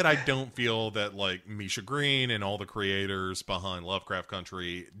not that I don't feel that, like, Misha Green and all the creators behind Lovecraft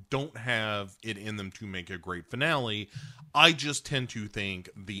Country don't have it in them to make a great finale. I just tend to think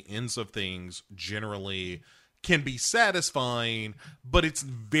the ends of things generally can be satisfying, but it's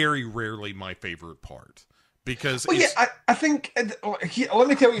very rarely my favorite part. Because I think, let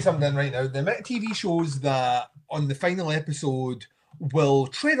me tell you something right now. The TV shows that on the final episode will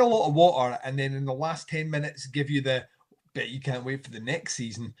tread a lot of water, and then in the last 10 minutes give you the, bet you can't wait for the next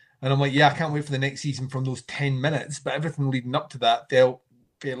season. And I'm like, yeah, I can't wait for the next season from those 10 minutes, but everything leading up to that felt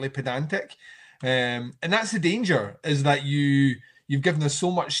fairly pedantic. And that's the danger, is that you've given us so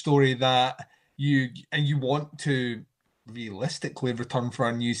much story that you want to realistically return for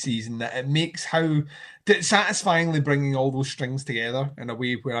a new season, that it makes satisfyingly bringing all those strings together in a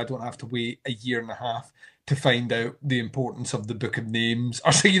way where I don't have to wait a year and a half to find out the importance of the Book of Names,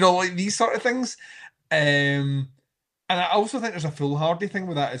 or so, like these sort of things. And I also think there's a foolhardy thing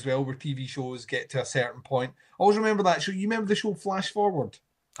with that as well, where TV shows get to a certain point. I always remember that show. You remember the show Flash Forward?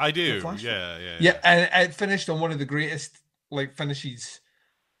 I do. Yeah. And it finished on one of the greatest finishes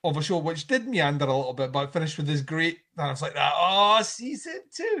of a show, which did meander a little bit, but it finished with this great. And I was like, season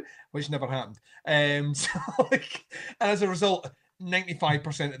 2, which never happened. And as a result,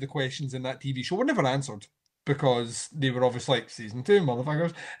 95% of the questions in that TV show were never answered, because they were obviously like, season 2,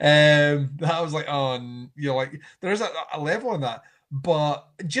 motherfuckers. That was like, you're like, there's a level in that. But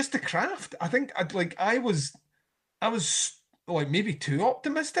just the craft, I think I was like maybe too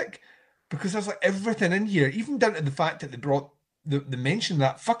optimistic, because there's like everything in here, even down to the fact that they brought the mention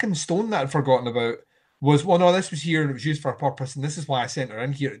that fucking stone that I'd forgotten about was, well, no, this was here and it was used for a purpose, and this is why I sent her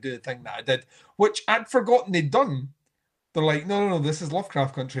in here to do the thing that I did, which I'd forgotten they'd done. They're like, no, this is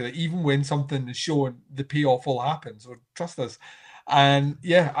Lovecraft Country. That even when something is shown, the payoff will happen. So trust us. And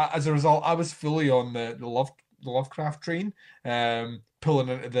yeah, as a result, I was fully on the Lovecraft train, pulling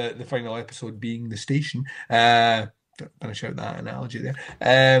into the final episode being the station. Finish out that analogy there.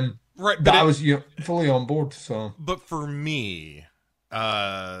 Right, but I was fully on board. So, but for me,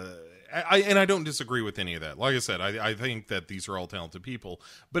 I don't disagree with any of that. Like I said, I think that these are all talented people,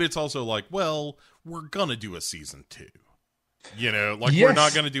 but it's also like, well, we're gonna do a season 2. We're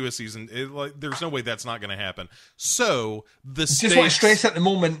not going to do a season. There's no way that's not going to happen. So the stakes, just want to stress at the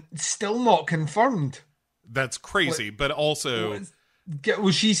moment, still not confirmed. That's crazy, but also,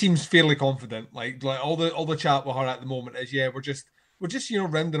 well, she seems fairly confident. Like all the chat with her at the moment is, yeah, we're just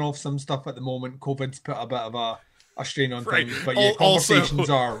rounding off some stuff at the moment. COVID's put a bit of a strain on things, but yeah, conversations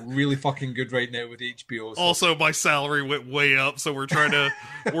are really fucking good right now with HBO. So. Also, my salary went way up, so we're trying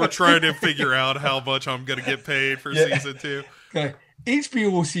to figure out how much I'm going to get paid for season 2. Okay.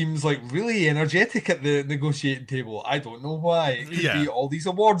 HBO seems like really energetic at the negotiating table. I don't know why. It could be all these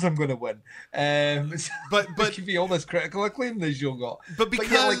awards I'm going to win. But it could be all this critical acclaim this show got. But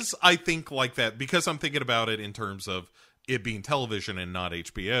because I think like that, because I'm thinking about it in terms of it being television and not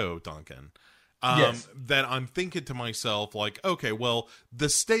HBO, Duncan. Yes. That I'm thinking to myself, like, okay, well, the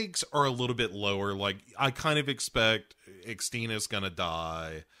stakes are a little bit lower. Like, I kind of expect Xtina's gonna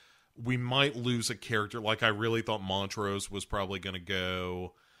die. We might lose a character. Like, I really thought Montrose was probably gonna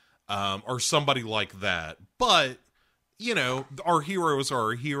go, or somebody like that. But, our heroes are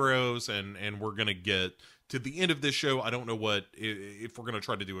our heroes, and we're gonna get to the end of this show. I don't know if we're going to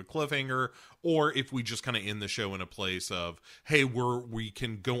try to do a cliffhanger, or if we just kind of end the show in a place of, hey, we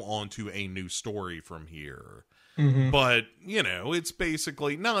can go on to a new story from here. Mm-hmm. But, it's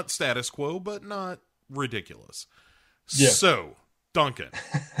basically not status quo, but not ridiculous. Yeah. So, Duncan,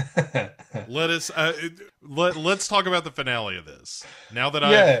 let's talk about the finale of this. Now that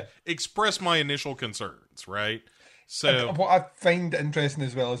I've expressed my initial concerns, right? So, what I find interesting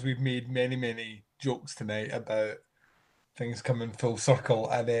as well is we've made many, many jokes tonight about things coming full circle,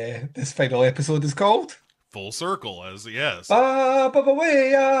 and this final episode is called Full circle, as yes. Yeah.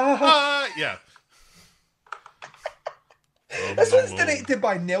 This one's directed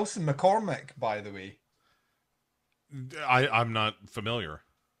by Nelson McCormick, by the way. I'm not familiar.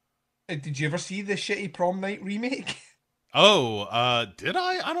 Did you ever see the shitty Prom Night remake? Oh, did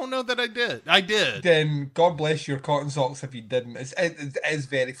I? I don't know that I did. I did. Then God bless your cotton socks if you didn't. It is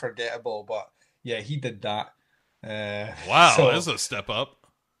very forgettable, but yeah, he did that. Wow, that's a step up.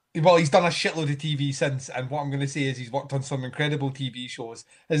 Well, he's done a shitload of TV since, and what I'm going to say is he's worked on some incredible TV shows.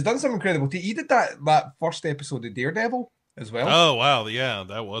 He's done some incredible TV. He did that first episode of Daredevil as well. Oh, wow, yeah,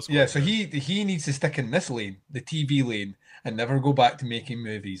 that was cool. Yeah, so he needs to stick in this lane, the TV lane, and never go back to making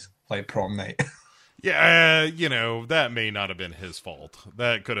movies like Prom Night. Yeah, that may not have been his fault.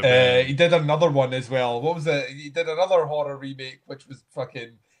 That could have been... He did another one as well. What was it? He did another horror remake, which was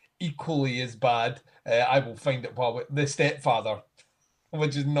fucking equally as bad. I will find it while The Stepfather,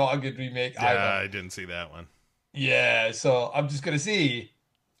 which is not a good remake either. Yeah, I didn't see that one. Yeah, so I'm just going to say,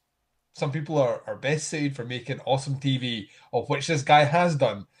 some people are best suited for making awesome TV, of which this guy has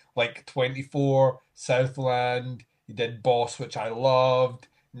done. Like 24, Southland, he did Boss, which I loved,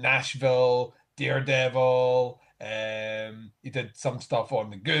 Nashville, Daredevil, he did some stuff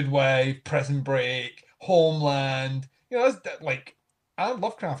on The Good Wife, Prison Break, Homeland, that's like, and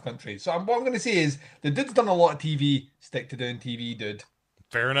Lovecraft Country. So what I'm going to say is, the dude's done a lot of TV, stick to doing TV, dude.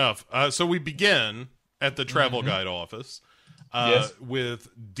 Fair enough. So we begin at the travel guide office yes. with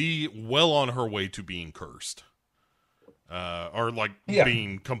Dee well on her way to being cursed. Or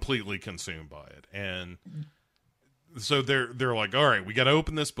being completely consumed by it. And so they're like, all right, we got to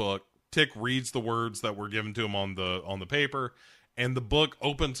open this book. Tick reads the words that were given to him on the paper, and the book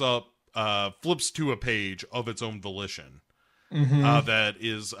opens up, flips to a page of its own volition. That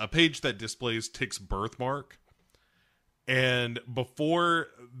is a page that displays Tick's birthmark. And before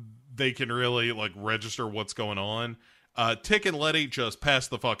they can really register what's going on, Tick and Letty just pass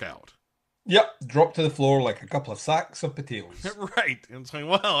the fuck out. Yep, drop to the floor like a couple of sacks of potatoes. Right. And it's like,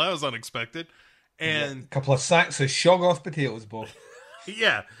 well, that was unexpected. And a couple of sacks of shog-off potatoes, both.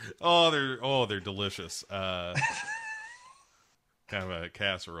 Yeah. Oh, they're delicious. Kind of a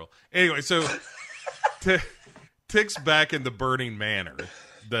casserole. Anyway, so Tick's back in the burning manor,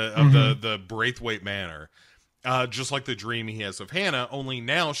 the Braithwaite Manor. Just like the dream he has of Hannah, only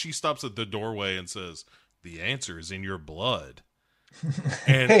now she stops at the doorway and says, "The answer is in your blood."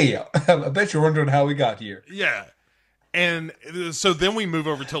 And, hey, I bet you're wondering how we got here. Yeah. And so then we move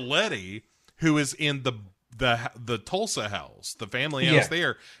over to Letty, who is in the Tulsa house, the family house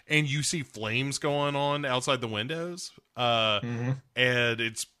there, and you see flames going on outside the windows. And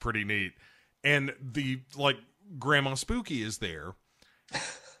it's pretty neat. And the Grandma Spooky is there.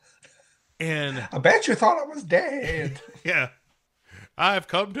 And I bet you thought I was dead. Yeah. I've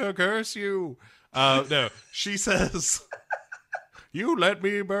come to curse you. No, she says, "You let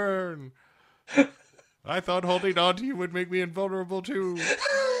me burn. I thought holding on to you would make me invulnerable too.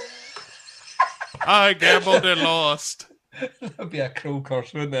 I gambled and lost." That'd be a crow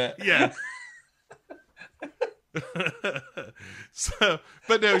curse, wouldn't it? Yeah.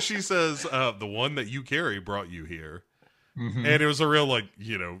 But no, she says, "The one that you carry brought you here." And it was a real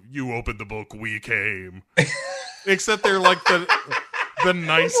you opened the book, we came. Except they're the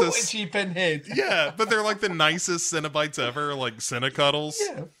nicest cheap head. Yeah, but they're the nicest Cenobites ever, like Cenocuddles.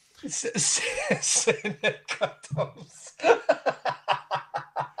 Yeah. Cenocuddles.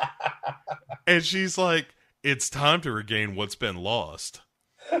 And she's like, "It's time to regain what's been lost."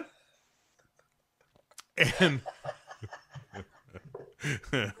 And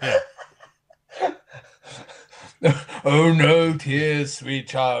 "Oh no tears, sweet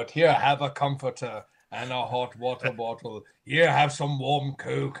child. Here, have a comforter and a hot water bottle. Here, have some warm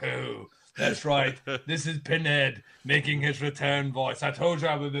cocoa." That's right. This is Pinhead making his return voice. I told you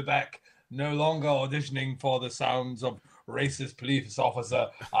I would be back. No longer auditioning for the sounds of racist police officer.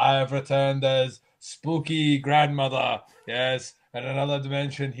 I have returned as spooky grandmother. Yes, in another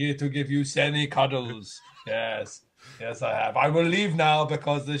dimension, here to give you Cenocuddles. Yes. Yes, I have. I will leave now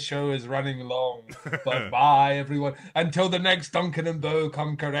because this show is running long. But bye, everyone. Until the next Duncan and Bo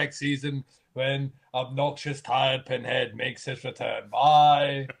Come Correct season, when obnoxious, tired Pinhead makes his return.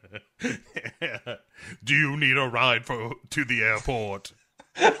 Bye. Do you need a ride to the airport?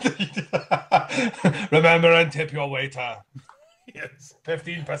 Remember and tip your waiter. Yes.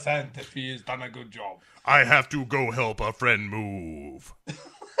 15% if he has done a good job. I have to go help a friend move.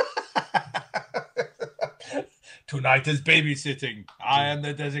 Tonight is babysitting. I am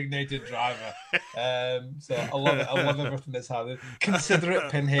the designated driver. So I love it. I love everything that's happening. Considerate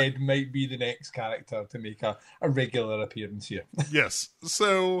Pinhead might be the next character to make a regular appearance here. Yes.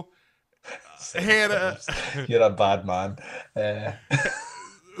 So Hannah. You're a bad man.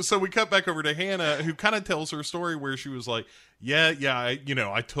 So we cut back over to Hannah, who kind of tells her story where she was like, yeah,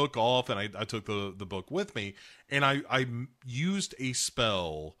 I took off and I took the book with me, and I used a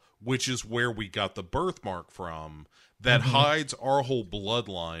spell, which is where we got the birthmark from, that hides our whole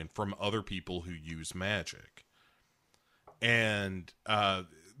bloodline from other people who use magic. And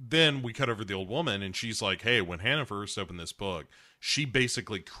then we cut over to the old woman, and she's like, hey, when Hannah first opened this book, she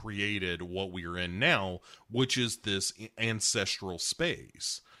basically created what we are in now, which is this ancestral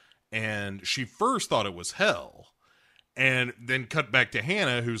space. And she first thought it was hell. And then cut back to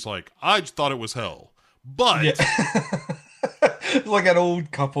Hannah, who's like, I thought it was hell. But... Yeah. It's like an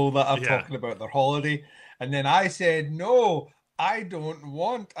old couple that are talking about their holiday. And then I said, no, I don't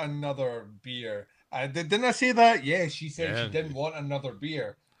want another beer. Didn't I say that? Yeah, she said she didn't want another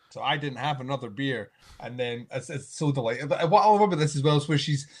beer. So I didn't have another beer. And then it's so delightful. What I love about this as well is where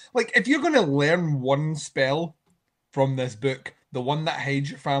she's like, if you're going to learn one spell from this book, the one that hides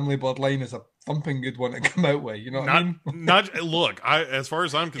your family bloodline is a thumping good one to come out with. You know what I mean? Look, as far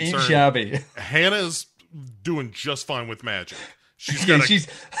as I'm concerned, ain't shabby. Hannah's doing just fine with magic. Turns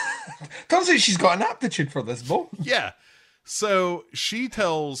out she's got an aptitude for this, Bo. Yeah. So she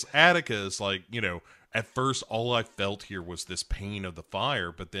tells Atticus, like, at first all I felt here was this pain of the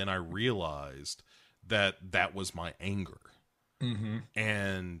fire, but then I realized that was my anger. Mm-hmm.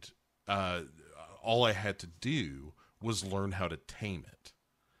 And all I had to do was learn how to tame it.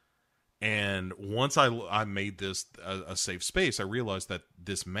 And once I made this a safe space, I realized that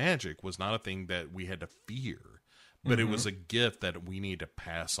this magic was not a thing that we had to fear, but it was a gift that we need to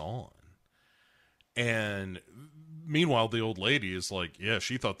pass on. And meanwhile, the old lady is like, yeah,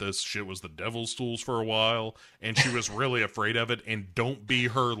 she thought this shit was the devil's tools for a while, and she was really afraid of it. And don't be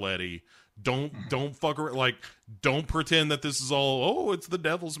her, Letty. Don't fuck her. Like, don't pretend that this is all, it's the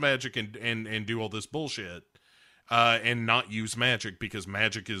devil's magic and do all this bullshit. And not use magic, because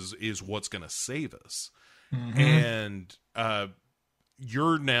magic is what's going to save us. Mm-hmm. And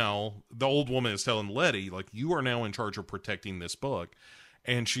you're now, the old woman is telling Letty, like, you are now in charge of protecting this book.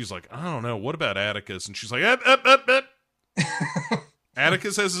 And she's like, I don't know, what about Atticus? And she's like,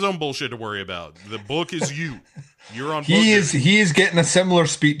 Atticus has his own bullshit to worry about. The book is you. You're on book. He is getting a similar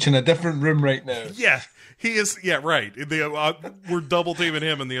speech in a different room right now. Yeah, he is. Yeah, right. We're double teaming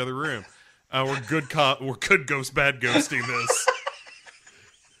him in the other room. We're good ghost, bad ghosting this.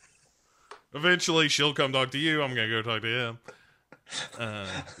 Eventually, she'll come talk to you. I'm going to go talk to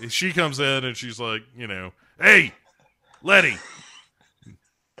him. She comes in and she's like, hey, Letty,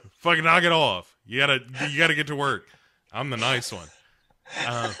 fucking knock it off. You gotta get to work. I'm the nice one.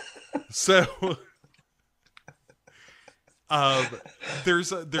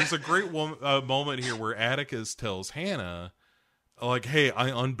 There's a great moment here where Atticus tells Hannah, like, hey, I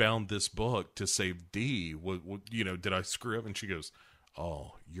unbound this book to save Dee. Did I screw up? And she goes,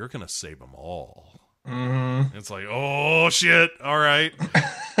 oh, you're going to save them all. Mm-hmm. It's like, oh, shit. All right.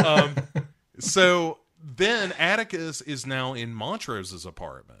 So then Atticus is now in Montrose's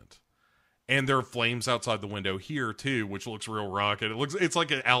apartment. And there are flames outside the window here, too, which looks real rocket. It's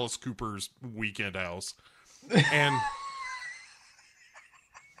like an Alice Cooper's weekend house. And...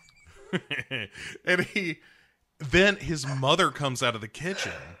 and then his mother comes out of the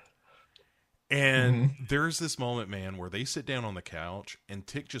kitchen, and there's this moment, man, where they sit down on the couch, and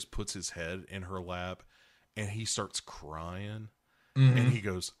Tick just puts his head in her lap, and he starts crying, and he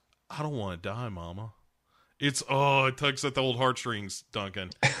goes, I don't want to die, Mama. It tugs at the old heartstrings,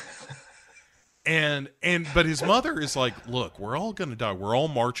 Duncan. But his mother is like, look, we're all going to die. We're all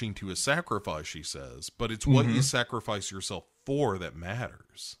marching to a sacrifice, she says, but it's what you sacrifice yourself for that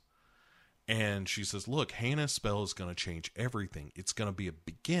matters. And she says, look, Hannah's spell is going to change everything. It's going to be a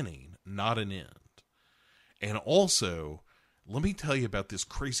beginning, not an end. And also, let me tell you about this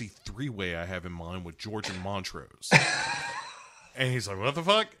crazy three-way I have in mind with George and Montrose. And he's like, what the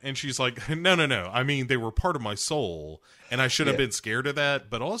fuck? And she's like, no. I mean, they were part of my soul, and I should have been scared of that.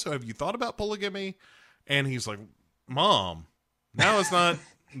 But also, have you thought about polygamy? And he's like, Mom, now is not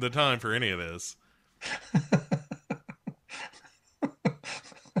the time for any of this.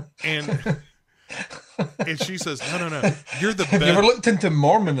 And she says, no, you're the best. Have you ever looked into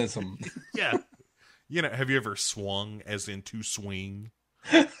Mormonism? Yeah. Have you ever swung, as in to swing?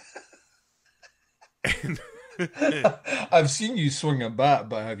 And I've seen you swing a bat,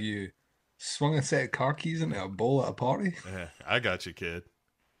 but have you swung a set of car keys into a bowl at a party? Yeah, I got you, kid.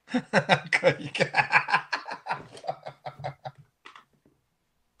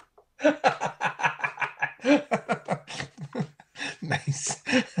 Nice.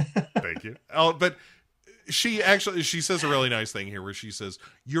 Thank you. Oh, but she says a really nice thing here where she says,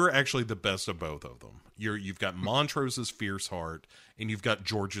 you're actually the best of both of them. You've got Montrose's fierce heart and you've got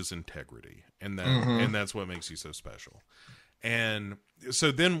George's integrity. And that's what makes you so special. And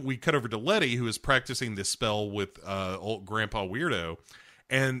so then we cut over to Letty, who is practicing this spell with old Grandpa Weirdo,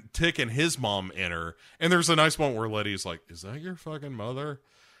 and Tick and his mom enter. And there's a nice moment where Letty's like, is that your fucking mother?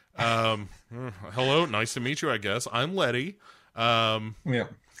 Hello, nice to meet you, I guess. I'm Letty. Yeah.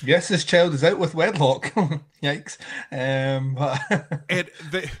 Yes, this child is out with wedlock. Yikes. And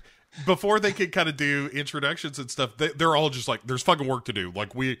before they could kind of do introductions and stuff, they're all just like, there's fucking work to do.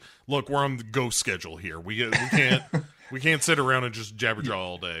 Like, we're on the ghost schedule here. We can't sit around and just jabberjaw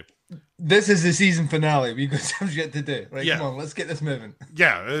all day. This is the season finale. We got some shit to do. Right, come on, let's get this moving.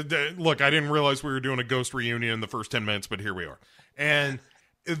 Yeah, look, I didn't realize we were doing a ghost reunion in the first 10 minutes, but here we are. And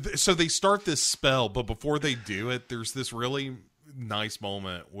so they start this spell, but before they do it, there's this really nice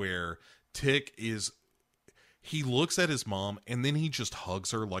moment where Tick he looks at his mom and then he just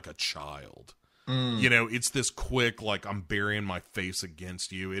hugs her like a child. You know, it's this quick, like, I'm burying my face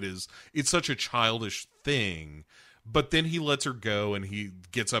against you. It's such a childish thing. But then he lets her go and he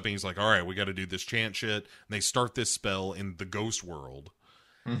gets up and he's like, all right, we got to do this chant shit. And they start this spell in the ghost world.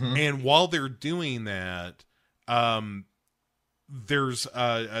 And while they're doing that, there's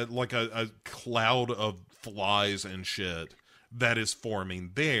like a cloud of flies and shit that is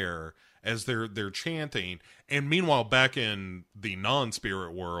forming there as they're chanting. And meanwhile, back in the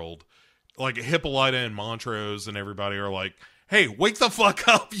non-spirit world, like Hippolyta and Montrose and everybody are like, hey, wake the fuck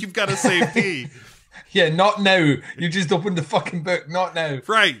up. You've got to save Dee. Yeah, not now. You just opened the fucking book. Not now.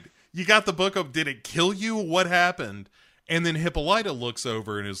 Right. You got the book up. Did it kill you? What happened? And then Hippolyta looks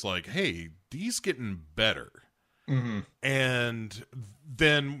over and is like, hey, Dee's getting better. And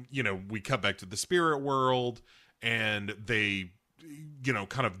then, you know, we cut back to the spirit world and they, you know,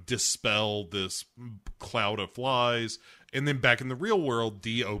 kind of dispel this cloud of flies. And then back in the real world,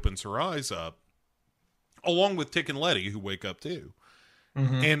 Dee opens her eyes up along with Tick and Letty, who wake up too.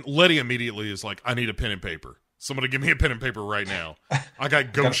 And Letty immediately is like, I need a pen and paper. Somebody give me a pen and paper right now. I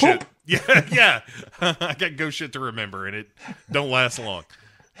got ghost shit. Yeah. I got ghost shit to remember, and it don't last long.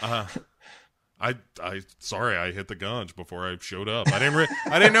 Sorry, I hit the guns before I showed up. I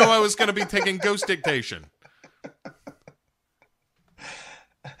didn't know I was going to be taking ghost dictation.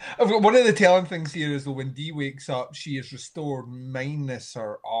 One of the telling things here is that when Dee wakes up, she is restored minus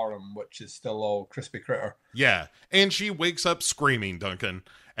her arm, which is still all crispy critter. Yeah, and she wakes up screaming, Duncan,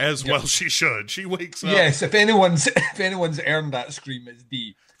 as well she should. She wakes up. Yes, if anyone's earned that scream, it's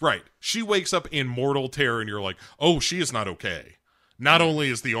Dee. Right. She wakes up in mortal terror, and you're like, oh, she is not okay. Not only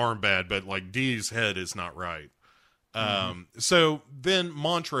is the arm bad, but like Dee's head is not right. So then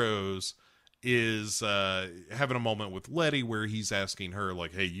Montrose is having a moment with Letty where he's asking her,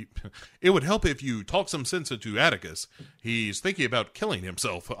 like, hey, it would help if you talk some sense into Atticus. He's thinking about killing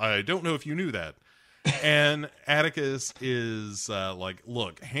himself. I don't know if you knew that. And Atticus is like,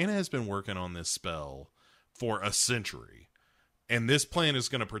 look, Hannah has been working on this spell for a century, and this plan is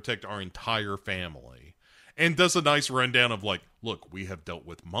going to protect our entire family. And does a nice rundown of like, look, we have dealt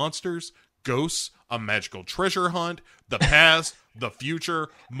with monsters, ghosts, a magical treasure hunt, the past, the future,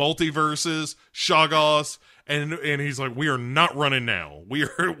 multiverses, Shoggoths, and he's like, we are not running now. We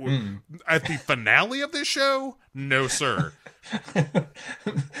are at the finale of this show? No, sir.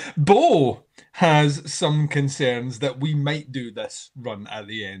 Bo has some concerns that we might do this run at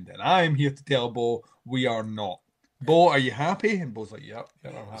the end, and I'm here to tell Bo we are not. Bo, are you happy? And Bo's like, yep,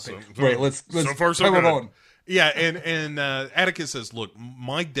 I'm happy. Right, let's so far, so good. On. Yeah, and Atticus says, look,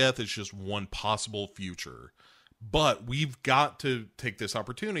 my death is just one possible future, but we've got to take this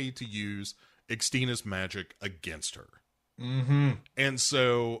opportunity to use Xtina's magic against her. And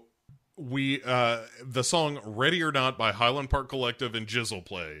so we, the song Ready or Not by Highland Park Collective and Jizzle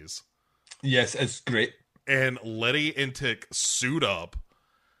plays. Yes, it's great. And Letty and Tick suit up,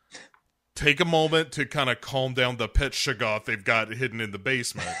 take a moment to kind of calm down the pet Shoggoth they've got hidden in the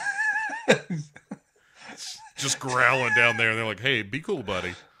basement. Just growling down there, and they're like, "Hey, be cool,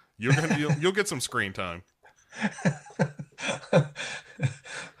 buddy. You'll get some screen time."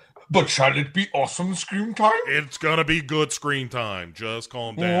 But shall it be awesome screen time? It's gonna be good screen time. Just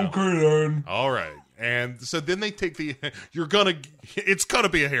calm down. Okay then. All right. And so then they take it's gonna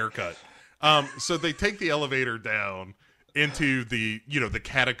be a haircut. So they take the elevator down into the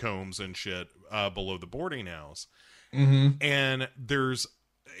catacombs and shit below the boarding house. And there's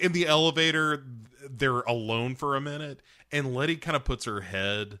in the elevator, they're alone for a minute, and Letty kind of puts her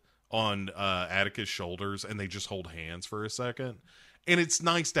head on Atticus' shoulders, and they just hold hands for a second. And it's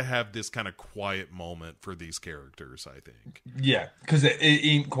nice to have this kind of quiet moment for these characters, I think. Yeah, because it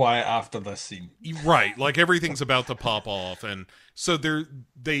ain't quiet after this scene. Right, like everything's about to pop off. And so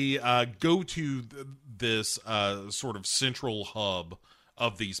they go to this sort of central hub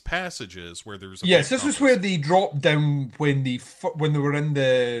of these passages where there's yes, this was where they dropped down when they were in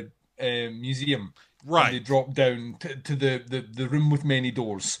the museum. Right, they dropped down to the room with many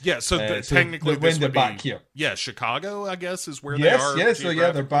doors. Yeah, so technically when they're back here. Yeah, Chicago, I guess, is where they are. Yes, so yeah,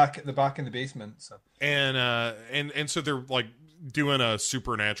 they're back in the basement. So. And so they're like doing a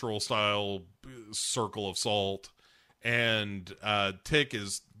supernatural style circle of salt, and Tick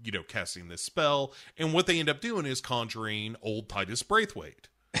is casting this spell, and what they end up doing is conjuring old Titus Braithwaite,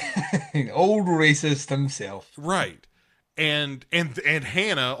 old racist himself. Right, and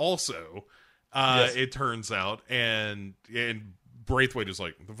Hannah also. Yes. It turns out, and Braithwaite is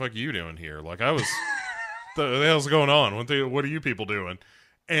like, "What the fuck are you doing here?" Like, I was, the hell's going on? What are you people doing?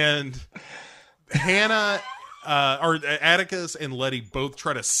 And Hannah, or Atticus and Letty both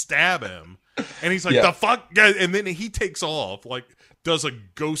try to stab him, and he's like, "The fuck!" And then he takes off, like, does a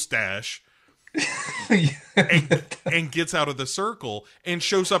ghost dash, and gets out of the circle and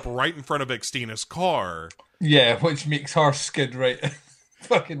shows up right in front of Xtina's car. Yeah, which makes her skid right.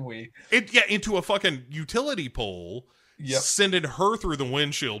 Fucking way. Into a fucking utility pole, sending her through the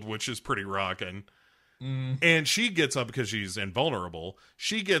windshield, which is pretty rocking. And she gets up because she's invulnerable.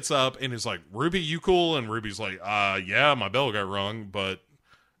 She gets up and is like, "Ruby, you cool?" And Ruby's like, yeah, my bell got rung, but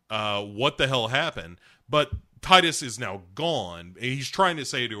what the hell happened?" But Titus is now gone. He's trying to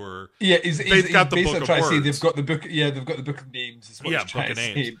say to her, they've got the book of words. They've got the book. Yeah, they've got the book of names. Is what he's trying to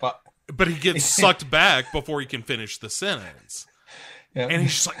say, but he gets sucked back before he can finish the sentence. Yep. And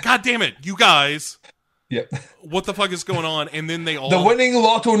he's just like, "God damn it, you guys. Yep. What the fuck is going on?" And then they all... The winning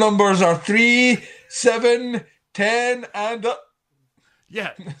lotto numbers are 3, 7, 10, and...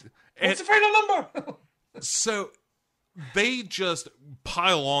 Yeah. What's the final number? So they just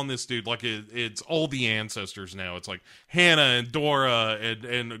pile on this dude like it's all the ancestors now. It's like Hannah and Dora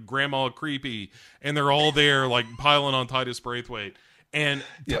and Grandma Creepy, and they're all there like piling on Titus Braithwaite. And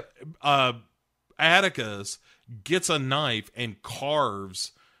Atticus gets a knife and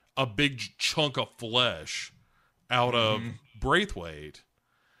carves a big chunk of flesh out of Braithwaite.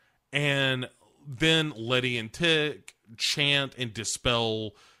 And then Letty and Tick chant and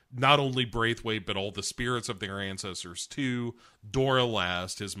dispel not only Braithwaite, but all the spirits of their ancestors too. Dora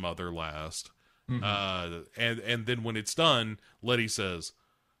last, his mother last. And then when it's done, Letty says,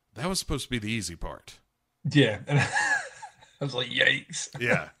 "That was supposed to be the easy part." Yeah. And I was like, yikes.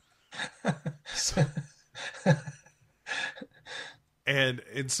 Yeah. And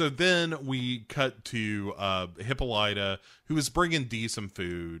so then we cut to Hippolyta, who is bringing Dee some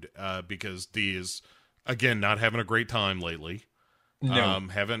food because Dee is, again, not having a great time lately. No.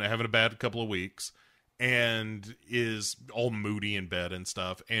 Having a bad couple of weeks, and is all moody in bed and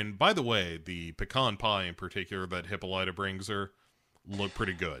stuff. And by the way, the pecan pie in particular that Hippolyta brings her look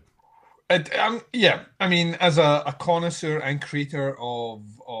pretty good. Yeah, I mean, as a connoisseur and creator of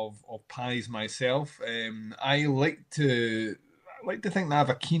pies myself, I like to think that I have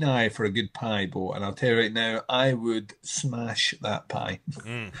a keen eye for a good pie, Bo. And I'll tell you right now, I would smash that pie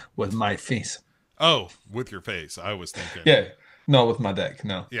with my face. Oh, with your face, I was thinking. Yeah, not with my dick.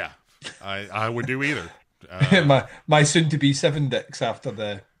 No. Yeah, I would do either. My soon-to-be 7 dicks after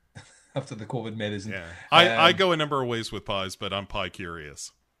the COVID medicine. Yeah, I go a number of ways with pies, but I'm pie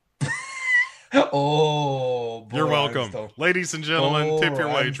curious. Oh, boy, you're welcome, ladies and gentlemen. Tip your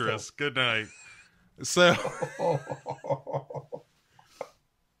waitress. Good night. So,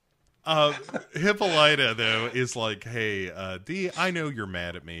 Hippolyta though is like, "Hey, Dee, I know you're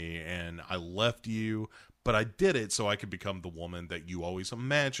mad at me, and I left you, but I did it so I could become the woman that you always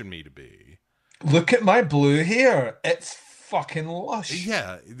imagined me to be. Look at my blue hair; it's fucking lush."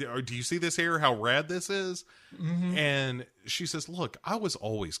 Yeah, do you see this hair? How rad this is? And she says, "Look, I was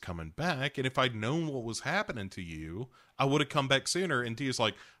always coming back, and if I'd known what was happening to you, I would have come back sooner." And Dee's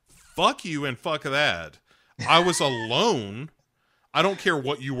like, "Fuck you and fuck that. I was alone. I don't care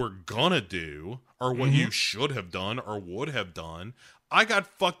what you were gonna do or what you should have done or would have done. I got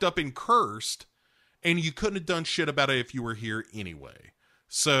fucked up and cursed, and you couldn't have done shit about it if you were here anyway.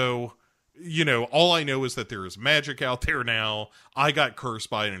 So, all I know is that there is magic out there now. I got cursed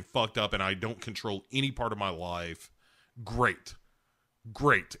by it and fucked up, and I don't control any part of my life. Great.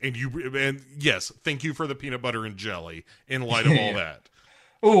 And yes, thank you for the peanut butter and jelly in light of all that."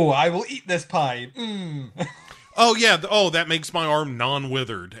 Oh, I will eat this pie. Oh, yeah. That makes my arm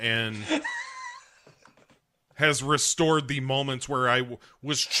non-withered and has restored the moments where I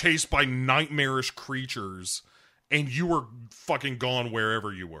was chased by nightmarish creatures and you were fucking gone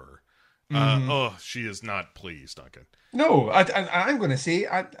wherever you were. She is not pleased, Duncan. No, I'm going to say,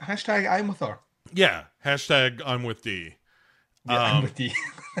 hashtag I'm with her. Yeah, hashtag I'm with D. Yeah, I'm with D.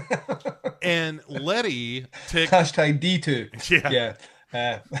 And Letty hashtag D2. Yeah.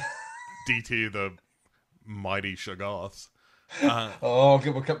 Yeah. DT, the mighty Shoggoths.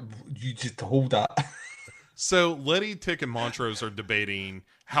 You just hold that. So Letty, Tick, and Montrose are debating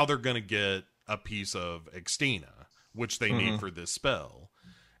how they're going to get a piece of Xtina, which they need for this spell.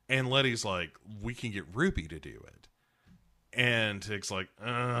 And Letty's like, we can get Ruby to do it. And Tick's like,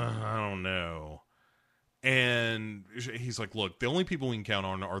 I don't know. And he's like, look, the only people we can count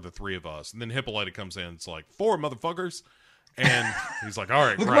on are the three of us. And then Hippolyta comes in. It's like, 4 motherfuckers. And he's like, all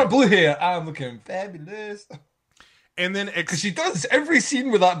right, look at my blue hair. I'm looking fabulous. And then because she does every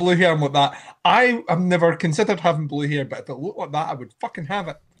scene with that blue hair. I'm like that. I have never considered having blue hair, but if it looked like that, I would fucking have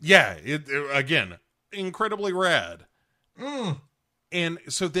it. Yeah, it again, incredibly rad. And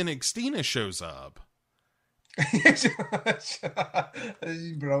so then Xtina shows up.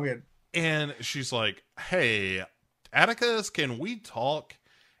 Brilliant. And she's like, hey, Atticus, can we talk?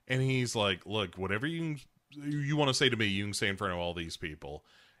 And he's like, look, whatever you want to say to me, you can say in front of all these people.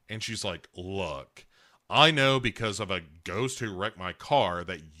 And she's like, look, I know because of a ghost who wrecked my car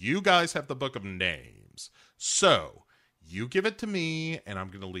that you guys have the book of names. So you give it to me, and I'm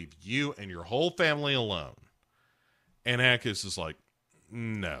going to leave you and your whole family alone. And Atticus is like,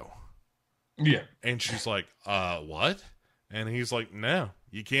 no. Yeah. And she's like, what? And he's like, no,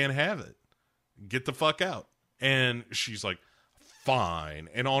 you can't have it. Get the fuck out. And she's like, fine.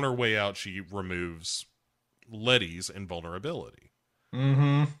 And on her way out, she removes Letty's invulnerability.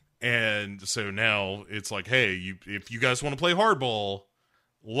 And so now it's like, hey, if you guys want to play hardball,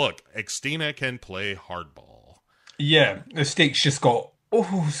 look, Xtina can play hardball. Yeah, the stakes just got,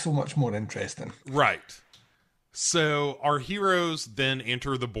 so much more interesting. Right. So our heroes then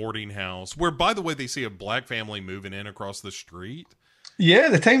enter the boarding house, where, by the way, they see a black family moving in across the street. Yeah,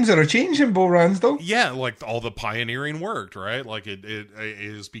 the times are changing, Bo Ransdell. Yeah, like all the pioneering worked, right? Like it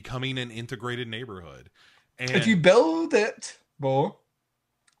is becoming an integrated neighborhood. And if you build it, Bo,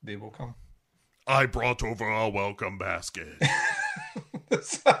 they will come. I brought over a welcome basket.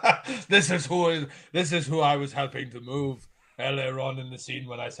 This is who I was helping to move earlier on in the scene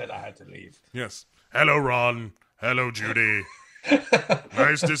when I said I had to leave. Yes. Hello, Ron. Hello, Judy.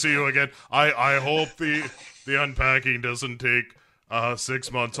 Nice to see you again. I hope the unpacking doesn't take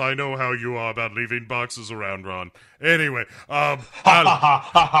 6 months. I know how you are about leaving boxes around, Ron. Anyway, I'll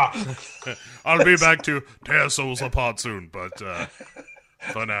be back to tear souls apart soon, but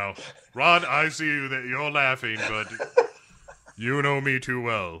for now, Ron, I see you that you're laughing, but you know me too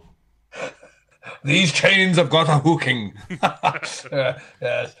well. These chains have got a hooking. Yes.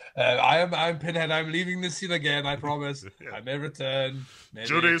 I'm Pinhead. I'm leaving the scene again, I promise. Yeah. I may return. Maybe.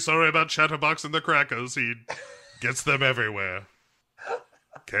 Judy, sorry about Chatterbox and the crackers. He gets them everywhere.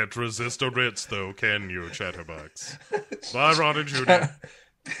 Can't resist a Ritz, though, can you, Chatterbox? Bye, Ron and Judy.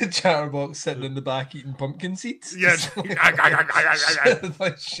 Chatterbox sitting in the back eating pumpkin seeds. Yes.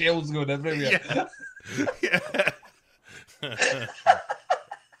 Like shells going everywhere. Yeah.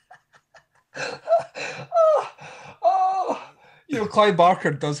 Clive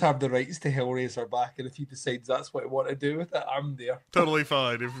Barker does have the rights to Hellraiser back, and if he decides that's what I want to do with it, I'm there. Totally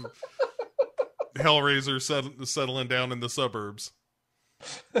fine. If Hellraiser settling down in the suburbs.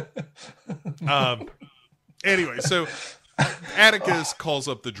 Anyway, so Atticus calls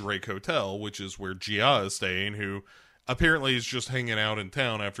up the Drake Hotel, which is where Gia is staying, who apparently is just hanging out in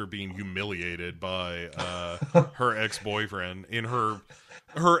town after being humiliated by her ex-boyfriend in her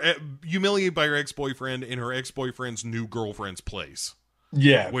humiliated by her ex-boyfriend in her ex-boyfriend's new girlfriend's place.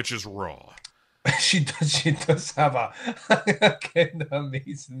 Yeah, which is raw. She does have a kind of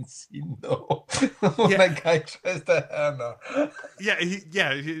amazing scene though. When that guy tries to hammer.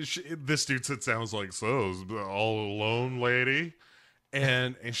 This dude sounds like, so all alone, lady,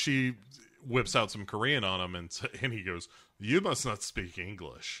 and she whips out some Korean on him, and he goes, "You must not speak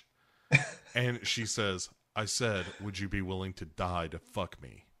English." And she says, "I said, would you be willing to die to fuck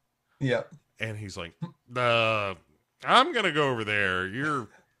me?" Yeah. And he's like, I'm gonna go over there. You're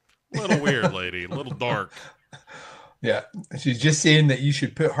a little weird, lady. A little dark. Yeah. She's just saying that you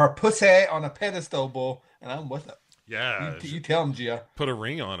should put her pussy on a pedestal, Bo, and I'm with it. Yeah. You tell him, Gia. Put a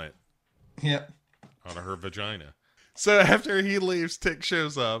ring on it. Yeah. On her vagina. So after he leaves, Tick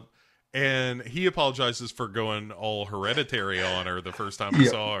shows up, and he apologizes for going all hereditary on her the first time he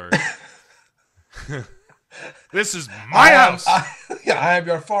saw her. This is my house. I am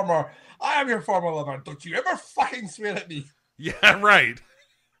your former lover. Don't you ever fucking swear at me. Yeah, right.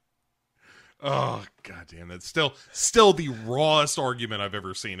 Oh, goddamn! That's still the rawest argument I've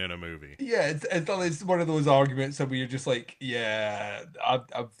ever seen in a movie. Yeah, it's one of those arguments that where you're just like, yeah,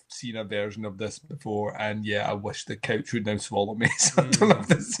 I've seen a version of this before, and yeah, I wish the couch would now swallow me. So I don't have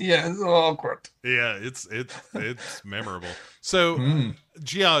to see it. It's so awkward. Yeah, it's memorable. So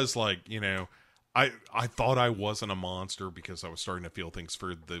Gia is like, I thought I wasn't a monster because I was starting to feel things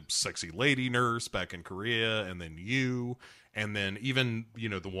for the sexy lady nurse back in Korea, and then you. And then even,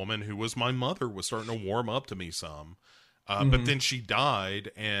 the woman who was my mother was starting to warm up to me some. But then she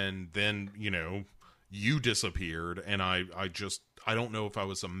died, and then, you disappeared. And I don't know if I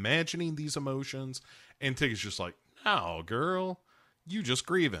was imagining these emotions. And Tig is just like, no, girl, you just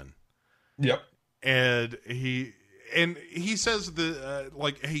grieving. Yep. And he says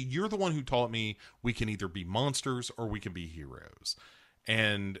hey, you're the one who taught me we can either be monsters or we can be heroes.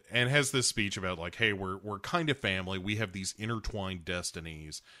 And has this speech about like, hey, we're kind of family. We have these intertwined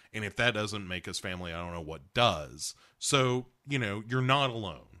destinies, and if that doesn't make us family, I don't know what does. So you're not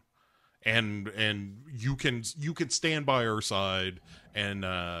alone, and you can stand by our side, and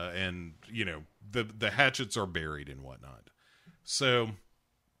the hatchets are buried and whatnot. So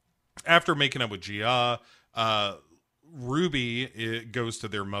after making up with Gia, Ruby goes to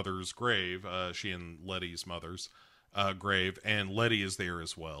their mother's grave. She and Letty's mother's grave, and Letty is there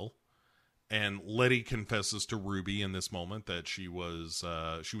as well. And Letty confesses to Ruby in this moment that she was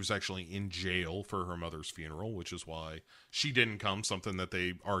actually in jail for her mother's funeral, which is why she didn't come. Something that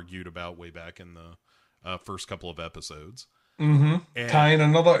they argued about way back in the first couple of episodes. Mm-hmm.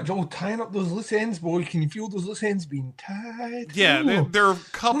 Tying up those loose ends, boy. Can you feel those loose ends being tied? Yeah, there are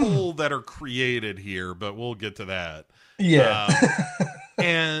a couple that are created here, but we'll get to that. Yeah.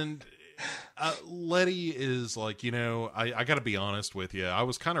 And Letty is like, I got to be honest with you. I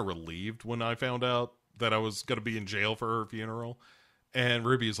was kind of relieved when I found out that I was going to be in jail for her funeral. And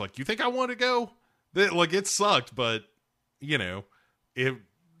Ruby is like, you think I want to go? Like, it sucked, but,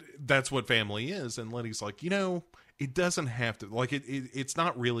 that's what family is. And Letty's like, it doesn't have to, like, it's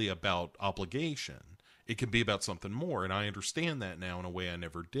not really about obligation. It can be about something more. And I understand that now in a way I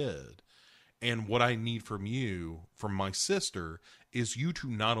never did. And what I need from you, from my sister, is you to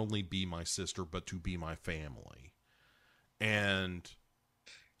not only be my sister, but to be my family. And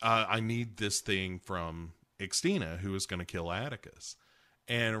I need this thing from Ixtina, who is going to kill Atticus.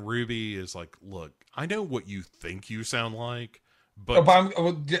 And Ruby is like, look, I know what you think you sound like, but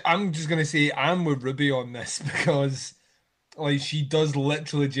I'm just going to say I'm with Ruby on this because, like, she does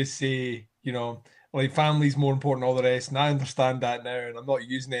literally just say, like, family's more important than all the rest, and I understand that now, and I'm not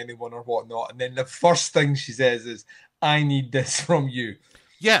using anyone or whatnot. And then the first thing she says is, I need this from you.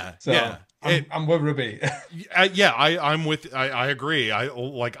 Yeah, so yeah. I'm with Ruby. I agree.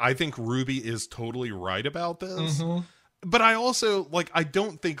 I think Ruby is totally right about this. Mm-hmm. But I also, I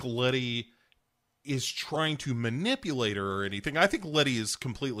don't think Letty is trying to manipulate her or anything. I think Letty is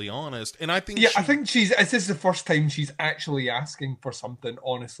completely honest, and I think I think this is the first time she's actually asking for something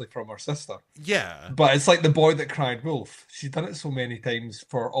honestly from her sister. Yeah. But it's like the boy that cried wolf. She's done it so many times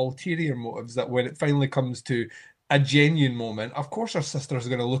for ulterior motives that when it finally comes to a genuine moment, of course her sister's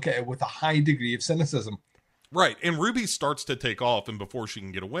going to look at it with a high degree of cynicism. Right, and Ruby starts to take off, and before she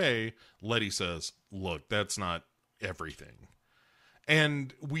can get away, Letty says, look, that's not everything.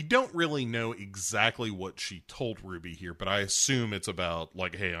 And we don't really know exactly what she told Ruby here, but I assume it's about,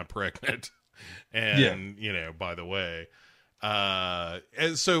 hey, I'm pregnant. And, by the way.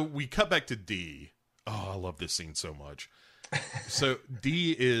 And so we cut back to Dee. Oh, I love this scene so much. So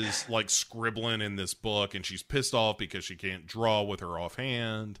Dee is, scribbling in this book, and she's pissed off because she can't draw with her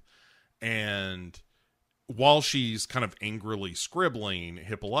offhand. And while she's kind of angrily scribbling,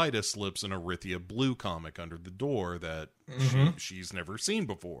 Hippolyta slips an Arithia Blue comic under the door that she's never seen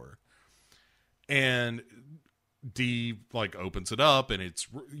before. And Dee opens it up, and it's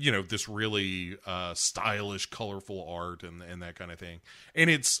this really stylish, colorful art and that kind of thing. And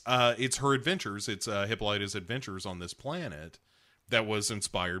it's her adventures. It's Hippolyta's adventures on this planet that was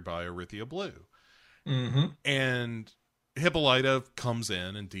inspired by Arithia Blue. Mm-hmm. And Hippolyta comes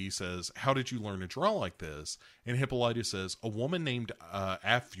in, and Dee says, how did you learn to draw like this? And Hippolyta says, a woman named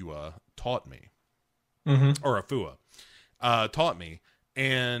Afua taught me. Mm-hmm. Or Afua taught me.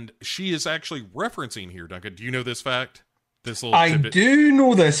 And she is actually referencing here, Duncan. Do you know this fact? I do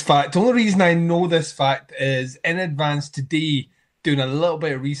know this fact. The only reason I know this fact is in advance today, doing a little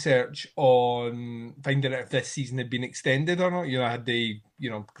bit of research on finding out if this season had been extended or not. Had they,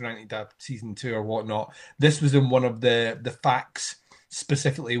 granted that season 2 or whatnot. This was in one of the facts,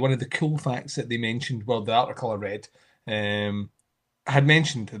 specifically one of the cool facts that they mentioned. Well, the article I read had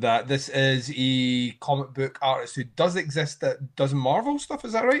mentioned that this is a comic book artist who does exist that does Marvel stuff.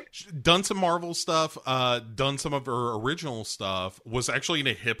 Is that right? Done some Marvel stuff, done some of her original stuff, was actually in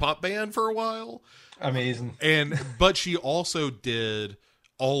a hip-hop band for a while. Amazing. But she also did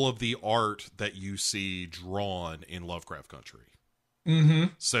all of the art that you see drawn in Lovecraft Country. Mm-hmm.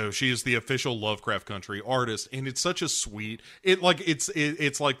 So she is the official Lovecraft Country artist, and it's such a sweet.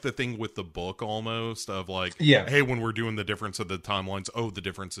 It's like the thing with the book almost of like, yeah, hey, when we're doing the difference of the timelines, oh, the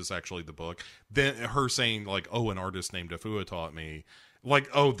difference is actually the book. Then her saying like, oh, an artist named Afua taught me, like,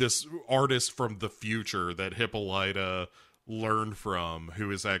 oh, this artist from the future that Hippolyta learned from, who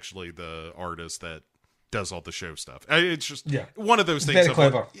is actually the artist that does all the show stuff. It's just one of those things. Very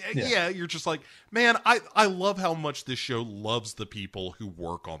clever. Yeah, you're just like, man, I love how much this show loves the people who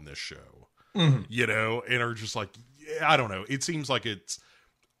work on this show, you know, and are just like, I don't know. It seems like it's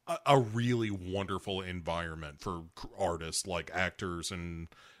a really wonderful environment for artists, like actors and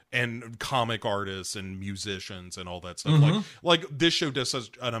comic artists and musicians and all that stuff. Like this show does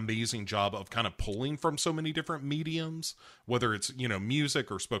such an amazing job of kind of pulling from so many different mediums, whether it's, you know,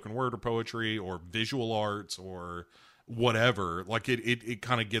 music or spoken word or poetry or visual arts or whatever. Like it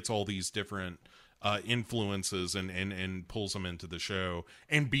kind of gets all these different influences and pulls them into the show,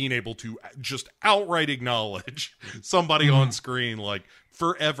 and being able to just outright acknowledge somebody on screen, like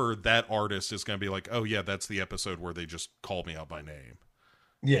forever that artist is going to be like, oh yeah, that's the episode where they just called me out by name.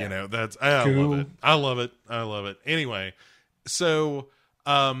 Yeah, you know, that's I love it. Anyway, so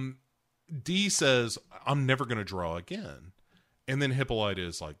Dee says, I'm never going to draw again. And then Hippolyta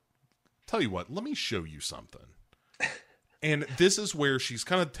is like, tell you what, let me show you something. And this is where she's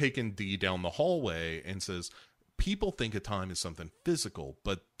kind of taken Dee down the hallway and says, people think of time as something physical,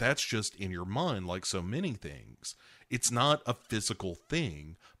 but that's just in your mind, like so many things. It's not a physical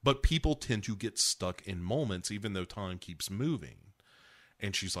thing, but people tend to get stuck in moments even though time keeps moving.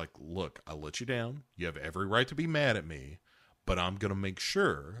 And she's like, look, I let you down. You have every right to be mad at me, but I'm going to make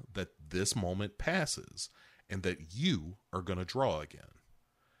sure that this moment passes and that you are going to draw again.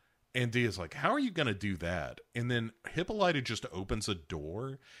 And Dee is like, how are you going to do that? And then Hippolyta just opens a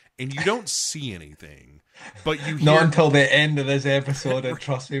door and you don't see anything, but you hear... Not until the end of this episode, and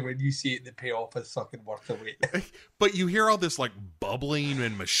trust me, when you see it, the payoff is fucking worth the wait. But you hear all this like bubbling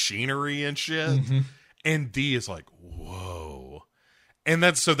and machinery and shit. And Dee is like, whoa. And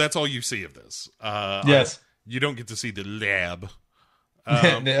that's all you see of this. Yes. You don't get to see the lab.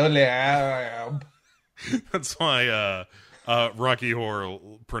 The lab. That's my Rocky Horror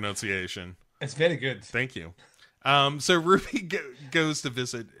pronunciation. It's very good. Thank you. So Ruby goes to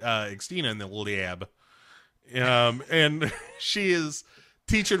visit Xtina in the lab. And she is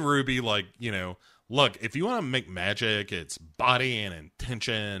teaching Ruby, like, you know, look, if you want to make magic, it's body and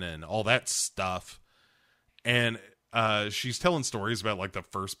intention and all that stuff. And she's telling stories about like the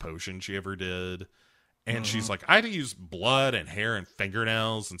first potion she ever did, and she's like, I had to use blood and hair and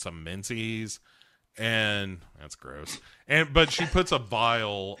fingernails and some minces, and that's gross. But she puts a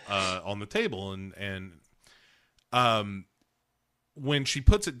vial on the table, and when she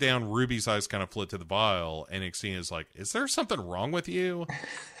puts it down, Ruby's eyes kind of flit to the vial, and Xena's like, is there something wrong with you?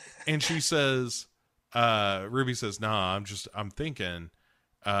 And she says, Ruby says, nah, I'm thinking,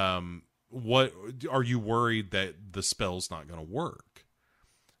 what are you worried that the spell's not going to work?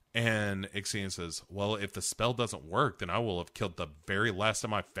 And Xena says, well, if the spell doesn't work, then I will have killed the very last of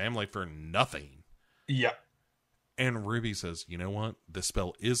my family for nothing. Yeah. And Ruby says, you know what? The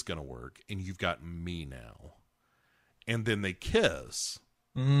spell is going to work, and you've got me now. And then they kiss.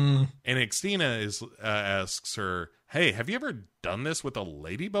 And Xena asks her, hey, have you ever done this with a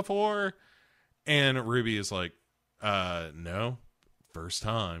lady before? And Ruby is like, no. First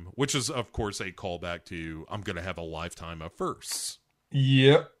time, which is of course a callback to I'm gonna have a lifetime of firsts.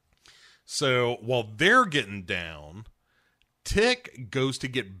 Yep. So while they're getting down, Tick goes to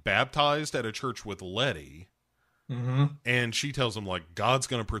get baptized at a church with Letty, and she tells him like God's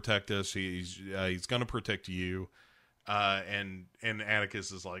gonna protect us. He's gonna protect you. And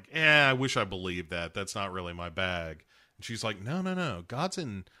Atticus is like, I wish I believed that. That's not really my bag. And she's like, no. God's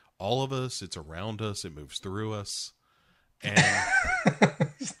in all of us. It's around us. It moves through us. And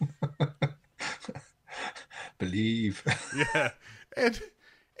believe. Yeah.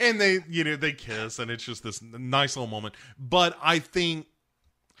 And they, you know, they kiss, and it's just this nice little moment. But I think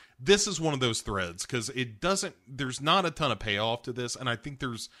this is one of those threads, because there's not a ton of payoff to this, and I think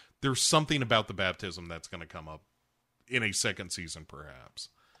there's something about the baptism that's going to come up in a second season, perhaps.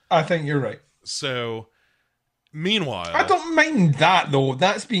 I think you're right. So, meanwhile... I don't mind that, though.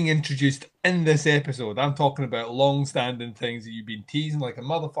 That's being introduced in this episode. I'm talking about long-standing things that you've been teasing like a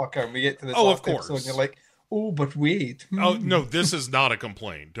motherfucker, and we get to this last episode, and you're like, Oh, but wait. Oh no, this is not a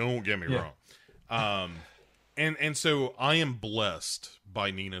complaint. Don't get me Yeah. wrong. And so I Am Blessed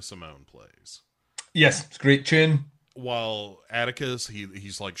by Nina Simone plays. Yes, it's a great tune. While Atticus,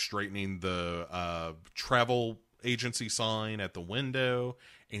 he's like straightening the travel agency sign at the window,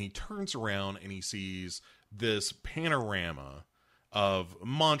 and he turns around and he sees this panorama of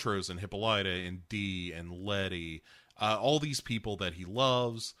Montrose and Hippolyta and Dee and Letty, all these people that he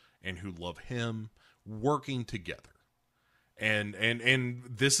loves and who love him working together. And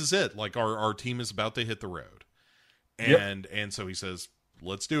this is it. Like our team is about to hit the road. And so he says,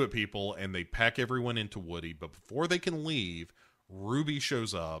 let's do it, people. And they pack everyone into Woody. But before they can leave, Ruby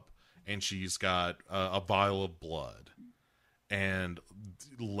shows up and she's got a vial of blood. And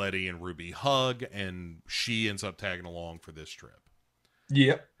Letty and Ruby hug, and she ends up tagging along for this trip.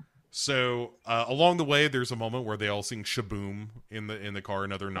 Yep. So along the way, there's a moment where they all sing "Shaboom" in the car.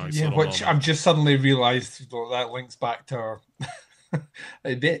 Another nice little which moment. I've just suddenly realised that links back to our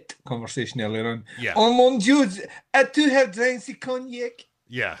a bit conversation earlier on. Yeah. Oh mon Dieu, I do have drinks of cognac.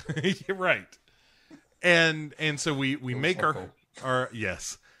 Yeah, you're right. And so we make our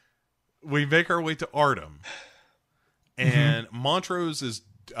yes, we make our way to Artem, and Montrose is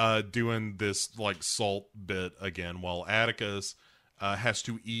doing this like salt bit again, while Atticus has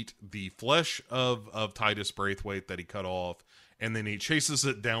to eat the flesh of Titus Braithwaite that he cut off, and then he chases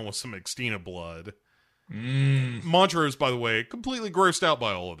it down with some Xtina blood. Montrose, by the way, completely grossed out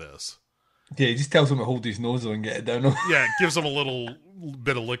by all of this. Yeah, he just tells him to hold his nose and get it down. Yeah, it gives him a little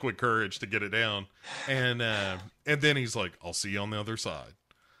bit of liquid courage to get it down. And then he's like, I'll see you on the other side.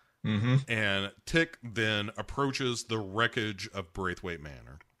 And Tick then approaches the wreckage of Braithwaite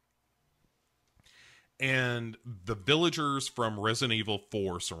Manor. And the villagers from Resident Evil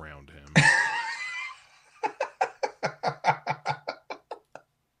 4 surround him.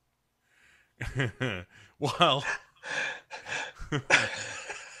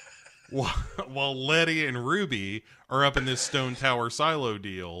 while Letty and Ruby are up in this stone tower silo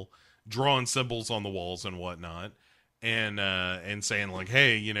deal, drawing symbols on the walls and whatnot, and saying like,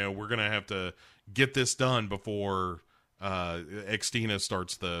 hey, you know, we're gonna have to get this done before Xtina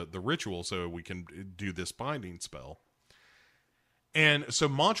starts the ritual so we can do this binding spell. And so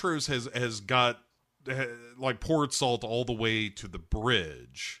Montrose has got like poured salt all the way to the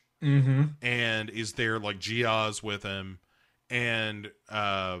bridge, and is there like Gia's with him, and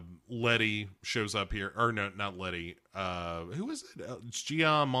Letty shows up here, or no, not Letty. Who is it? It's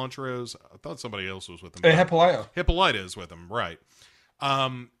Gia, Montrose. I thought somebody else was with him. Hippolyta. Hippolyta is with him, right?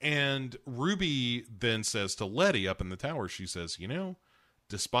 And Ruby then says to Letty up in the tower, she says, you know,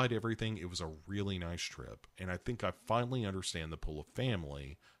 despite everything, it was a really nice trip. And I think I finally understand the pull of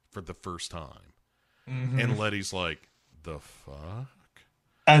family for the first time. And Letty's like, the fuck?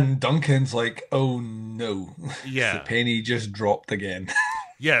 And Duncan's like, oh no. Yeah. The penny just dropped again.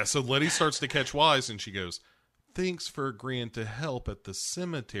 Yeah, so Letty starts to catch wise and she goes, thanks for agreeing to help at the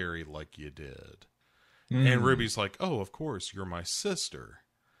cemetery like you did. And Ruby's like, oh, of course, you're my sister.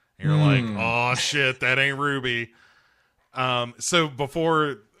 And you're like, oh, shit, that ain't Ruby. So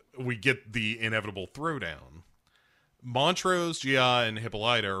before we get the inevitable throwdown, Montrose, Gia, and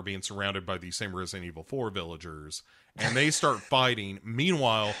Hippolyta are being surrounded by these same Resident Evil 4 villagers, and they start fighting.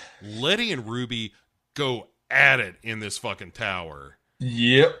 Meanwhile, Letty and Ruby go at it in this fucking tower.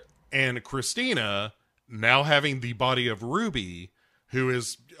 Yep. And Christina, now having the body of Ruby, who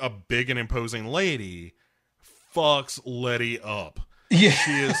is a big and imposing lady, fucks Letty up.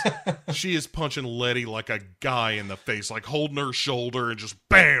 Yeah. She is punching Letty like a guy in the face, like holding her shoulder and just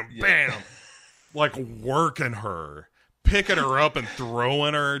bam, bam, like working her, picking her up and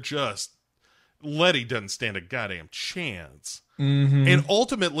throwing her. Just Letty doesn't stand a goddamn chance. And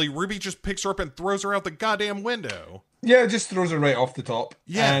ultimately, Ruby just picks her up and throws her out the goddamn window. Yeah, just throws her right off the top.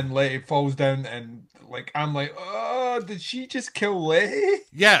 Yeah. And Letty falls down, and like I'm like, oh, did she just kill Letty?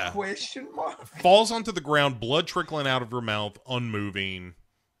 Yeah. Question mark. Falls onto the ground, blood trickling out of her mouth, unmoving.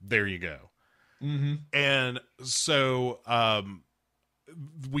 There you go. And so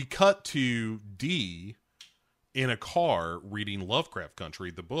we cut to Dee in a car reading Lovecraft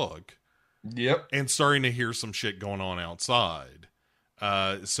Country, the book. Yep. And starting to hear some shit going on outside.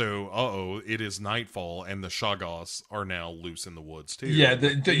 So, it is nightfall, and the Shoggoths are now loose in the woods, too. Yeah,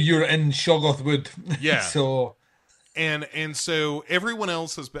 you're in Shoggoth Wood. Yeah. So... And so everyone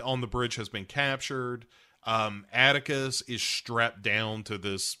else has been on the bridge has been captured. Atticus is strapped down to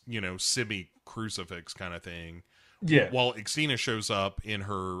this, semi-crucifix kind of thing. Yeah. While Xena shows up in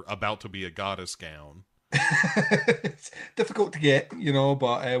her about-to-be-a goddess gown. It's difficult to get,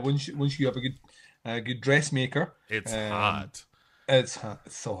 but once you have a good dressmaker, it's hot. It's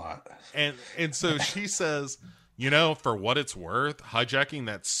so hot. And so she says, for what it's worth, hijacking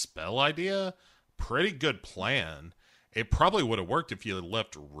that spell idea, pretty good plan. It probably would have worked if you had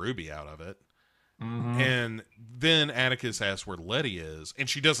left Ruby out of it. Mm-hmm. And then Atticus asks where Letty is, and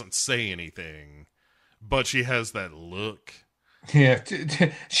she doesn't say anything, but she has that look. Yeah,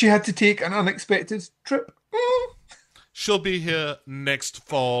 she had to take an unexpected trip. She'll be here next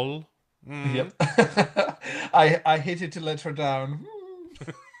fall. Yep. I hated to let her down.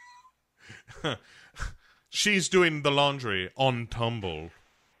 She's doing the laundry on tumble.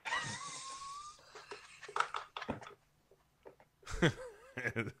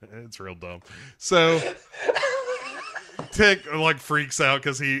 It's real dumb. So Tick freaks out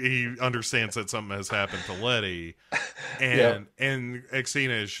because he understands that something has happened to Letty, and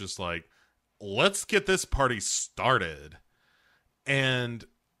Xena is just like, let's get this party started. And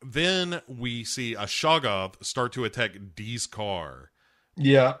then we see a Shoggoth start to attack Dee's car.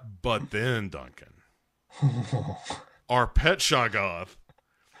 Yeah. But then, Duncan, our pet Shoggoth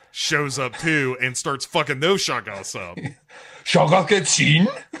shows up too and starts fucking those Shoggoths up. Shoggoth gets seen?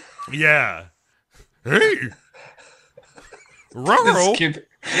 Yeah. Hey! Ruh-roh!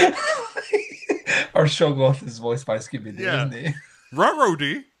 Our Shoggoth is voiced by Scooby-Doo, isn't he? Ruh-roh,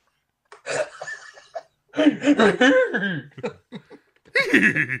 Dee!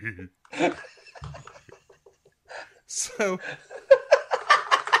 So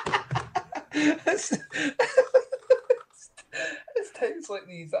it's times like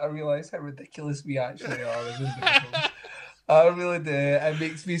these that I realise how ridiculous we actually are as individuals. I really do. It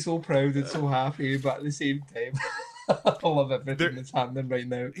makes me so proud and so happy, but at the same time, I love everything that's happening right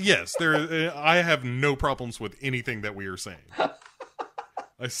now. Yes, I have no problems with anything that we are saying.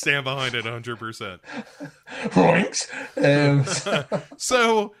 I stand behind it 100%. Roinks.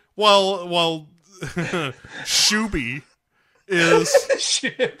 So while Shuby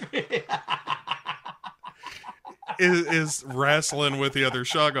is wrestling with the other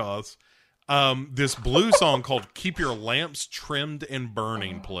Shoggoths, this blue song called "Keep Your Lamps Trimmed and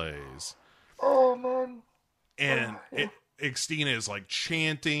Burning" plays. Oh man! And Xena is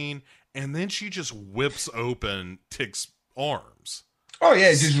chanting, and then she just whips open Tick's arms. Oh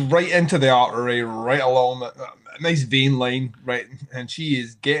yeah, just right into the artery, right along that nice vein line, right, and she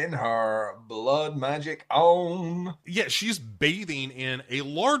is getting her blood magic on. Yeah, she's bathing in a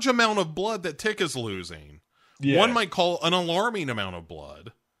large amount of blood that Tick is losing. Yeah. One might call an alarming amount of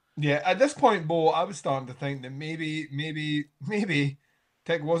blood. Yeah, at this point, Bo, I was starting to think that maybe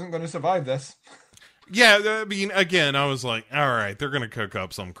Tick wasn't going to survive this. Yeah, I mean, again, I was like, all right, they're going to cook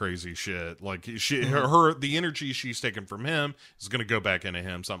up some crazy shit. The energy she's taken from him is going to go back into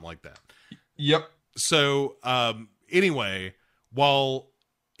him, something like that. Yep. So, anyway, while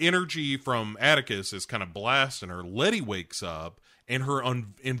energy from Atticus is kind of blasting her, Letty wakes up and her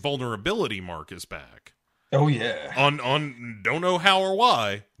invulnerability mark is back. Oh, yeah. On don't know how or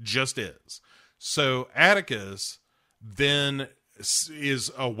why, just is. So, Atticus then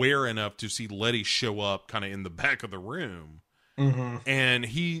is aware enough to see Letty show up kind of in the back of the room. Mm-hmm. And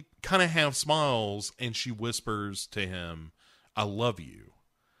he kind of half smiles and she whispers to him, "I love you."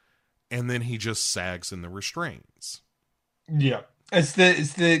 And then he just sags in the restraints. Yeah.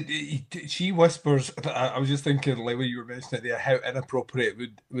 She whispers, I was just thinking, like when you were mentioning it there, how inappropriate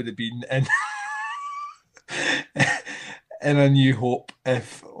would have been in A New Hope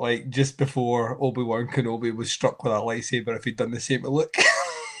if, just before Obi-Wan Kenobi was struck with a lightsaber, if he'd done the same to Luke.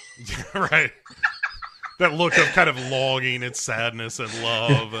 Right. That look of kind of longing and sadness and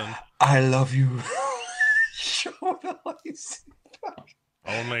love. And I love you. Show the lightsaber.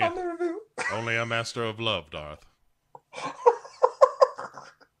 Only a master of love, Darth.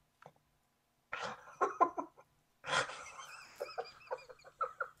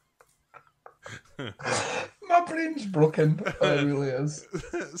 My brain's broken. It really is.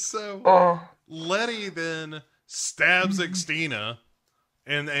 So Letty then stabs Xena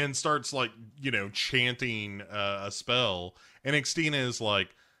and starts chanting a spell. And Xena is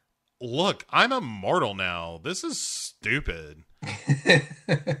like, "Look, I'm immortal now. This is stupid."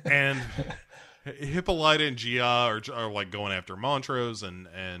 And Hippolyta and Gia are going after Montrose and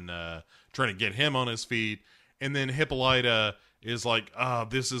trying to get him on his feet. And then Hippolyta is like,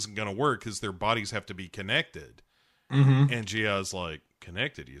 this isn't going to work because their bodies have to be connected. Mm-hmm. And Gia's like,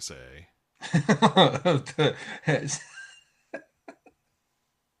 "Connected, you say?"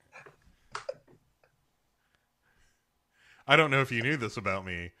 I don't know if you knew this about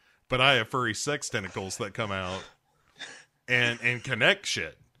me, but I have furry sex tentacles that come out and connect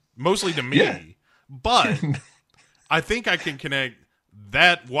shit. Mostly to me. Yeah. But I think I can connect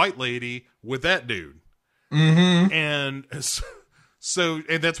that white lady with that dude. Mm-hmm. And So,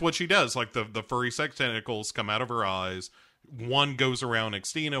 and that's what she does. Like the furry sex tentacles come out of her eyes. One goes around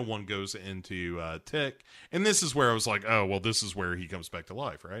Xtina, one goes into Tick. And this is where I was like, oh, well, this is where he comes back to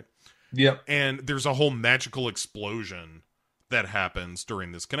life, right? Yep. And there's a whole magical explosion that happens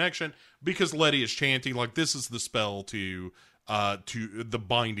during this connection because Letty is chanting, like, this is the spell to the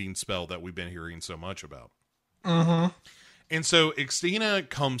binding spell that we've been hearing so much about. Mm-hmm. And so Xtina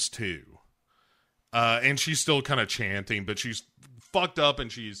comes to, and she's still kind of chanting, but she's fucked up and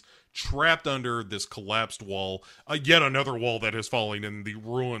she's trapped under this collapsed wall, yet another wall that is falling in the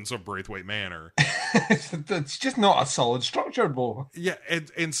ruins of Braithwaite Manor. It's just not a solid structure, Bo. Yeah,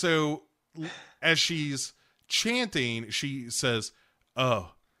 and so as she's chanting, she says,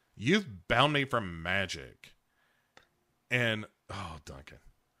 "Oh, you've bound me from magic." And, oh, Duncan.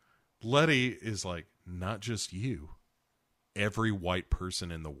 Letty is like, not just you. Every white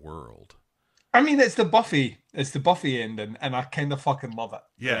person in the world. I mean, it's the Buffy ending, and I kind of fucking love it.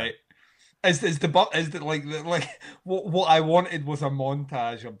 Yeah. Right? What I wanted was a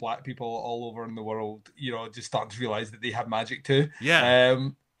montage of black people all over in the world, just starting to realize that they have magic too. Yeah.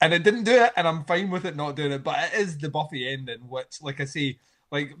 And it didn't do it, and I'm fine with it not doing it, but it is the Buffy ending, which, like I say,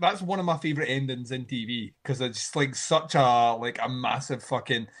 like, that's one of my favorite endings in TV, because it's like such a massive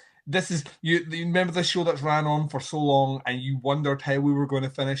fucking. This is you remember the show that's ran on for so long, and you wondered how we were going to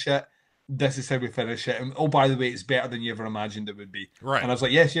finish it. This is how we finish it, and oh, by the way, it's better than you ever imagined it would be. Right. And I was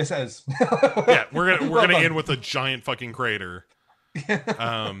like, yes, it is. Yeah, we're gonna end with a giant fucking crater.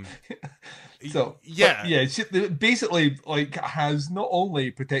 So yeah, she basically has not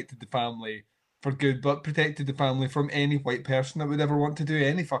only protected the family for good, but protected the family from any white person that would ever want to do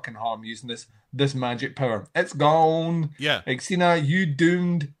any fucking harm using this magic power. It's gone. Yeah. Xena, you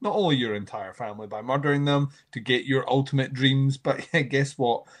doomed not only your entire family by murdering them to get your ultimate dreams, but guess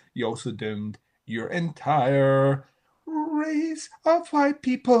what? You also doomed your entire race of white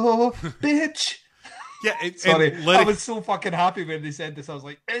people, bitch. Yeah, Sorry, I was so fucking happy when they said this. I was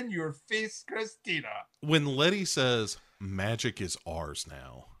like, in your face, Christina. When Letty says, magic is ours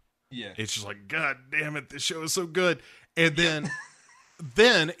now. Yeah. It's just like, God damn it, this show is so good. And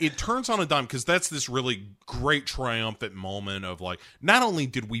then it turns on a dime, because that's this really great triumphant moment of like, not only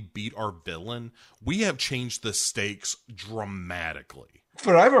did we beat our villain, we have changed the stakes dramatically.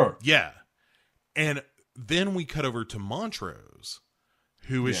 Forever. Yeah. And then we cut over to Montrose,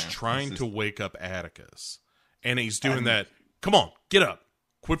 who is trying to wake up Atticus. And he's doing that, come on, get up.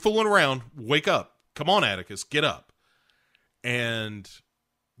 Quit fooling around. Wake up. Come on, Atticus, get up. And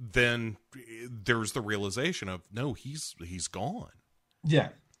then there's the realization of, no, he's gone. Yeah.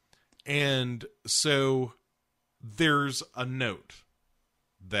 And so there's a note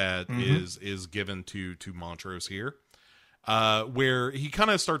that is given to Montrose here, where he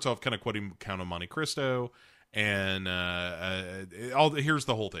kind of starts off kind of quoting Count of Monte Cristo, and here's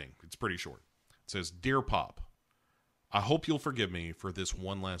the whole thing. It's pretty short. It says, "Dear Pop, I hope you'll forgive me for this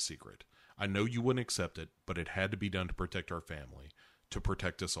one last secret. I know you wouldn't accept it, but it had to be done to protect our family, to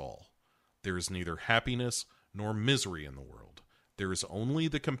protect us all. There is neither happiness nor misery in the world. There is only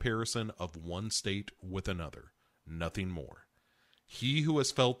the comparison of one state with another, nothing more. He who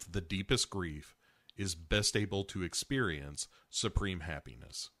has felt the deepest grief is best able to experience supreme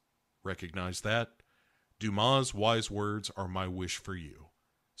happiness. Recognize that? Dumas' wise words are my wish for you.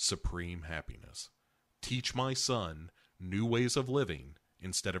 Supreme happiness. Teach my son new ways of living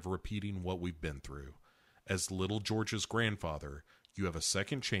instead of repeating what we've been through. As little George's grandfather, you have a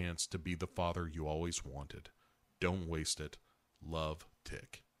second chance to be the father you always wanted. Don't waste it. Love,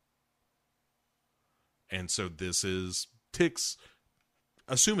 Tick." And so this is Tick's,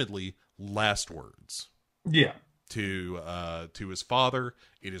 assumedly, last words. Yeah. To his father.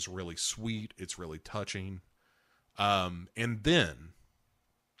 It is really sweet. It's really touching. And then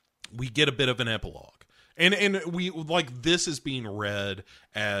we get a bit of an epilogue. And we, like, this is being read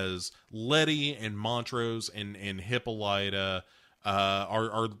as Letty and Montrose and Hippolyta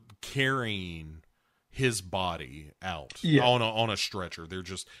are carrying his body out on a stretcher. They're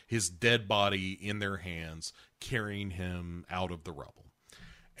just his dead body in their hands, carrying him out of the rubble.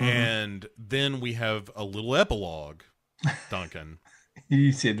 And then we have a little epilogue, Duncan.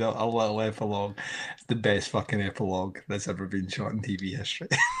 You said a little epilogue. It's the best fucking epilogue that's ever been shot in TV history.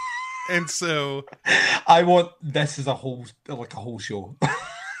 And so I want this as a whole show.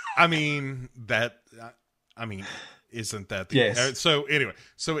 I mean, isn't that the... Yes. So anyway,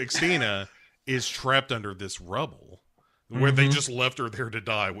 so Xena is trapped under this rubble where they just left her there to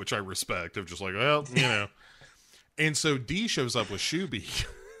die, which I respect, of just like, well, you know. And so Dee shows up with Shuby.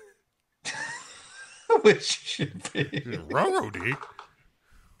 With Shuby. Ruh-roh, Dee.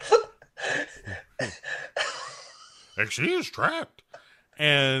 And she is trapped.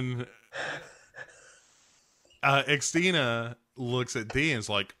 And Xtina looks at Dee and is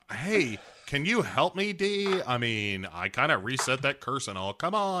like, hey, can you help me, Dee? I mean, I kind of reset that curse and all.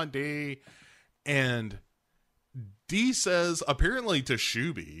 Come on, Dee. And Dee says, apparently to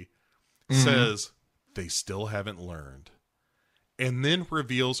Shuby, says, they still haven't learned. And then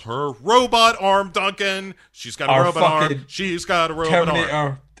reveals her robot arm, Duncan. She's got a robot arm. She's got a robot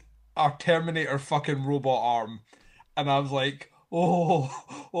arm. Our Terminator fucking robot arm. And I was like, oh.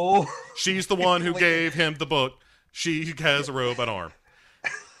 She's the one who gave him the book. She has a robot arm.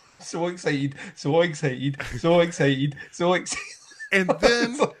 So excited. And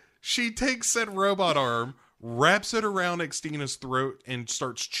then she takes said robot arm, wraps it around Xtina's throat, and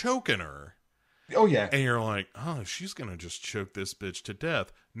starts choking her. Oh, yeah. And you're like, oh, she's going to just choke this bitch to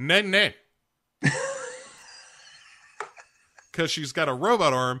death. Nay. Because she's got a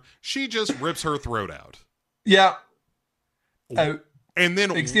robot arm, she just rips her throat out. Yeah. Out. And then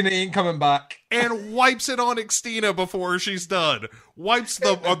Xtina ain't coming back. And wipes it on Xtina before she's done. Wipes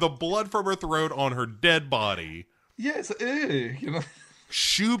the blood from her throat on her dead body. Yes, you know.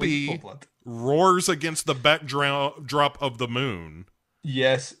 Shuby roars against the backdrop of the moon.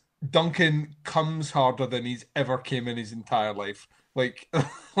 Yes, Duncan comes harder than he's ever came in his entire life. Like it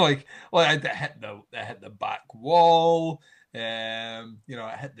hit the back wall. It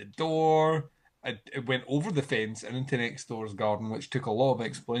hit the door. It went over the fence and into next door's garden, which took a lot of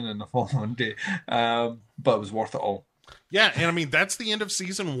explaining the following day. But it was worth it all. Yeah, and I mean, that's the end of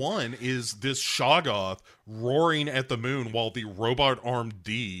season 1, is this Shoggoth roaring at the moon while the robot-armed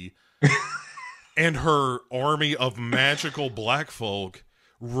Dee and her army of magical black folk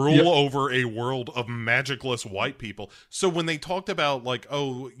rule over a world of magicless white people. So when they talked about, like,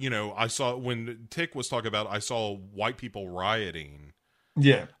 I saw, when Tick was talking about, I saw white people rioting.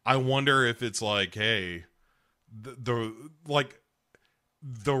 Yeah. I wonder if it's like, hey, the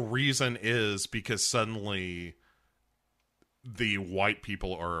reason is because suddenly the white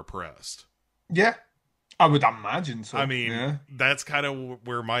people are oppressed. Yeah, I would imagine so. I mean, that's kind of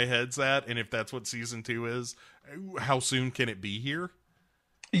where my head's at. And if that's what season 2 is, how soon can it be here?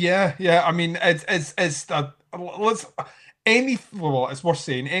 Yeah. I mean, it's worth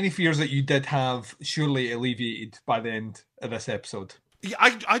saying, any fears that you did have surely alleviated by the end of this episode. Yeah,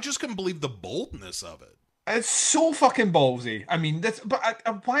 I just couldn't believe the boldness of it. It's so fucking ballsy. I mean,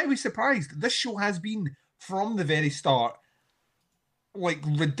 why are we surprised? This show has been, from the very start, like,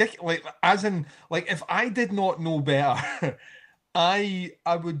 ridiculous. As in, like, if I did not know better, I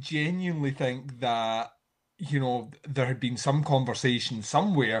would genuinely think that, there had been some conversation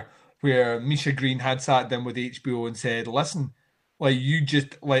somewhere where Misha Green had sat down with HBO and said, listen, like,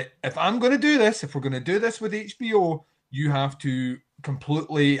 if I'm going to do this, if we're going to do this with HBO, you have to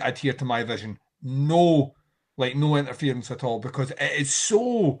completely adhere to my vision. No interference at all, because it is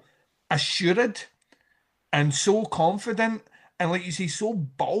so assured and so confident and, like you say, so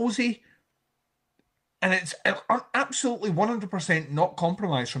ballsy, and it's absolutely 100% not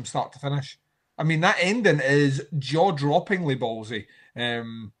compromised from start to finish. I mean, that ending is jaw-droppingly ballsy.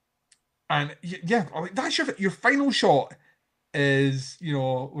 And yeah, that's your final shot is,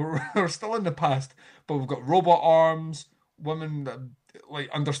 we're still in the past, but we've got robot arms, women that, like,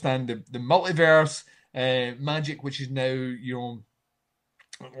 understand the multiverse, magic, which is now,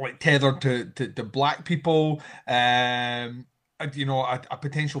 like, tethered to black people, a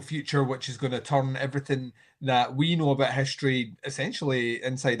potential future which is going to turn everything that we know about history essentially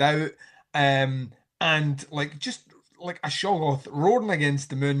inside out, and like, just like a Shoggoth roaring against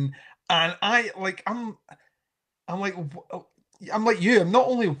the moon. And I'm like you. I'm not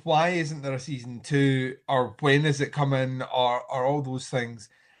only, why isn't there a season 2, or when is it coming, or all those things.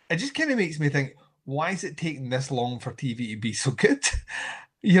 It just kind of makes me think, why is it taking this long for TV to be so good?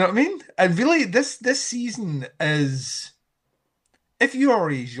 You know what I mean? And really, this season is, if you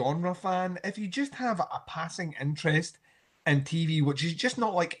are a genre fan, if you just have a passing interest in TV, which is just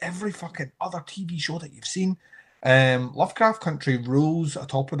not like every fucking other TV show that you've seen, Lovecraft Country rules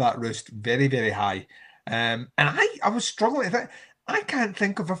atop of that roost very, very high. And I was struggling to think, I can't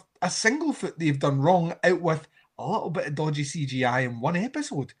think of a single foot they've done wrong, out with a little bit of dodgy CGI in one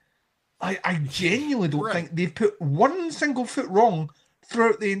episode. I genuinely don't think they've put one single foot wrong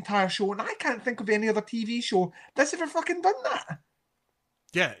throughout the entire show, and I can't think of any other TV show that's ever fucking done that.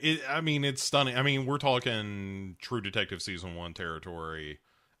 Yeah, it's stunning. I mean, we're talking True Detective season 1 territory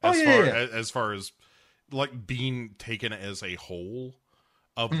as far as like being taken as a whole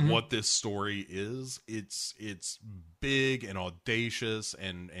of what this story is. It's big and audacious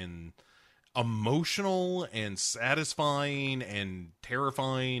and emotional and satisfying and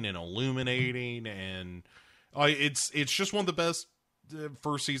terrifying and illuminating, and it's just one of the best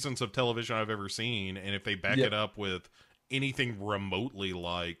first seasons of television I've ever seen, and if they back it up with anything remotely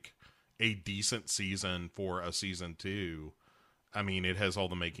like a decent season for a season 2, I mean, it has all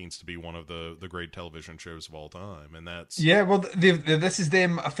the makings to be one of the great television shows of all time, and that's... Yeah, well, this is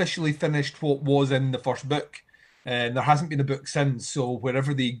them officially finished what was in the first book, and there hasn't been a book since, so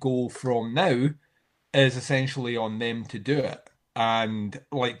wherever they go from now is essentially on them to do it. And,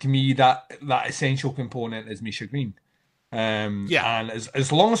 like, to me, that essential component is Misha Green. And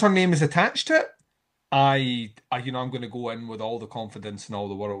as long as her name is attached to it, I'm going to go in with all the confidence in all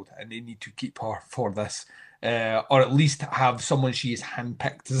the world, and they need to keep her for this. Or at least have someone she is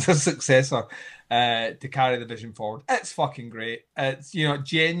handpicked as a successor to carry the vision forward. It's fucking great. It's,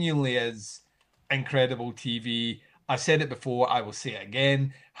 genuinely is incredible TV. I said it before, I will say it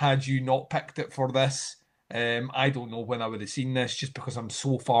again. Had you not picked it for this, I don't know when I would have seen this, just because I'm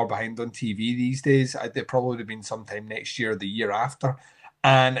so far behind on TV these days. It probably would have been sometime next year or the year after.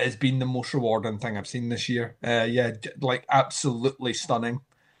 And it's been the most rewarding thing I've seen this year. Like, absolutely stunning.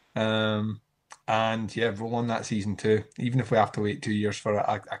 And yeah, roll on that season 2. Even if we have to wait 2 years for it,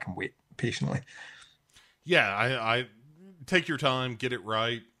 I can wait patiently. Yeah, I take your time, get it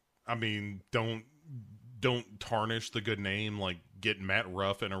right. I mean, don't tarnish the good name. Like, get Matt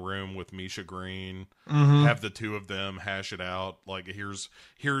Ruff in a room with Misha Green, have the two of them hash it out. Like,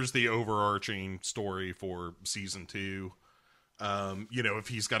 here's the overarching story for season 2. If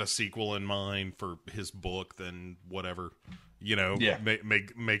he's got a sequel in mind for his book, then whatever.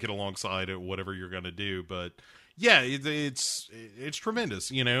 Make it alongside it, whatever you're gonna do. But yeah, it's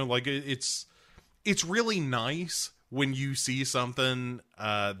tremendous. Like it's really nice when you see something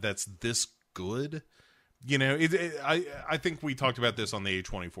that's this good. I think we talked about this on the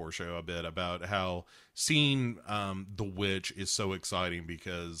A24 show a bit about how seeing The Witch is so exciting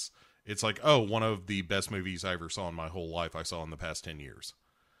because it's like, oh, one of the best movies I ever saw in my whole life I saw in the past 10 years.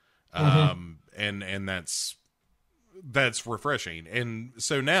 And that's refreshing. And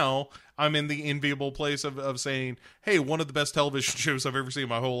so now I'm in the enviable place of saying, hey, one of the best television shows I've ever seen in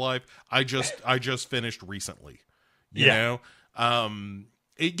my whole life, I just finished recently. You know?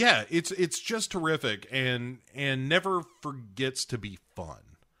 It's just terrific and never forgets to be fun.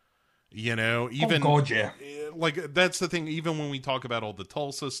 Even like that's the thing, even when we talk about all the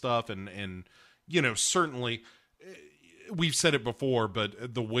Tulsa stuff and certainly we've said it before,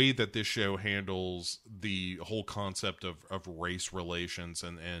 but the way that this show handles the whole concept of race relations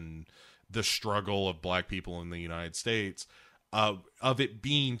and the struggle of black people in the United States, of it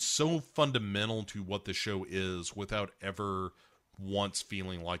being so fundamental to what the show is without ever once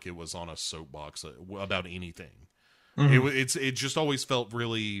feeling like it was on a soapbox about anything. It just always felt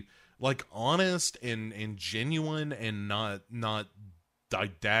really like honest and genuine and not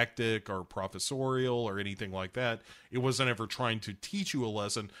didactic or professorial or anything like that. It wasn't ever trying to teach you a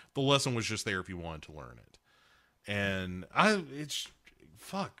lesson. The lesson was just there if you wanted to learn it. And it's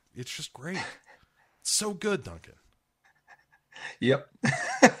just great. It's so good, Duncan. Yep.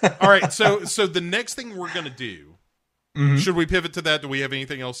 All right. So the next thing we're going to do, should we pivot to that? Do we have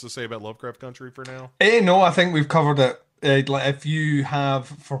anything else to say about Lovecraft Country for now? No, I think we've covered it. Like, if you have,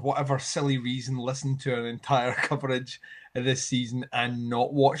 for whatever silly reason, listened to an entire coverage of this season and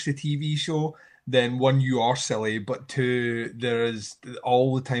not watched the TV show, then one, you are silly, but two, there is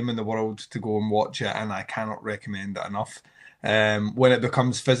all the time in the world to go and watch it, and I cannot recommend it enough. When it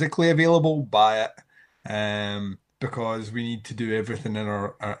becomes physically available, buy it, because we need to do everything in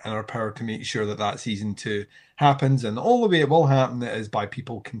our power to make sure that season 2 happens, and the only way it will happen is by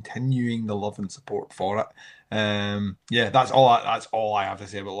people continuing the love and support for it. That's all I have to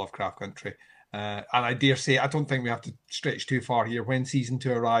say about Lovecraft Country. And I dare say, I don't think we have to stretch too far here. When season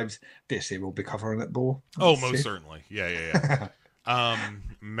 2 arrives, dare say we'll be covering it, Bo. Oh, most certainly. Yeah.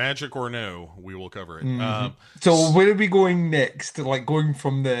 Magic or no, we will cover it. So where are we going next? Like, going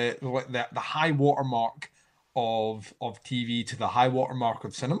from the high watermark of TV to the high watermark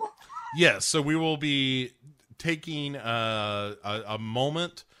of cinema? Yes, so we will be taking a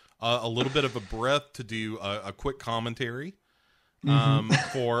moment, a little bit of a breath to do a quick commentary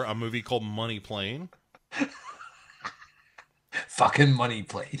for a movie called Money Plane. Fucking Money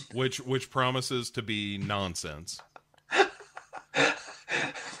Plane. Which promises to be nonsense.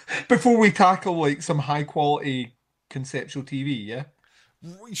 Before we tackle like some high quality conceptual TV, yeah?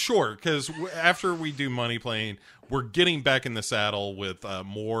 Sure, because after we do Money Plane, we're getting back in the saddle with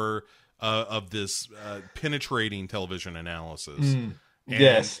more of this penetrating television analysis.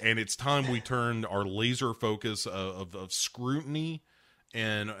 Yes. And it's time we turn our laser focus of scrutiny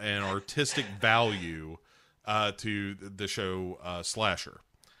and artistic value to the show Slasher.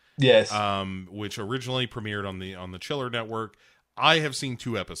 Yes. Which originally premiered on the Chiller Network. I have seen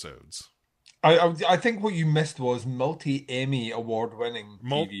 2 episodes. I think what you missed was multi-Emmy award-winning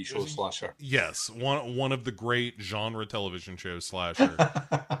TV show slasher. Yes, one of the great genre television shows slasher.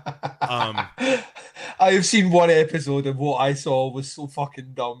 I have seen one episode, and what I saw was so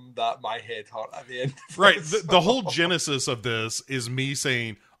fucking dumb that my head hurt at the end. Right, the whole genesis of this is me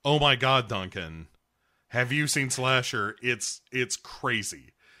saying, "Oh my God, Duncan, have you seen slasher? It's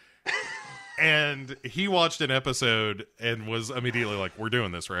crazy." And he watched an episode and was immediately like, "We're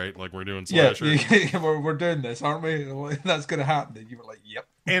doing this, right? Like, we're doing slasher. Yeah, we're doing this, aren't we? That's going to happen." And you were like, "Yep."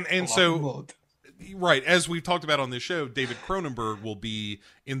 And so, right, as we've talked about on this show, David Cronenberg will be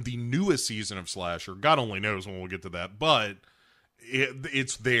in the newest season of slasher. God only knows when we'll get to that, but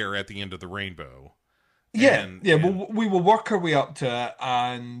it's there at the end of the rainbow. Yeah, we will work our way up to it,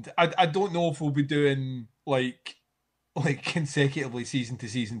 and I don't know if we'll be doing like consecutively season to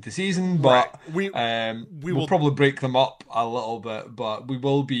season, but right. we will probably break them up a little bit, but we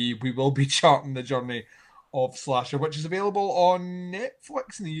will be charting the journey of slasher, which is available on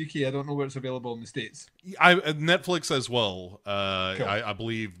Netflix in the UK. I don't know where it's available in the States. Netflix as well. Cool. I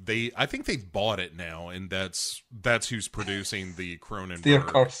believe I think they've bought it now, and that's who's producing the Cronenberg. Their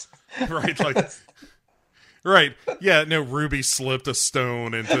curse, right? Like, right? Yeah. No, Ruby slipped a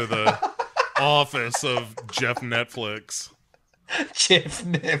stone into the office of Jeff Netflix.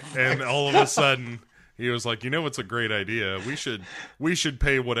 And all of a sudden he was like, "You know what's a great idea? We should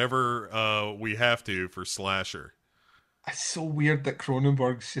pay whatever we have to for slasher." It's so weird that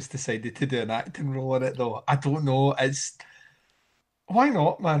Cronenberg's just decided to do an acting role in it, though. I don't know. Why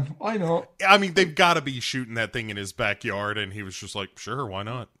not, man? Why not? I mean, they've got to be shooting that thing in his backyard, and he was just like, "Sure, why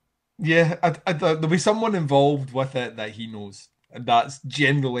not?" Yeah, there'll be someone involved with it that he knows. And that's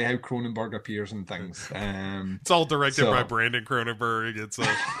generally how Cronenberg appears in things. It's all directed by Brandon Cronenberg. It's an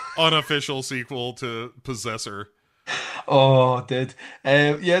unofficial sequel to Possessor. Oh, dude.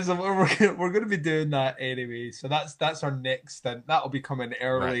 So we're going to be doing that anyway. So that's our next stint. That'll be coming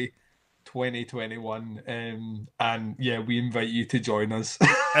early 2021. And yeah, we invite you to join us.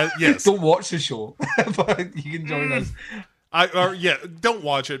 Yes. Don't watch the show, but you can join us. Don't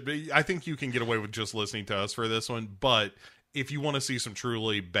watch it. But I think you can get away with just listening to us for this one. But if you want to see some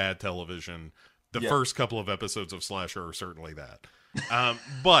truly bad television, the first couple of episodes of Slasher are certainly that.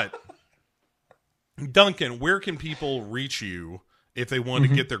 But Duncan, where can people reach you if they want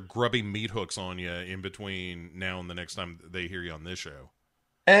to get their grubby meat hooks on you in between now and the next time they hear you on this show?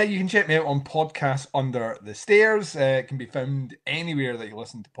 You can check me out on Podcasts Under the Stairs. It can be found anywhere that you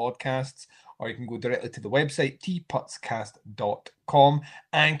listen to podcasts, or you can go directly to the website, tputscast.com,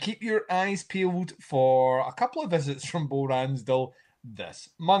 and keep your eyes peeled for a couple of visits from Bo Ransdell this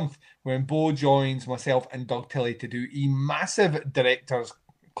month, when Bo joins myself and Doug Tilley to do a massive director's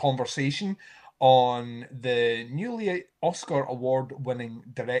conversation on the newly Oscar award-winning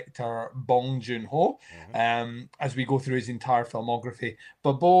director Bong Joon-ho, as we go through his entire filmography.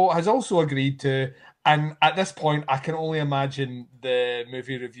 But Bo has also agreed to, and at this point, I can only imagine the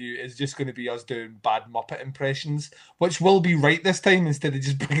movie review is just going to be us doing bad Muppet impressions, which will be right this time instead of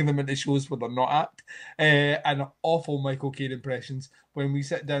just bringing them into shows where they're not at, and awful Michael Caine impressions when we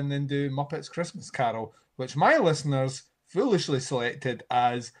sit down and do Muppets Christmas Carol, which my listeners foolishly selected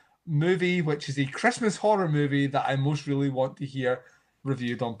as movie, which is a Christmas horror movie that I most really want to hear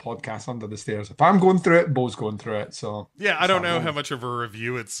reviewed on Podcasts Under the Stairs. If I'm going through it, Bo's going through it. So yeah, I don't know how much of a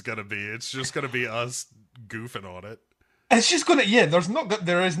review it's gonna be. It's just gonna be us goofing on it. It's just gonna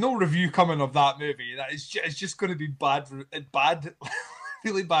there is no review coming of that movie. It's just gonna be bad,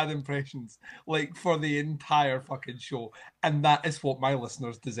 really bad impressions, like for the entire fucking show, and that is what my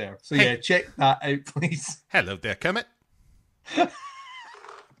listeners deserve. So yeah, check that out, please. Hello there, Kermit.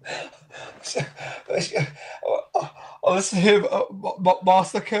 Listen here,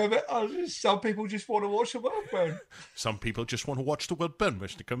 Master Kermit. Some people just want to watch the world burn. Some people just want to watch the world burn,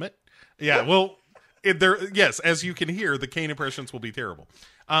 Mr. Kermit. Yeah, well, yes, as you can hear, the Kane impressions will be terrible.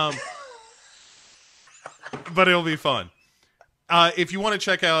 But it'll be fun. If you want to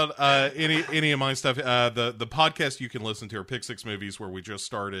check out any of my stuff, the podcast you can listen to are Pick Six Movies, where we just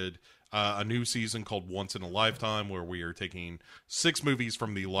started a new season called Once in a Lifetime, where we are taking 6 movies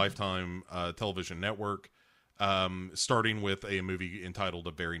from the Lifetime television network, starting with a movie entitled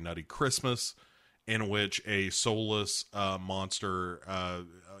A Very Nutty Christmas, in which a soulless monster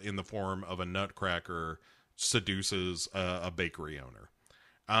in the form of a nutcracker seduces a bakery owner.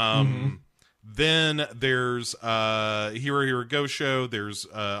 Then there's Hero Hero Ghost Show. There's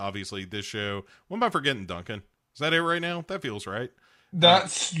obviously this show. What am I forgetting, Duncan? Is that it right now? That feels right.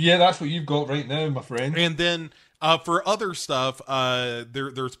 That's what you've got right now, my friend. And then for other stuff,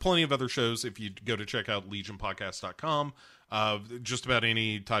 there's plenty of other shows. If you go to check out legionpodcast.com, just about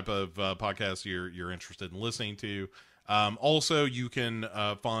any type of podcast you're interested in listening to. Also, you can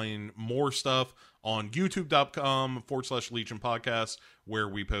find more stuff on youtube.com/Legion Podcast, where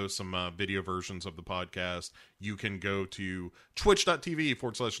we post some video versions of the podcast. You can go to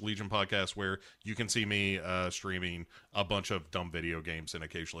twitch.tv/Legion Podcast, where you can see me streaming a bunch of dumb video games and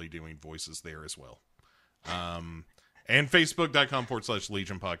occasionally doing voices there as well. And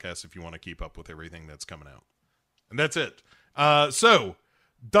facebook.com/Legion Podcast if you want to keep up with everything that's coming out. And that's it. So,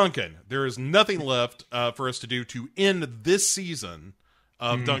 Duncan, there is nothing left for us to do to end this season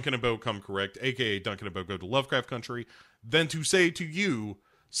of Duncan and Bo Come Correct, a.k.a. Duncan and Bo Go to Lovecraft Country, than to say to you,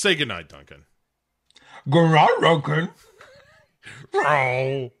 say goodnight, Duncan. Good night, Duncan.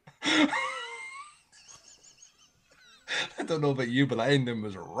 Oh. I don't know about you, but that ending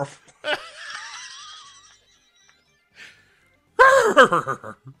was rough.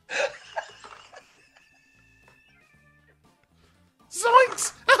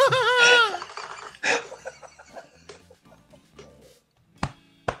 Zoinks!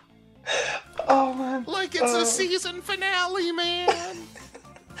 Oh, man. Like it's a season finale, man.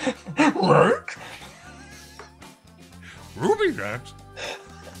 Right? Ruby next.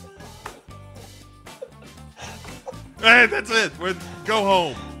 Hey, that's it. Go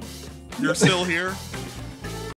home. You're still here?